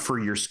for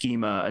your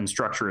schema and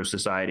structure of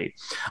society.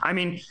 I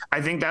mean,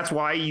 I think that's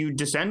why you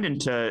descend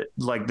into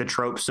like the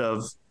tropes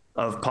of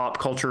of pop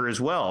culture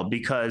as well,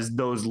 because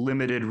those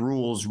limited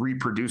rules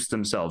reproduce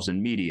themselves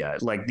in media.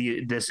 Like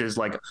this is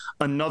like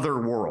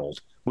another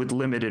world with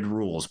limited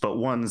rules, but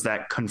ones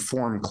that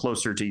conform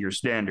closer to your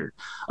standard,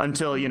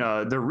 until,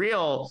 the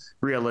real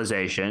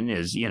realization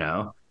is,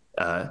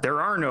 there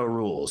are no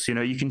rules.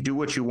 You can do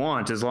what you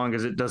want as long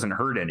as it doesn't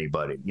hurt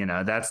anybody.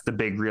 That's the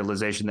big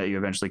realization that you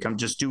eventually come.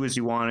 Just do as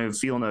you want to,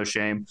 feel no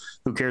shame.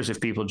 Who cares if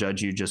people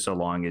judge you, just so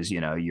long as,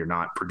 you're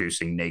not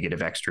producing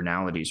negative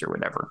externalities or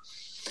whatever.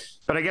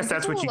 But I guess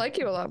that's what you like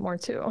you a lot more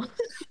too.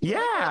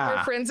 Yeah.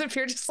 Your friends, if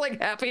you're just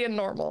like happy and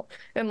normal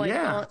and like,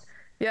 I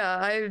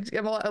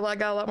got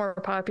a lot more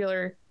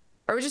popular.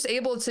 I was just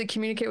able to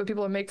communicate with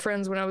people and make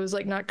friends when I was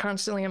like not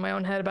constantly in my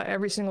own head about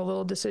every single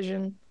little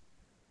decision.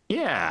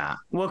 Yeah,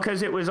 well,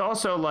 because it was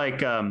also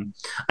like, I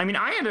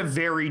had a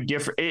very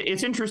different.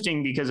 It's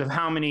interesting because of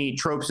how many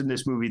tropes in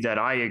this movie that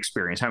I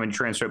experienced, how many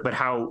trans tropes, but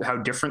how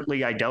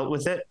differently I dealt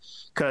with it.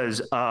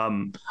 Because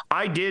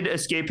I did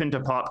escape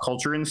into pop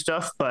culture and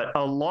stuff, but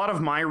a lot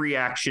of my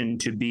reaction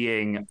to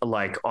being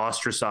like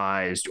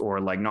ostracized or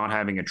like not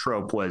having a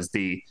trope was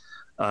the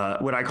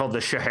what I call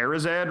the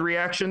Scheherazade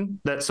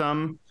reaction that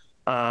some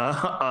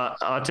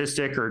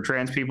autistic or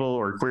trans people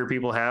or queer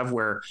people have,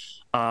 where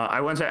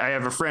I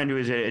have a friend who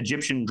is an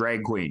Egyptian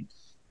drag queen,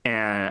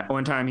 and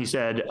one time he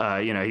said,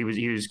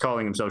 he was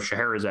calling himself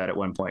Scheherazade at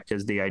one point,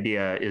 because the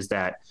idea is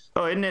that,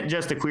 isn't it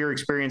just a queer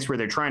experience where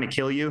they're trying to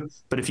kill you,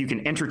 but if you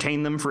can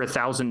entertain them for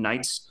 1,000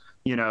 nights,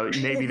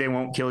 maybe they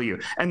won't kill you.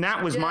 And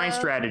that was my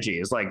strategy,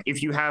 is like,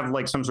 if you have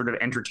like some sort of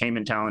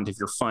entertainment talent, if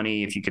you're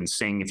funny, if you can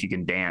sing, if you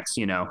can dance,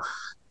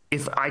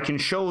 if I can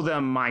show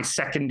them my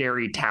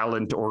secondary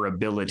talent or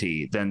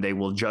ability, then they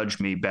will judge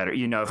me better.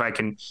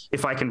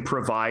 If I can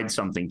provide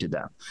something to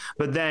them.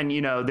 But then,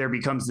 there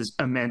becomes this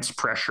immense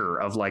pressure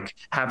of like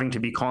having to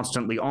be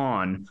constantly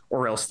on,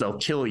 or else they'll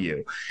kill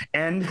you.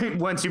 And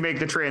once you make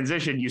the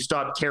transition, you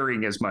stop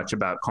caring as much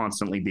about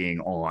constantly being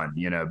on,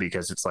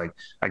 because it's like,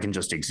 I can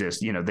just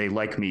exist. They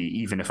like me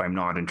even if I'm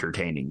not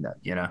entertaining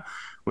them,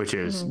 which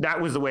is,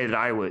 that was the way that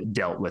I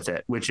dealt with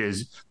it, which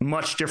is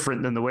much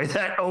different than the way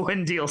that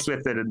Owen deals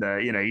with it. And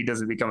he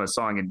doesn't become a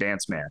song and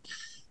dance man,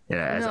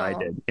 as I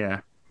did. Yeah.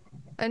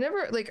 I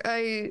never, like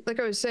I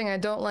was saying, I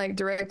don't like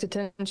direct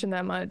attention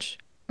that much,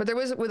 but there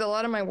was, with a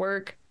lot of my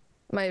work,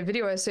 my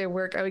video essay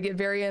work, I would get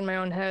very in my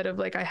own head of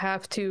like, I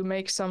have to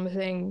make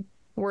something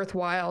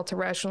worthwhile to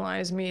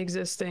rationalize me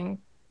existing,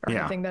 or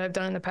anything that I've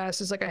done in the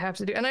past is like, I have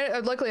to do. And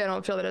luckily I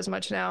don't feel that as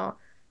much now,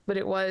 but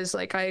it was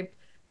like,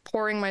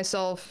 pouring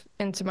myself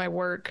into my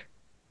work.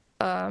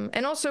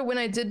 And also when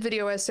I did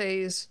video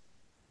essays,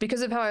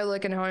 because of how I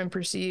look and how I'm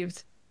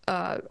perceived,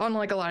 on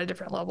like a lot of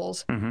different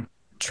levels,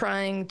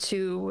 trying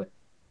to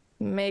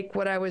make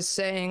what I was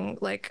saying,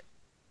 like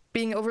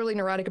being overly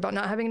neurotic about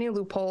not having any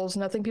loopholes,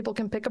 nothing people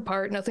can pick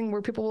apart, nothing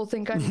where people will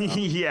think I'm wrong.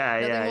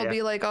 Nothing will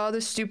be like, oh,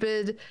 this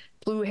stupid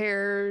blue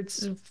hair.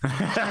 It's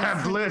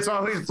blue. It's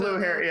always blue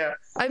hair. Yeah.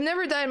 I've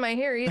never dyed my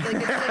hair either.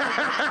 Like,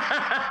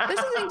 this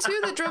is the thing too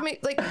that drove me,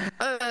 like,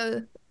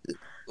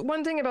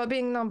 one thing about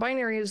being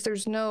non-binary is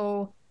there's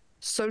no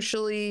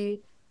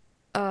socially,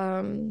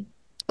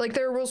 like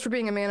there are rules for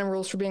being a man and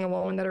rules for being a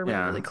woman that are really,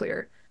 really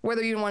clear,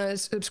 whether you want to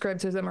subscribe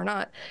to them or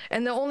not.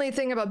 And the only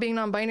thing about being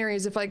non-binary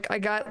is if like I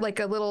got like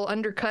a little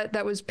undercut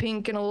that was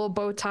pink and a little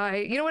bow tie,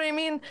 you know what I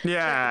mean?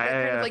 Yeah. That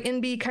kind of like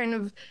NB kind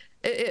of,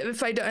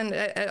 if I done,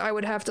 I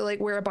would have to like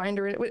wear a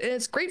binder. And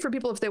it's great for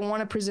people if they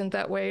want to present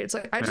that way. It's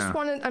like,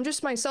 I'm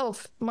just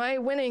myself. My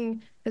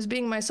winning is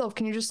being myself.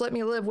 Can you just let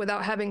me live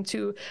without having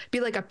to be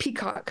like a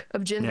peacock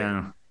of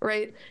gender,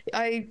 right?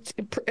 I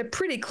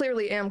pretty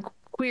clearly am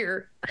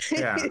queer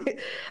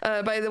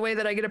by the way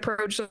that I get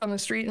approached on the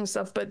street and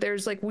stuff. But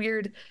there's like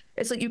weird,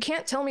 it's like, you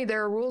can't tell me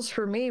there are rules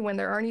for me when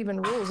there aren't even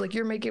rules. Like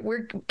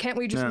can't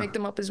we just make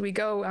them up as we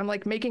go? I'm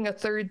like making a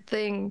third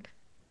thing.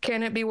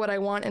 Can it be what I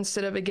want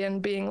instead of, again,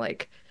 being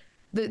like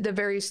the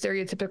very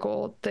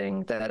stereotypical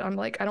thing that I'm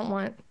like, I don't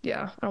want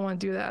to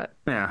do that.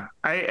 Yeah.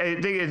 I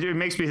think it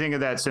makes me think of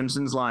that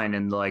Simpsons line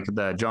in like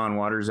the John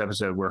Waters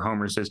episode where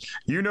Homer says,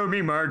 you know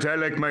me, Marge, I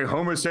like my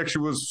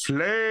homosexuals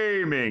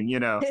flaming,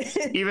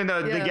 even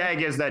though the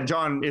gag is that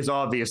John is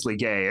obviously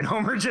gay and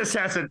Homer just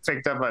hasn't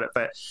picked up on it.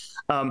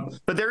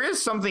 But there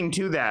is something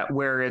to that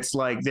where it's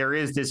like, there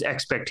is this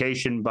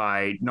expectation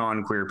by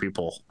non-queer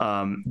people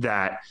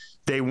that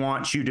they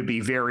want you to be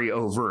very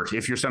overt.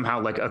 If you're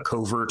somehow like a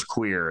covert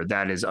queer,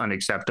 that is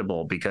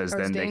unacceptable, because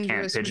then they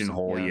can't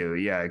pigeonhole you.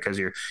 Yeah, because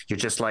you're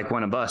just like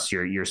one of us.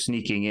 You're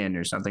sneaking in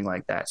or something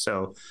like that.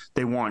 So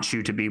they want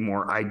you to be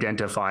more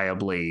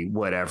identifiably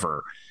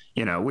whatever,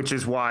 which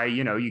is why,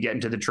 you get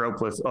into the trope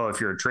with,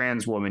 if you're a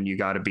trans woman, you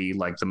got to be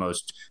like the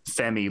most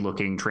femmy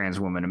looking trans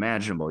woman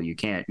imaginable. You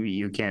can't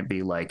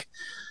be like,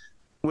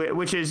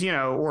 which is,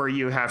 or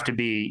you have to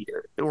be,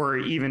 or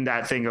even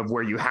that thing of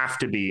where you have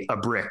to be a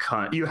brick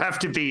hunt. You have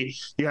to be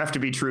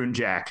Troon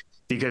Jack,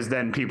 because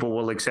then people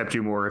will accept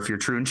you more if you're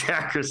Troon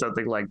Jack or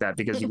something like that,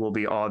 because you will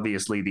be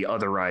obviously the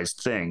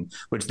otherized thing,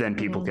 which then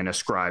people can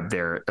ascribe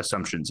their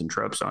assumptions and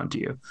tropes onto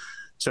you.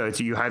 So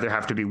you either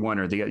have to be one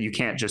or the other. You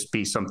can't just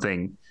be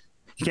something.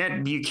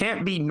 You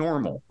can't be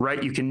normal,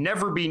 right? You can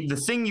never be the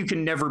thing. You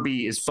can never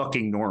be is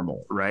fucking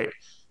normal, right?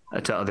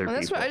 To other people.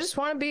 That's what I just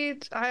want to be.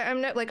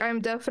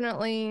 I'm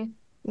definitely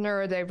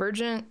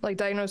neurodivergent, like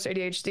diagnosed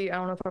ADHD. I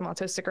don't know if I'm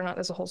autistic or not.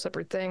 That's a whole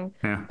separate thing.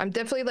 Yeah. I'm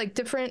definitely like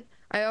different.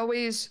 I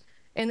always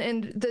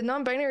and the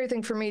non-binary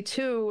thing for me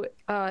too.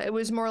 It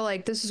was more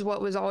like this is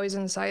what was always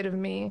inside of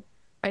me.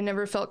 I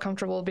never felt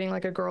comfortable being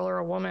like a girl or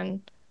a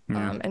woman.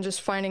 And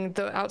just finding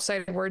the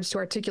outside words to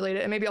articulate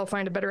it. And maybe I'll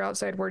find a better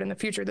outside word in the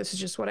future. This is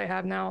just what I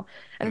have now.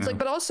 And it's like,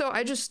 but also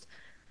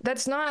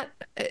that's not,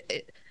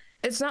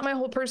 it's not my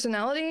whole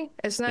personality.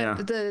 It's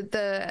not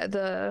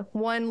the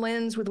one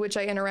lens with which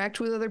I interact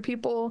with other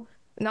people.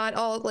 Not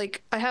all,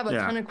 like, I have a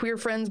ton of queer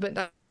friends,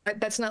 but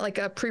that's not like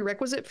a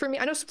prerequisite for me.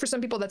 I know for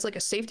some people that's like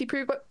a safety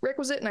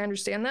prerequisite, and I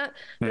understand that.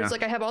 But it's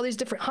like I have all these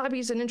different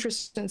hobbies and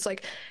interests, and it's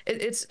like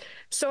it's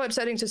so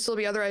upsetting to still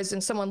be otherized,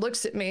 and someone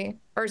looks at me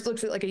or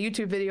looks at like a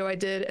YouTube video I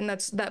did, and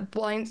that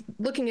blind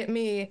looking at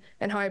me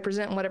and how I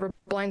present and whatever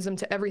blinds them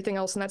to everything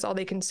else, and that's all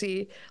they can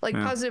see. Like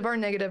positive or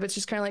negative, it's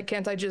just kind of like,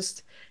 I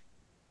just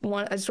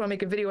want to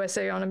make a video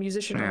essay on a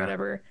musician or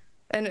whatever.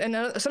 And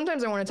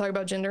sometimes I want to talk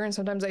about gender, and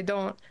sometimes I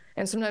don't,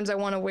 and sometimes I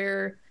want to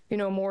wear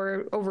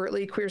more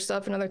overtly queer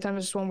stuff, and other times I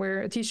just want to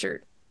wear a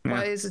t-shirt.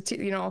 Why is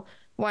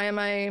why am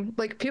I,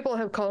 like, people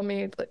have called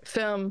me like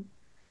femme,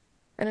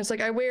 and it's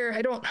like I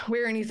don't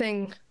wear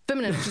anything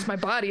feminine. It's just my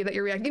body that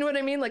you're reacting. You know what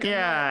I mean? Like,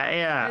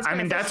 I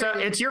mean,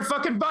 it's your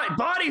fucking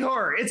body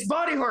horror. It's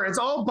body horror. It's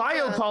all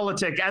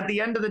biopolitic at the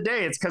end of the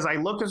day. It's because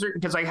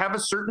I have a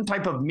certain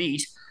type of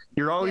meat.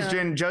 You're always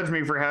going to judge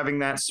me for having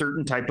that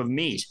certain type of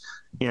meat,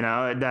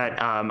 that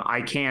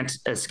I can't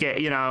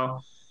escape,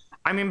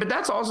 I mean, but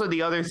that's also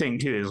the other thing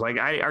too, is like,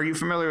 are you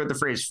familiar with the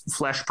phrase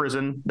flesh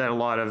prison that a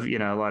lot of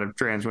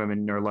trans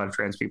women or a lot of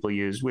trans people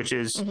use, which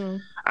is,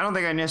 I don't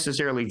think I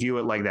necessarily view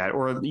it like that.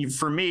 Or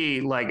for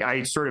me, like,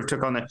 I sort of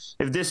took on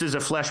if this is a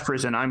flesh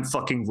prison, I'm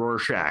fucking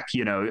Rorschach,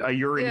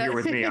 you're in here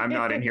with me. I'm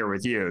not in here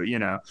with you,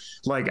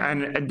 like,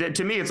 and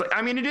to me, it's like,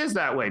 I mean, it is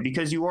that way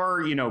because you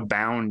are,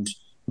 bound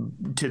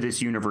to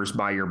this universe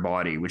by your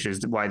body, which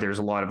is why there's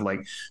a lot of like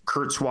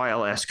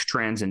Kurzweil-esque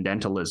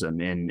transcendentalism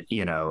in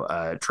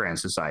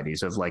trans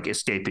societies of like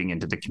escaping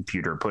into the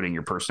computer, putting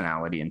your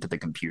personality into the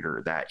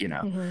computer. That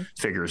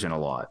figures in a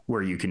lot,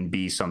 where you can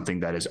be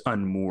something that is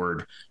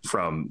unmoored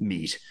from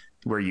meat,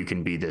 where you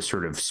can be this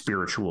sort of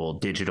spiritual,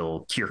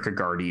 digital,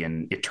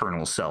 Kierkegaardian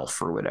eternal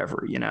self or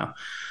whatever,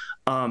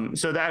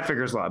 so that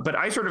figures a lot. But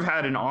I sort of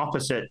had an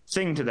opposite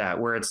thing to that,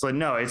 where it's like,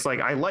 no, it's like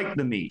I like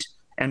the meat,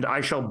 and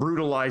I shall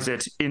brutalize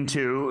it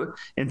into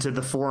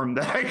the form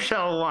that I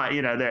shall want.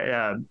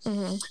 I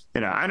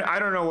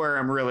don't know where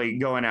I'm really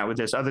going at with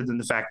this, other than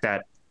the fact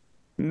that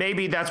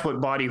maybe that's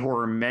what body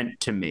horror meant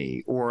to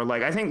me. Or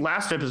like, I think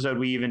last episode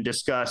we even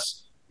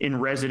discussed in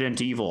Resident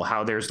Evil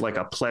how there's like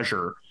a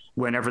pleasure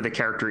whenever the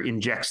character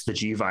injects the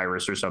G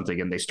virus or something,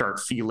 and they start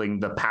feeling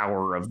the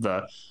power of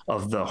the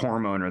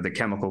hormone or the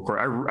chemical core.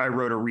 I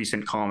wrote a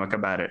recent comic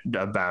about it,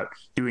 about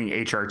doing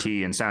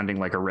HRT and sounding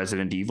like a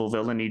Resident Evil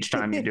villain each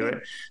time you do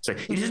it. It's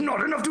like, it is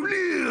not enough to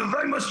live.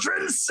 I must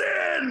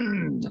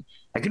transcend.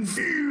 I can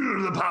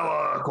feel the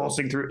power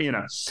coursing through,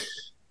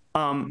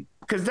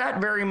 because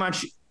that very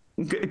much,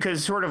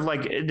 because sort of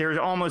like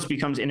there almost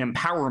becomes an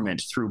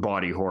empowerment through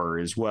body horror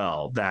as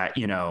well, that,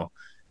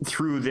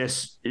 through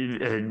this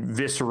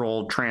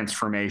visceral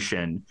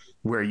transformation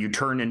where you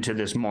turn into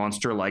this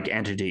monster-like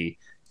entity,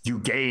 you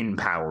gain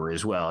power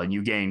as well, and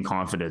you gain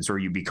confidence, or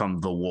you become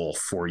the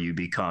wolf, or you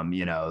become,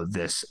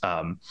 this.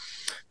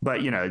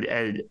 But,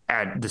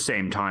 at the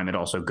same time, it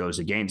also goes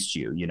against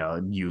you.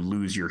 You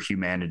lose your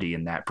humanity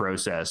in that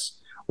process,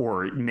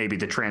 or maybe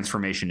the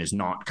transformation is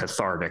not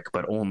cathartic,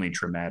 but only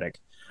traumatic.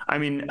 I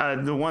mean,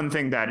 the one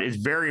thing that is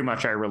very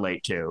much I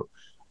relate to,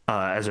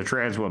 as a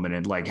trans woman,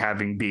 and like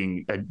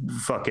being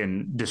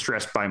fucking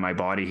distressed by my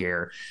body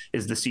hair,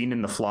 is the scene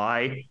in The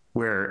Fly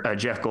where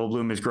Jeff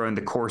Goldblum is growing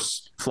the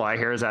coarse fly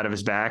hairs out of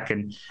his back,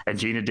 and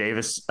Gina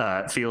Davis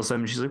feels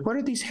them, and she's like, what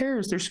are these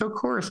hairs? They're so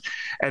coarse.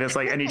 And it's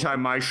like,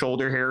 anytime my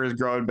shoulder hair is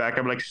growing back,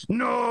 I'm like,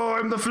 no,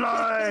 I'm the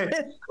fly.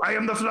 I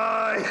am the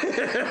fly.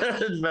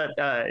 But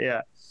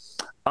yeah.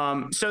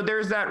 So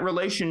there's that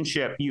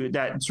relationship,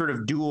 that sort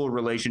of dual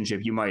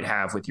relationship you might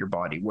have with your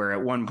body, where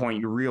at one point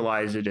you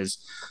realize it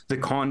is the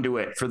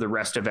conduit for the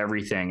rest of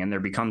everything, and there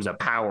becomes a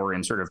power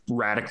in sort of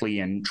radically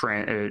and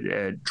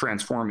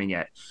transforming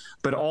it.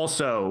 But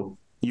also,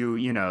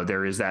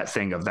 there is that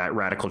thing of that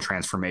radical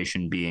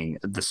transformation being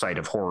the site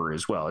of horror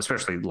as well,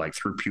 especially like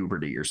through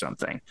puberty or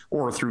something,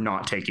 or through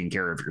not taking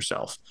care of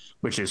yourself,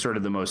 which is sort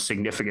of the most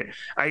significant.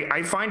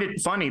 I find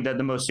it funny that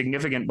the most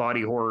significant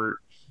body horror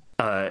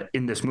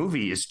in this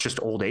movie is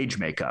just old age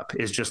makeup,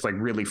 is just like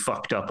really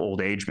fucked up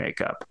old age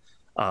makeup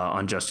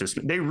on Justice.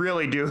 They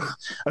really do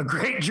a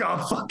great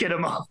job fucking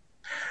him up.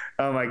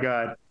 Oh my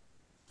God.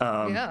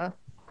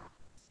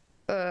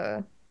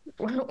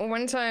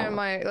 One time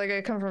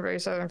I come from a very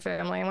Southern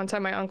family, and one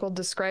time my uncle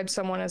described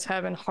someone as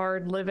having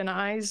hard living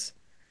eyes.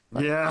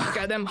 Like, yeah.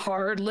 Got them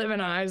hard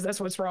living eyes. That's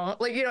what's wrong.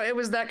 Like, it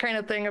was that kind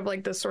of thing of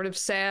like this sort of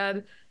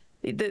sad,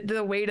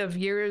 the weight of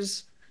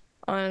years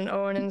on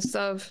Owen and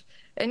stuff.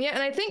 And yeah,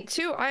 and I think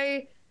too,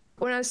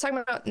 when I was talking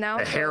about now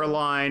the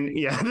hairline,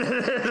 yeah.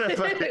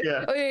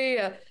 Yeah. Oh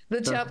yeah.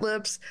 The chapped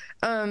lips.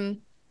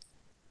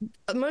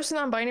 Most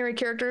non-binary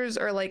characters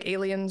are like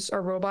aliens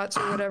or robots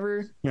or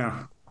whatever.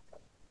 Yeah.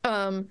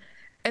 And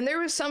there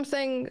was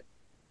something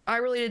I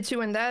related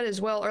to in that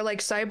as well, or like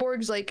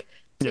cyborgs, like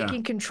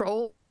taking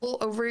control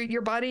over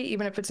your body,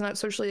 even if it's not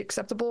socially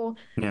acceptable,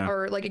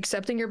 or like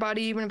accepting your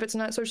body, even if it's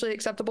not socially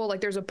acceptable.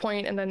 Like there's a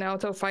point in the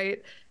Naoto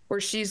fight where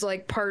she's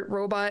like part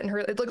robot and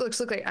it looks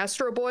like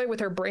Astro Boy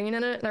with her brain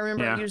in it. And I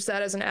remember I used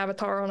that as an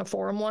avatar on a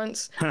forum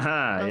once. And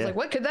I was like,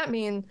 what could that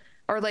mean?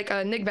 Or like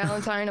Nick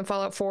Valentine in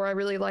Fallout 4, I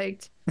really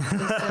liked.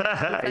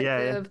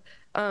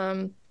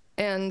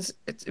 And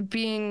it's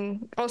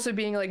being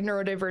like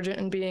neurodivergent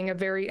and being a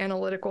very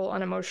analytical,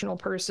 unemotional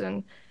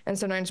person, and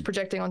sometimes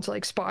projecting onto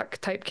like Spock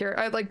type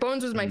character. Like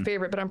Bones was my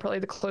favorite, but I'm probably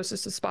the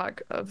closest to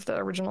Spock of the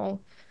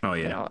original. Oh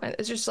yeah. You know, and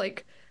it's just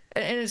like,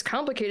 and it's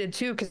complicated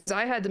too, because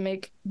I had to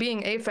make,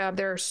 being AFAB,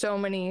 there are so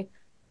many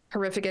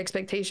horrific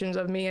expectations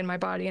of me and my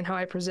body and how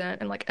I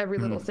present, and like every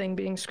little thing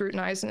being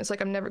scrutinized. And it's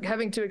like I'm never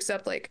having to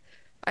accept, like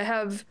I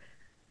have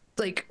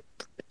like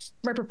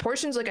my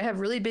proportions, like I have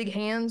really big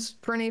hands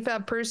for an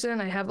AFAB person.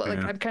 I have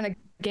like I'm kind of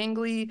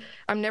gangly.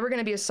 I'm never going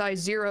to be a size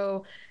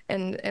 0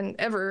 and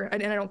ever,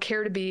 and I don't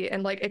care to be.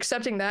 And like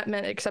accepting that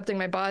meant accepting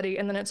my body.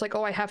 And then it's like,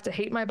 oh, I have to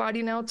hate my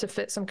body now to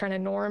fit some kind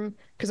of norm,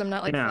 because I'm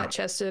not like flat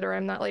chested, or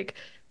I'm not like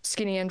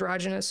skinny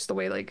androgynous the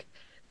way like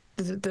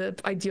the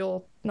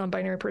ideal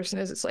non-binary person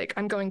is. It's like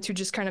I'm going to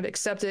just kind of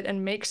accept it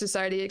and make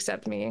society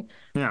accept me.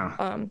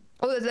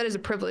 Although that is a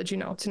privilege, you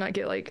know, to not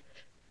get like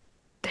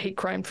hate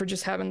crime for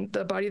just having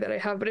the body that I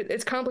have. But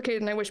it's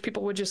complicated, and I wish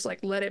people would just like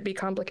let it be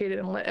complicated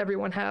and let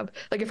everyone have,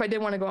 like, if I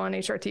did want to go on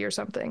HRT or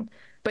something,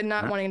 but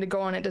not wanting to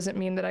go on it doesn't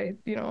mean that I,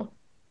 you know,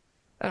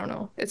 I don't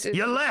know. It's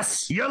you're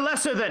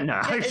lesser than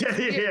no.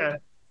 Yeah.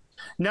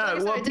 No,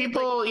 well,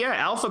 people,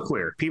 alpha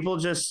queer people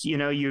just, you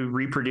know, you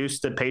reproduce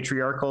the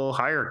patriarchal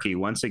hierarchy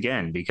once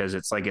again, because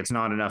it's like, it's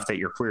not enough that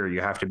you're queer.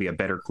 You have to be a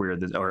better queer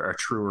or a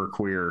truer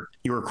queer.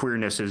 Your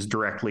queerness is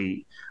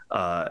directly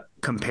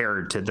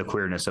compared to the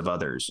queerness of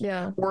others.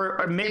 Yeah.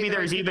 Or maybe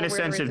there's even a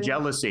sense of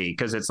jealousy,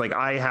 because it's like,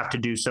 I have to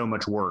do so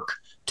much work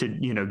to,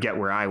 you know, get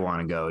where I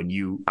want to go.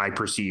 And I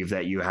perceive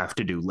that you have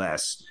to do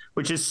less,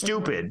 which is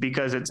stupid,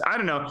 because it's, I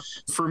don't know,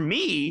 for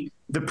me,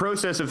 the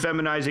process of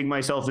feminizing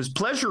myself is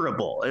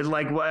pleasurable. It's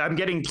like, I'm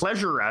getting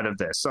pleasure out of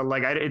this. So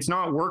like, it's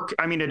not work.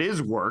 I mean, it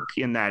is work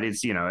in that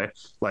it's, you know,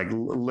 like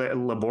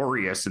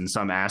laborious in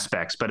some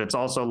aspects, but it's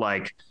also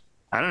like,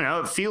 I don't know,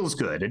 it feels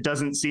good. It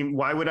doesn't seem,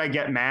 why would I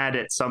get mad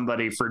at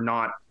somebody for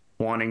not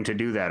wanting to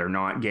do that or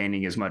not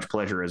gaining as much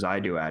pleasure as I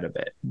do out of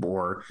it?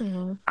 Or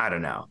I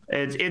don't know.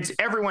 It's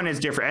everyone is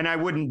different, and I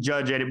wouldn't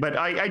judge it, but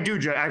I do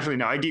judge. Actually,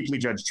 no, I deeply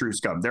judge true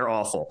scum. They're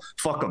awful.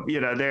 Fuck them. You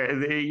know, they're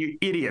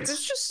idiots.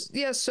 There's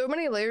just so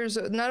many layers.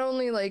 Not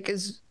only like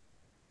is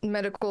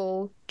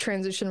medical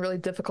transition really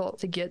difficult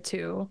to get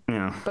to,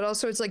 but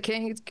also it's like,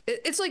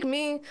 it's like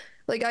me.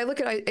 Like I look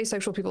at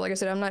asexual people, like I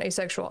said, I'm not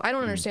asexual. I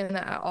don't understand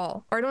that at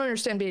all. Or I don't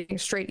understand being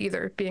straight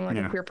either, being like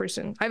a queer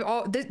person.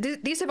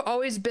 These have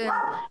always been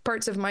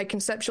parts of my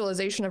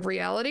conceptualization of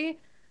reality.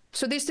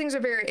 So these things are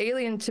very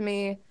alien to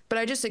me, but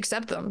I just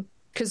accept them,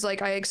 because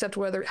like I accept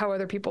how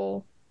other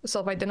people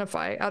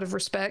self-identify out of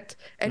respect,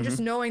 and just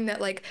knowing that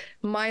like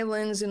my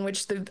lens in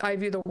which I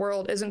view the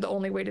world isn't the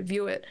only way to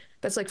view it.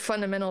 That's like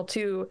fundamental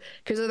too,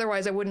 because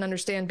otherwise I wouldn't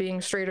understand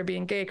being straight or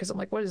being gay, because I'm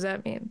like, what does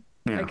that mean?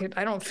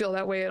 I don't feel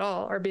that way at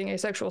all, or being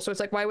asexual. So it's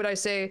like, why would I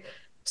say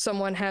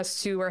someone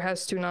has to or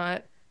has to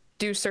not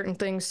do certain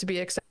things to be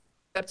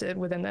accepted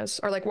within this?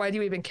 Or like, why do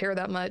you even care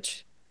that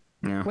much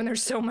when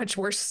there's so much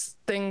worse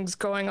things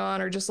going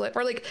on? Or just like,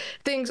 or like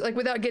things like,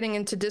 without getting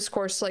into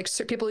discourse, like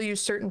people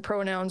use certain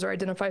pronouns or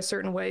identify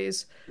certain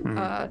ways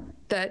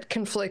that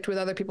conflict with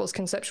other people's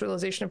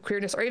conceptualization of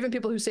queerness, or even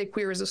people who say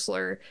queer is a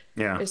slur.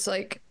 It's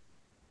like,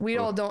 we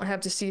all don't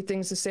have to see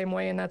things the same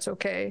way, and that's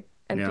okay.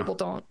 And people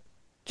don't.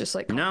 Just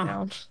like calm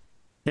down.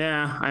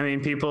 Yeah, I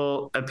mean,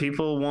 people will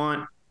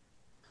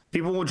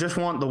just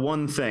want the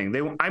one thing.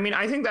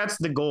 I think that's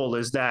the goal,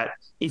 is that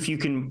if you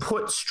can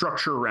put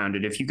structure around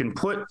it, if you can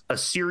put a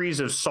series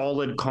of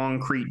solid,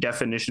 concrete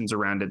definitions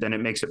around it, then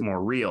it makes it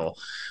more real.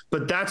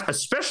 But that's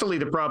especially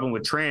the problem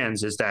with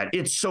trans, is that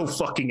it's so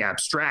fucking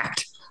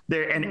abstract.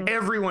 And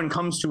everyone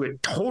comes to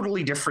it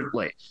totally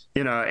differently,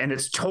 you know, and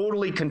it's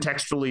totally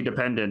contextually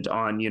dependent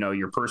on, you know,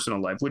 your personal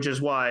life, which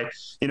is why,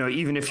 you know,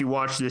 even if you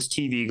watch this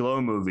TV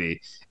Glow movie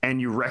and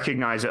you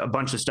recognize a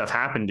bunch of stuff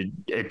happened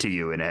to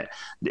you in it,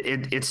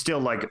 it's still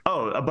like,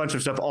 oh, a bunch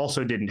of stuff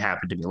also didn't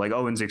happen to me. Like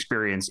Owen's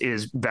experience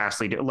is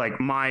vastly like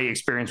my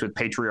experience with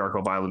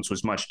patriarchal violence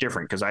was much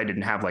different, because I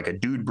didn't have like a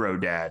dude bro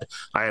dad.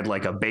 I had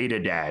like a beta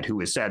dad who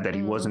was sad that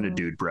he wasn't a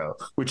dude bro,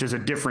 which is a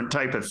different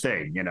type of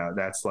thing. You know,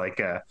 that's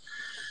like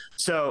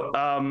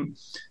and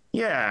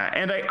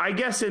I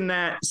guess in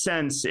that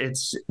sense,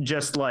 it's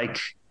just like,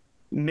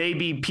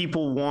 maybe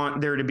people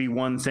want there to be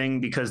one thing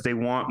because they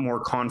want more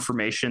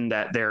confirmation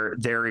that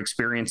their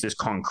experience is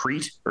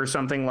concrete or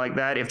something like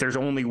that. If there's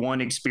only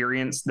one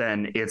experience,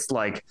 then it's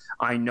like,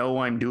 I know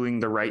I'm doing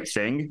the right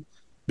thing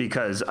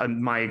because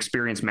my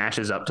experience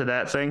matches up to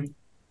that thing.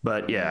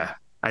 But yeah,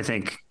 I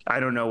think, I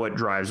don't know what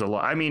drives a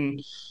lot. I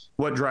mean,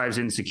 what drives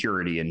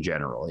insecurity in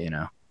general, you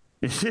know?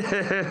 It's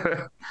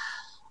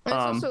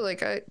also like,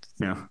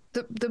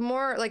 the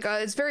more like,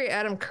 it's very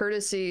Adam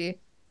Curtis-y,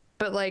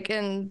 but like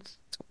in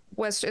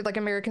like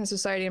American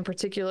society in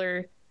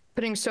particular,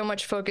 putting so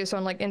much focus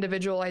on like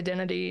individual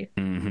identity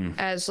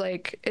as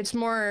like, it's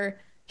more,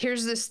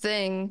 here's this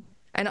thing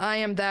and I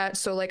am that,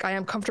 so like I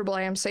am comfortable,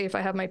 I am safe,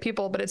 I have my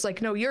people. But it's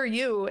like, no, you're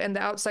you, and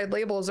the outside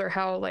labels are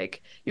how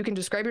like you can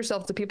describe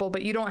yourself to people,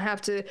 but you don't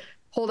have to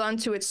hold on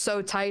to it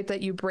so tight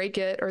that you break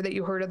it or that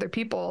you hurt other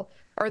people,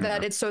 or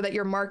that it's so that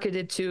you're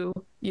marketed to,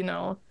 you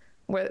know,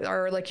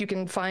 or like you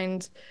can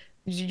find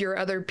your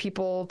other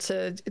people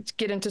to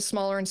get into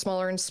smaller and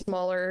smaller and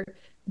smaller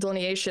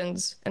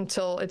delineations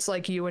until it's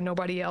like you and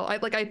nobody else.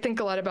 I think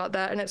a lot about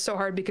that, and it's so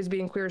hard because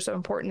being queer is so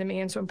important to me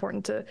and so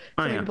important to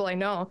many people I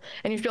know,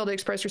 and you should be able to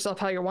express yourself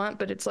how you want.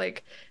 But it's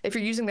like, if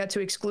you're using that to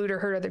exclude or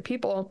hurt other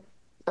people,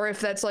 or if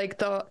that's like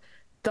the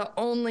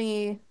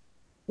only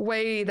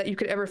way that you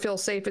could ever feel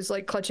safe is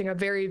like clutching a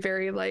very,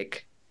 very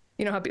like,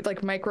 you know, how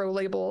like micro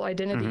label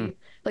identity,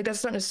 like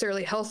that's not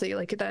necessarily healthy.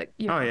 Like that,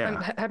 you know, I'm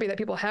happy that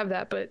people have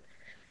that, but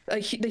the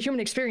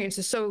human experience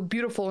is so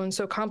beautiful and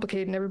so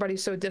complicated, and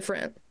everybody's so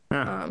different.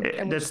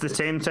 And that's the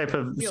same type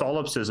of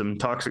solipsism,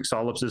 toxic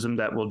solipsism,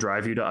 that will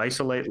drive you to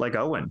isolate like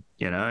Owen.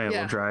 You know, it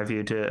will drive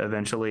you to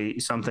eventually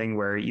something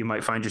where you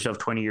might find yourself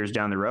 20 years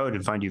down the road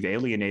and find you've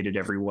alienated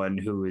everyone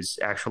who is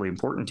actually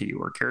important to you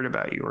or cared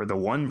about you, or the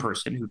one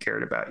person who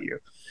cared about you.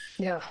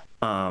 Yeah.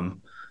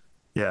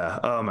 Yeah.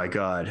 Oh my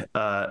God.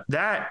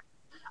 That,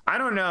 I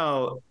don't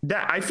know,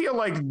 that I feel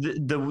like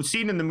the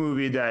scene in the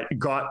movie that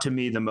got to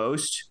me the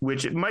most,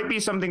 which it might be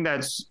something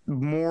that's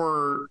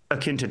more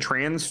akin to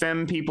trans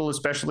femme people,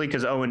 especially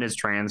because Owen is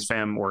trans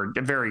femme, or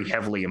very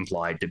heavily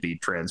implied to be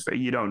trans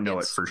femme. You don't know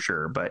it for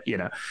sure, but you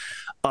know.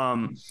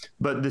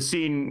 But the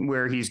scene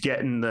where he's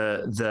getting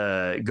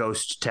the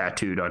ghost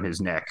tattooed on his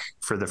neck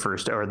for the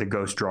first, or the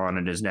ghost drawn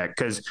on his neck,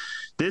 because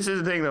this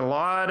is the thing that a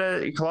lot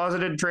of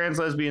closeted trans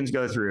lesbians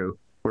go through,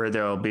 where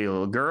there'll be a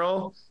little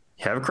girl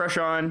you have a crush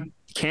on,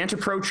 can't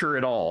approach her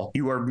at all.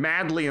 You are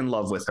madly in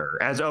love with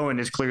her, as Owen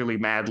is clearly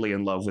madly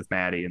in love with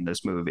Maddie in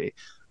this movie.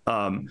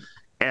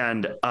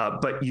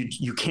 But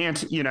you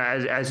can't, you know,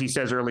 as he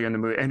says earlier in the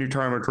movie,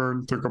 anytime I try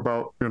and think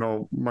about, you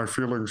know, my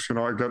feelings, you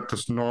know, I get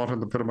this knot in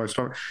the pit of my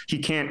stomach. He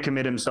can't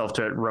commit himself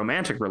to a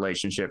romantic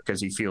relationship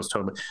because he feels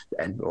totally,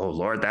 and oh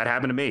Lord, that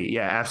happened to me.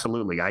 Yeah,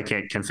 absolutely. I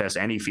can't confess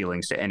any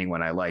feelings to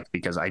anyone I like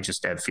because I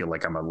just feel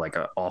like I'm like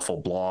a awful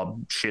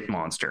blob shit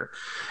monster.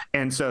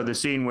 And so the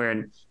scene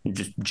where he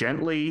just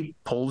gently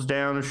pulls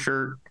down his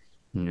shirt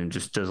and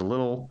just does a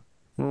little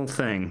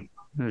thing,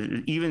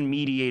 even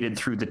mediated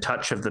through the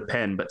touch of the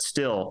pen, but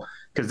still,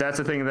 because that's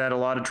the thing that a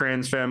lot of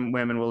trans femme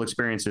women will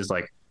experience, is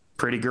like,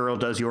 pretty girl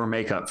does your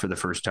makeup for the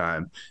first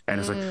time, and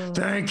it's like,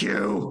 thank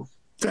you,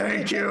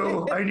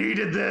 I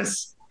needed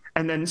this.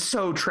 And then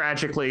so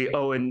tragically,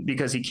 Owen,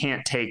 because he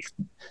can't take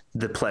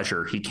the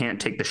pleasure, he can't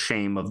take the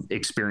shame of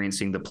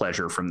experiencing the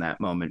pleasure from that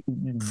moment,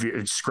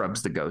 it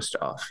scrubs the ghost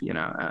off, you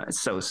know. It's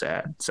so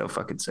sad, so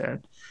fucking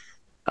sad.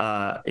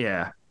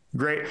 Yeah.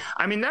 Great.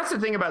 I mean, that's the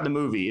thing about the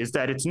movie, is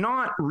that it's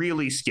not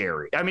really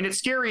scary. I mean, it's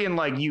scary and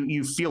like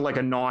you feel like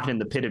a knot in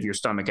the pit of your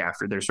stomach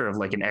after. There's sort of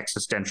like an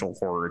existential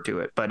horror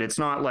to it, but it's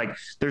not like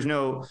there's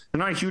not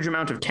a huge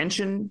amount of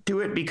tension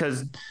to it,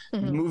 because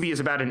the movie is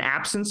about an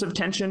absence of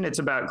tension. It's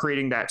about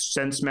creating that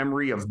sense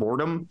memory of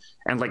boredom,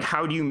 and like,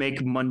 how do you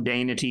make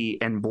mundanity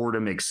and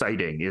boredom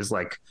exciting is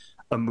like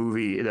a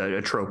movie,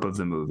 a trope of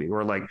the movie,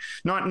 or like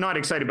not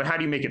excited, but how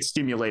do you make it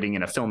stimulating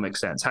in a filmic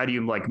sense? How do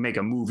you like make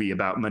a movie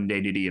about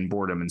mundanity and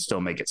boredom and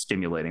still make it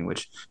stimulating,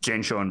 which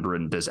Jane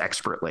Schoenbrunn does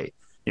expertly,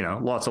 you know,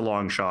 lots of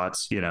long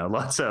shots, you know,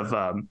 lots of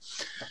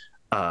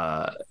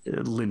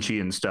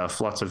Lynchian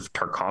stuff, lots of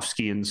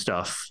Tarkovskyan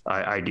stuff,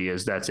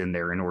 ideas that's in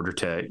there in order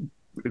to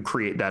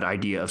create that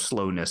idea of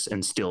slowness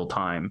and still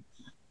time.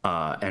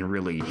 And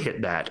really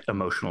hit that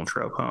emotional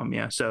trope home.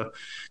 Yeah. So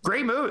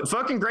great movie,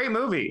 fucking great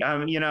movie.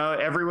 You know,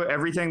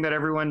 everything that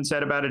everyone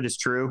said about it is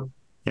true.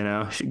 You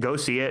know, go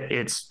see it.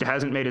 It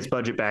hasn't made its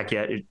budget back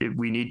yet.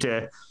 We need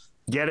to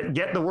get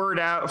the word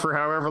out for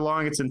however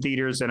long it's in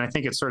theaters. And I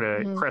think it's sort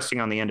of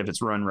cresting on the end of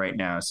its run right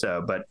now.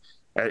 So, but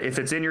if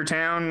it's in your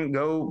town,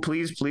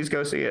 please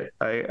go see it.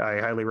 I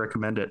highly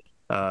recommend it.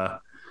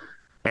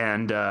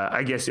 And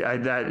I guess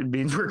that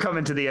means we're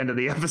coming to the end of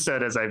the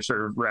episode, as I've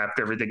sort of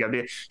wrapped everything up.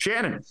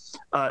 Shannon,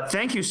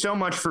 thank you so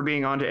much for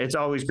being on. It's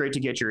always great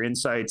to get your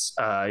insights,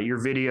 your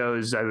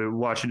videos. I've been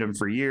watching them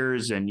for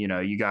years, and you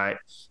know, you got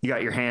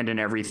your hand in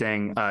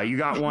everything. You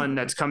got one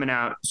that's coming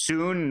out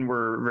soon, and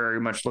we're very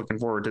much looking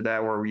forward to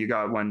that. Or you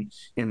got one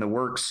in the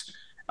works.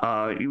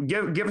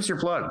 Give us your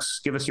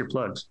plugs. Give us your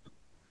plugs.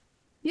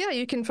 Yeah,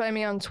 you can find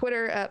me on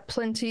Twitter at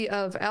Plenty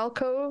of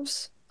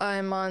Alcoves.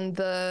 I'm on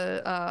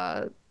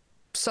the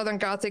Southern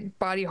Gothic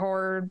body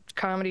horror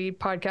comedy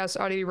podcast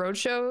Oddity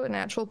Roadshow, an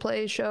actual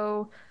play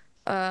show.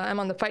 I'm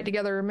on the Fight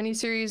Together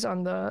miniseries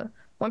on the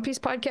One Piece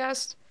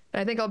podcast.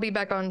 And I think I'll be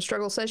back on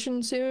Struggle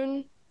Session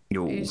soon.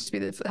 Yo. I used to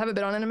be haven't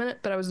been on in a minute,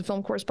 but I was the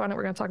film correspondent.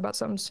 We're going to talk about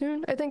something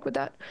soon, I think, with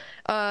that.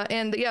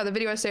 And yeah, the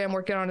video essay I'm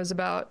working on is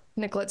about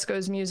Nick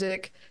Letzko's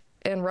music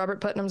and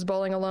Robert Putnam's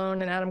Bowling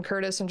Alone and Adam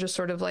Curtis, and just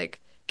sort of like,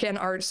 can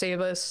art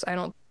save us? I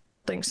don't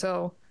think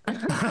so.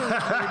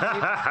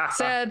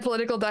 Sad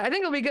political I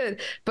think it'll be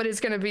good, but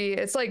it's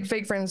like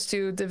Fake Friends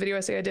 2, the video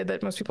essay I did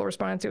that most people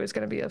responded to, is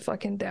going to be a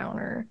fucking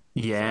downer.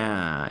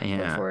 Yeah. So,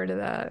 look forward to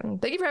that.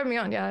 And thank you for having me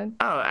on. Yeah.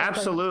 Oh,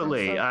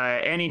 absolutely.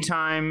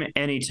 Anytime.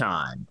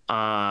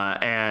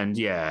 And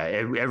yeah,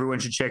 everyone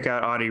should check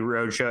out Oddity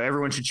Roadshow.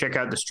 Everyone should check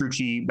out the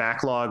Strucci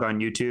backlog on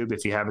YouTube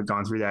if you haven't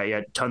gone through that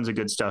yet. Tons of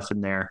good stuff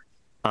in there.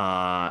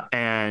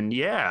 And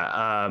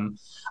yeah,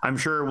 I'm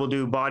sure we'll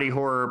do Body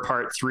Horror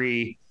Part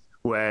 3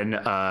 when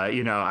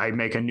I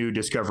make a new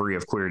discovery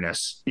of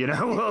queerness.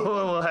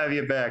 We'll have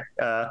you back.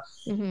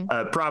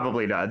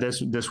 Probably not.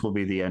 This will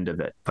be the end of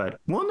it. But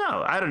well,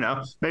 no, I don't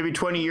know. Maybe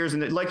 20 years,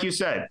 and like you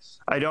said,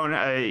 I don't.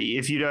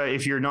 If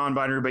you're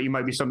non-binary, but you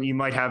might be something. You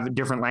might have a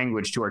different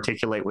language to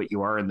articulate what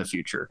you are in the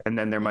future, and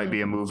then there might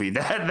be a movie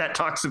that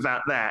talks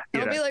about that.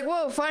 I'll be like,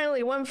 whoa,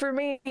 finally, one for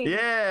me.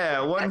 Yeah,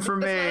 one for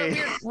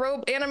me.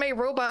 Weird anime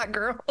robot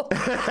girl.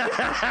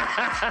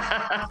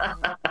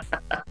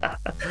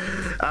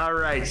 All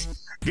right.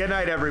 Good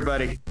night,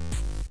 everybody.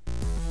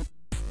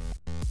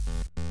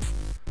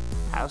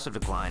 House of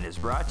Decline is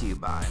brought to you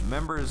by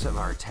members of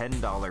our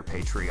 $10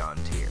 Patreon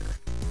tier.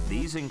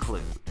 These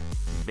include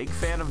Big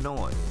Fan of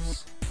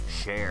Noise,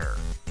 Cher,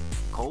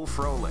 Cole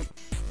Froling,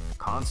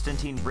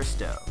 Constantine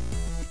Bristow,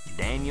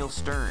 Daniel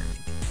Stern,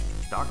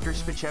 Dr.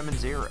 Spichem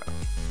Zero,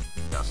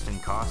 Dustin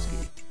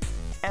Koski,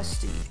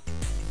 Esty,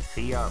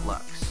 Fiat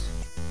Lux,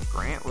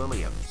 Grant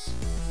Williams,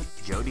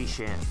 Jody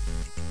Shin,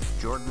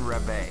 Jordan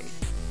Rabe,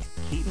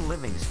 Keaton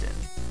Livingston,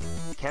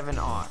 Kevin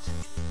Ott,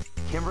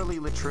 Kimberly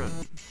Latrun,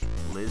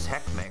 Liz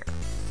Heckmayer,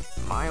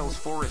 Miles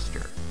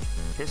Forrester,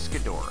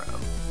 Piscadoro,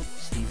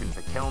 Stephen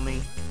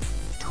Pikelny,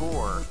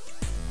 Tor,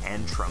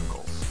 and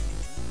Trunkles.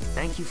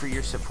 Thank you for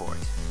your support,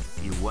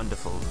 you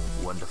wonderful,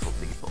 wonderful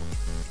people.